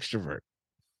 I'm an extrovert.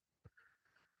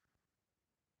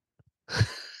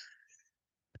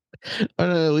 Oh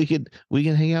no, we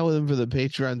can hang out with him for the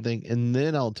Patreon thing, and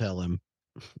then I'll tell him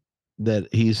that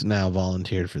he's now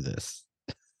volunteered for this.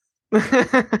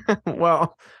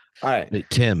 Well, all right. Hey,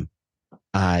 Tim,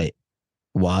 I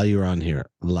while you're on here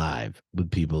live with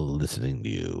people listening to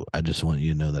you, I just want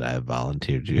you to know that I have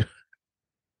volunteered you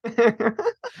to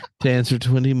answer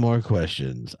 20 more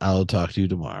questions. I'll talk to you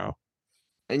tomorrow.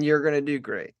 And you're gonna do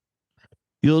great.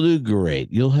 You'll do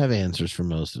great. You'll have answers for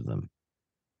most of them.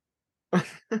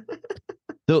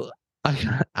 Though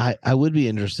I would be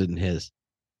interested in his.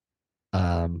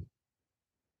 Because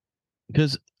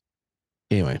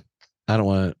anyway, I don't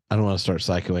want to start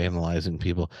psychoanalyzing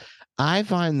people. I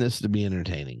find this to be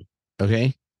entertaining.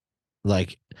 Okay?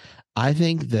 Like I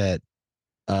think that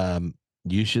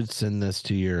you should send this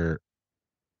to your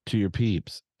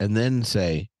peeps and then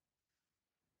say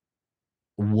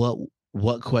what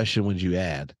what question would you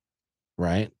add,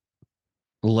 right?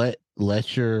 Let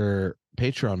your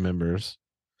Patreon members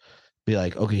be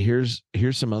like, okay, here's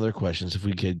some other questions if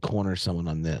we could corner someone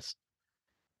on this.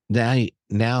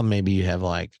 Now maybe you have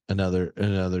like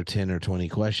another 10 or 20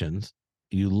 questions.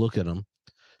 You look at them,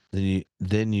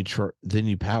 then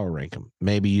you power rank them.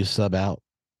 Maybe you sub out.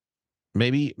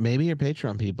 Maybe your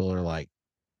Patreon people are like,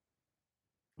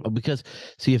 well, because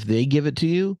see if they give it to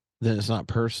you, then it's not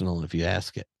personal if you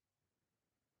ask it,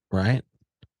 right?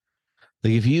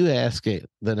 Like if you ask it,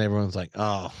 then everyone's like,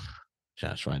 "Oh,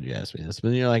 Josh, why'd you ask me this?" But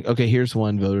then you're like, "Okay, here's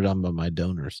one voted on by my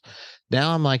donors."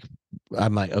 Now I'm like,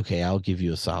 okay, I'll give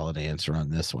you a solid answer on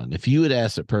this one. If you had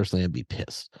asked it personally, I'd be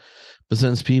pissed. But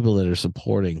since people that are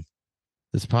supporting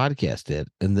this podcast did,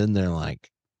 and then they're like,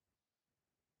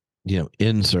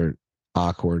 insert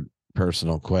awkward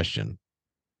personal question,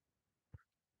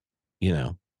 you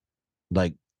know,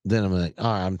 like then I'm like,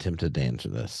 all right, I'm tempted to answer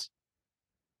this.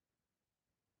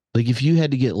 Like if you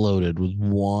had to get loaded with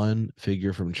one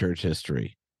figure from church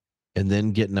history and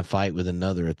then get in a fight with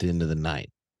another at the end of the night,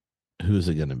 who's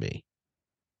it going to be?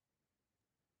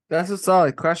 That's a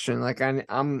solid question. Like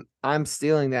I'm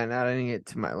stealing that and adding it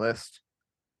to my list.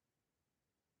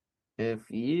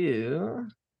 If you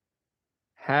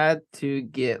had to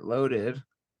get loaded,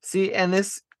 see, and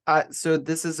this, so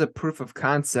this is a proof of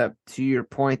concept to your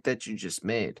point that you just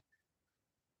made.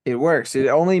 It works. It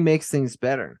only makes things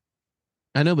better.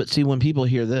 I know, but see, when people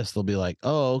hear this, they'll be like,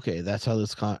 "Oh, okay, that's how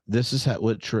this is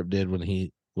what Tripp did when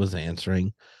he was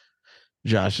answering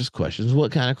Josh's questions.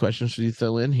 What kind of questions should you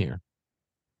throw in here?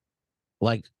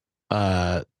 Like,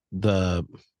 the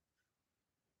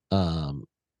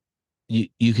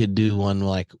you could do one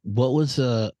like, what's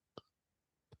a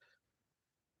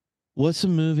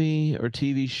movie or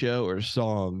TV show or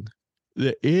song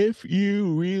that if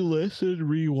you re-listen,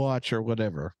 rewatch, or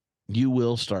whatever, you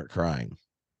will start crying.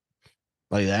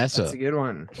 Like That's a good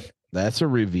one. That's a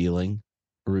revealing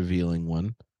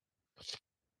one.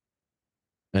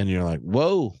 And you're like,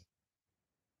 whoa.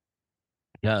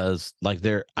 Because like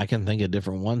I can think of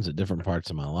different ones at different parts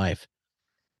of my life.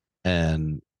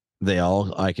 And they all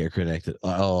like are connected.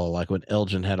 Oh, like when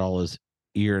Elgin had all his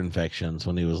ear infections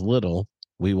when he was little,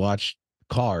 we watched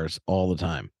Cars all the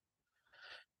time.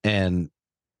 And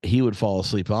he would fall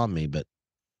asleep on me, but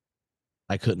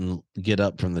I couldn't get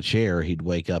up from the chair. He'd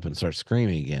wake up and start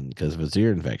screaming again because of his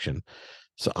ear infection.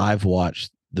 So I've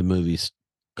watched the movies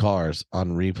Cars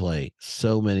on replay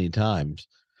so many times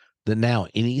that now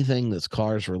anything that's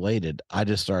Cars related, I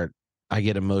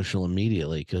get emotional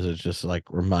immediately because it's just like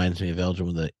reminds me of Elgin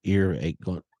with the earache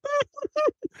going,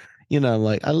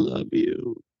 like, I love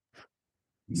you.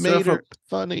 So Mater,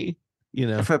 funny,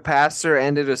 if a pastor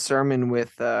ended a sermon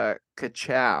with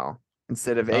ka-chow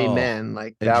instead of Oh, amen,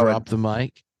 like and that drop would, the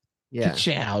mic. Yeah.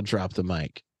 Ka-chow, drop the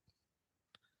mic.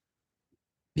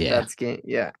 Yeah. That's game.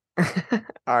 Yeah.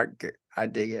 I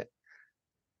dig it.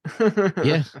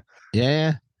 Yeah.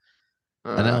 Yeah.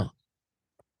 I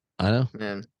know.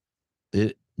 Man.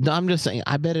 No, I'm just saying,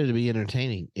 I bet it'd be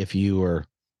entertaining if you were,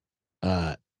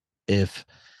 if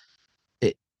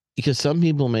it, because some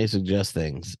people may suggest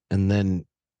things and then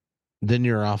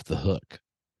you're off the hook,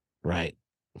 right?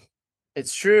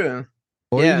 It's true.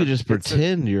 Or you could just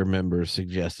pretend your members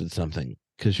suggested something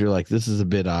because you're like, this is a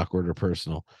bit awkward or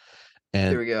personal.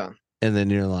 And there we go. And then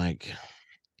you're like,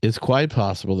 it's quite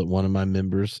possible that one of my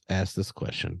members asked this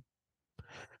question.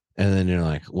 And then you're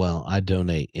like, well, I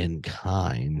donate in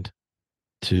kind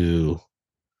to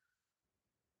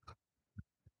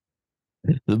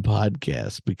the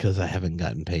podcast because I haven't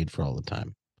gotten paid for all the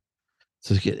time.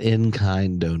 So get in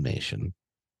kind donation.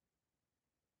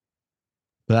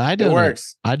 But I donate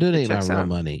my real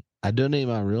money. I donate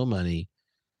my real money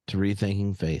to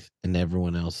Rethinking Faith, and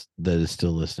everyone else that is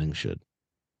still listening should.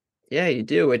 Yeah, you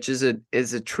do, which is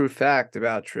a true fact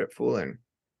about Tripp fooling.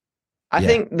 I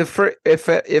think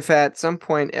if at some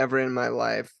point ever in my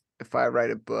life, if I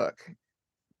write a book,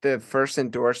 the first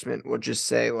endorsement will just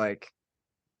say like,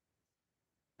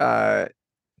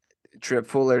 Tripp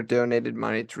Fuller donated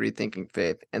money to Rethinking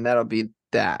Faith, and that'll be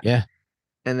that. Yeah.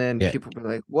 And then people will be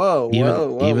like, whoa,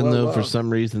 even though for some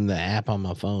reason the app on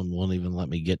my phone won't even let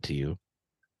me get to you.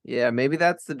 Yeah, maybe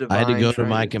that's the divine. I had to go to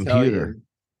my computer.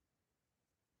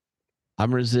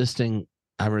 I'm resisting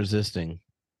the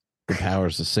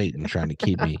powers of Satan trying to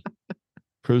keep me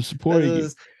from supporting you.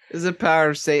 This is a power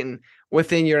of Satan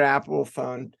within your Apple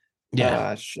phone.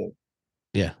 Yeah. Shit.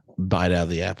 Yeah. Bite out of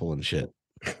the apple and shit.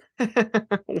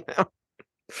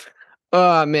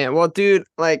 Oh man. Well, dude,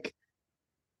 like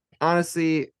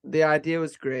honestly, the idea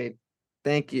was great.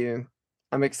 Thank you.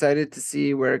 I'm excited to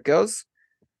see where it goes.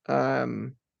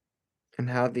 And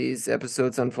how these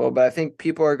episodes unfold. But I think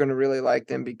people are going to really like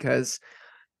them because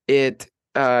it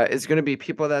is going to be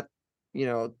people that,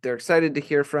 they're excited to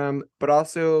hear from, but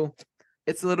also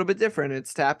it's a little bit different.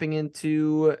 It's tapping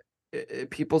into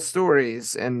people's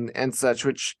stories and such,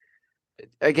 which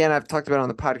again, I've talked about on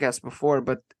the podcast before,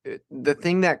 but the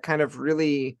thing that kind of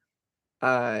really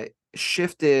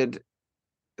shifted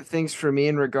things for me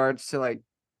in regards to like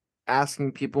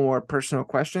asking people more personal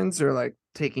questions or like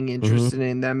taking interest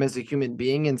in them as a human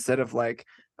being instead of like,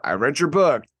 I read your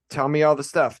book, tell me all the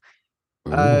stuff,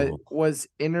 was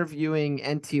interviewing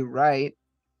NT Wright.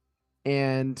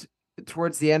 And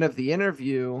towards the end of the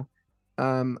interview,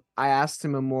 I asked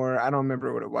him I don't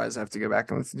remember what it was, I have to go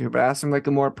back and listen to it, but I asked him like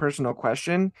a more personal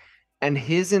question, and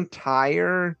his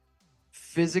entire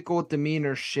physical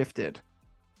demeanor shifted.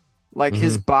 Like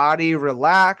his body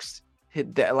relaxed,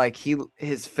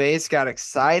 his face got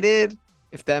excited,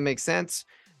 if that makes sense.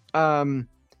 And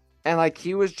like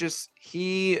he was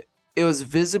it was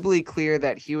visibly clear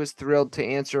that he was thrilled to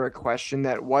answer a question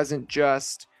that wasn't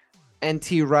just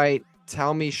NT Wright,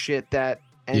 tell me shit that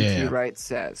NT Wright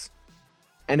says.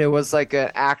 And it was like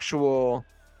it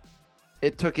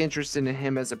took interest in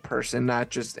him as a person, not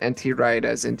just NT Wright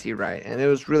as NT Wright. And it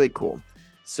was really cool.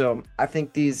 So I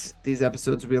think these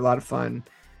episodes will be a lot of fun.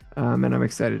 And I'm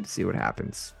excited to see what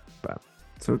happens.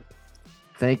 So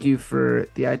thank you for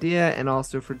the idea and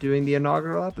also for doing the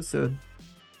inaugural episode.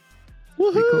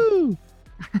 Woohoo! Cool.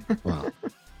 Wow.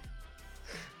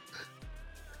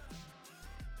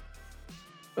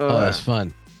 Oh, that's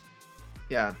fun.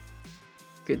 Yeah.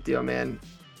 Good deal, man.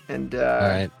 And all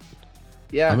right.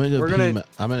 Yeah, I'm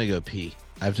gonna go pee.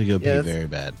 I have to go pee very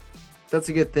bad. That's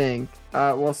a good thing.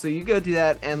 Well, so you go do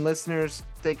that, and listeners,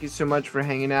 thank you so much for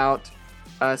hanging out.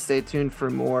 Stay tuned for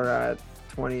more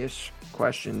 20-ish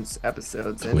questions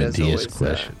episodes. And as always,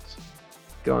 questions.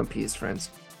 Go in peace, friends.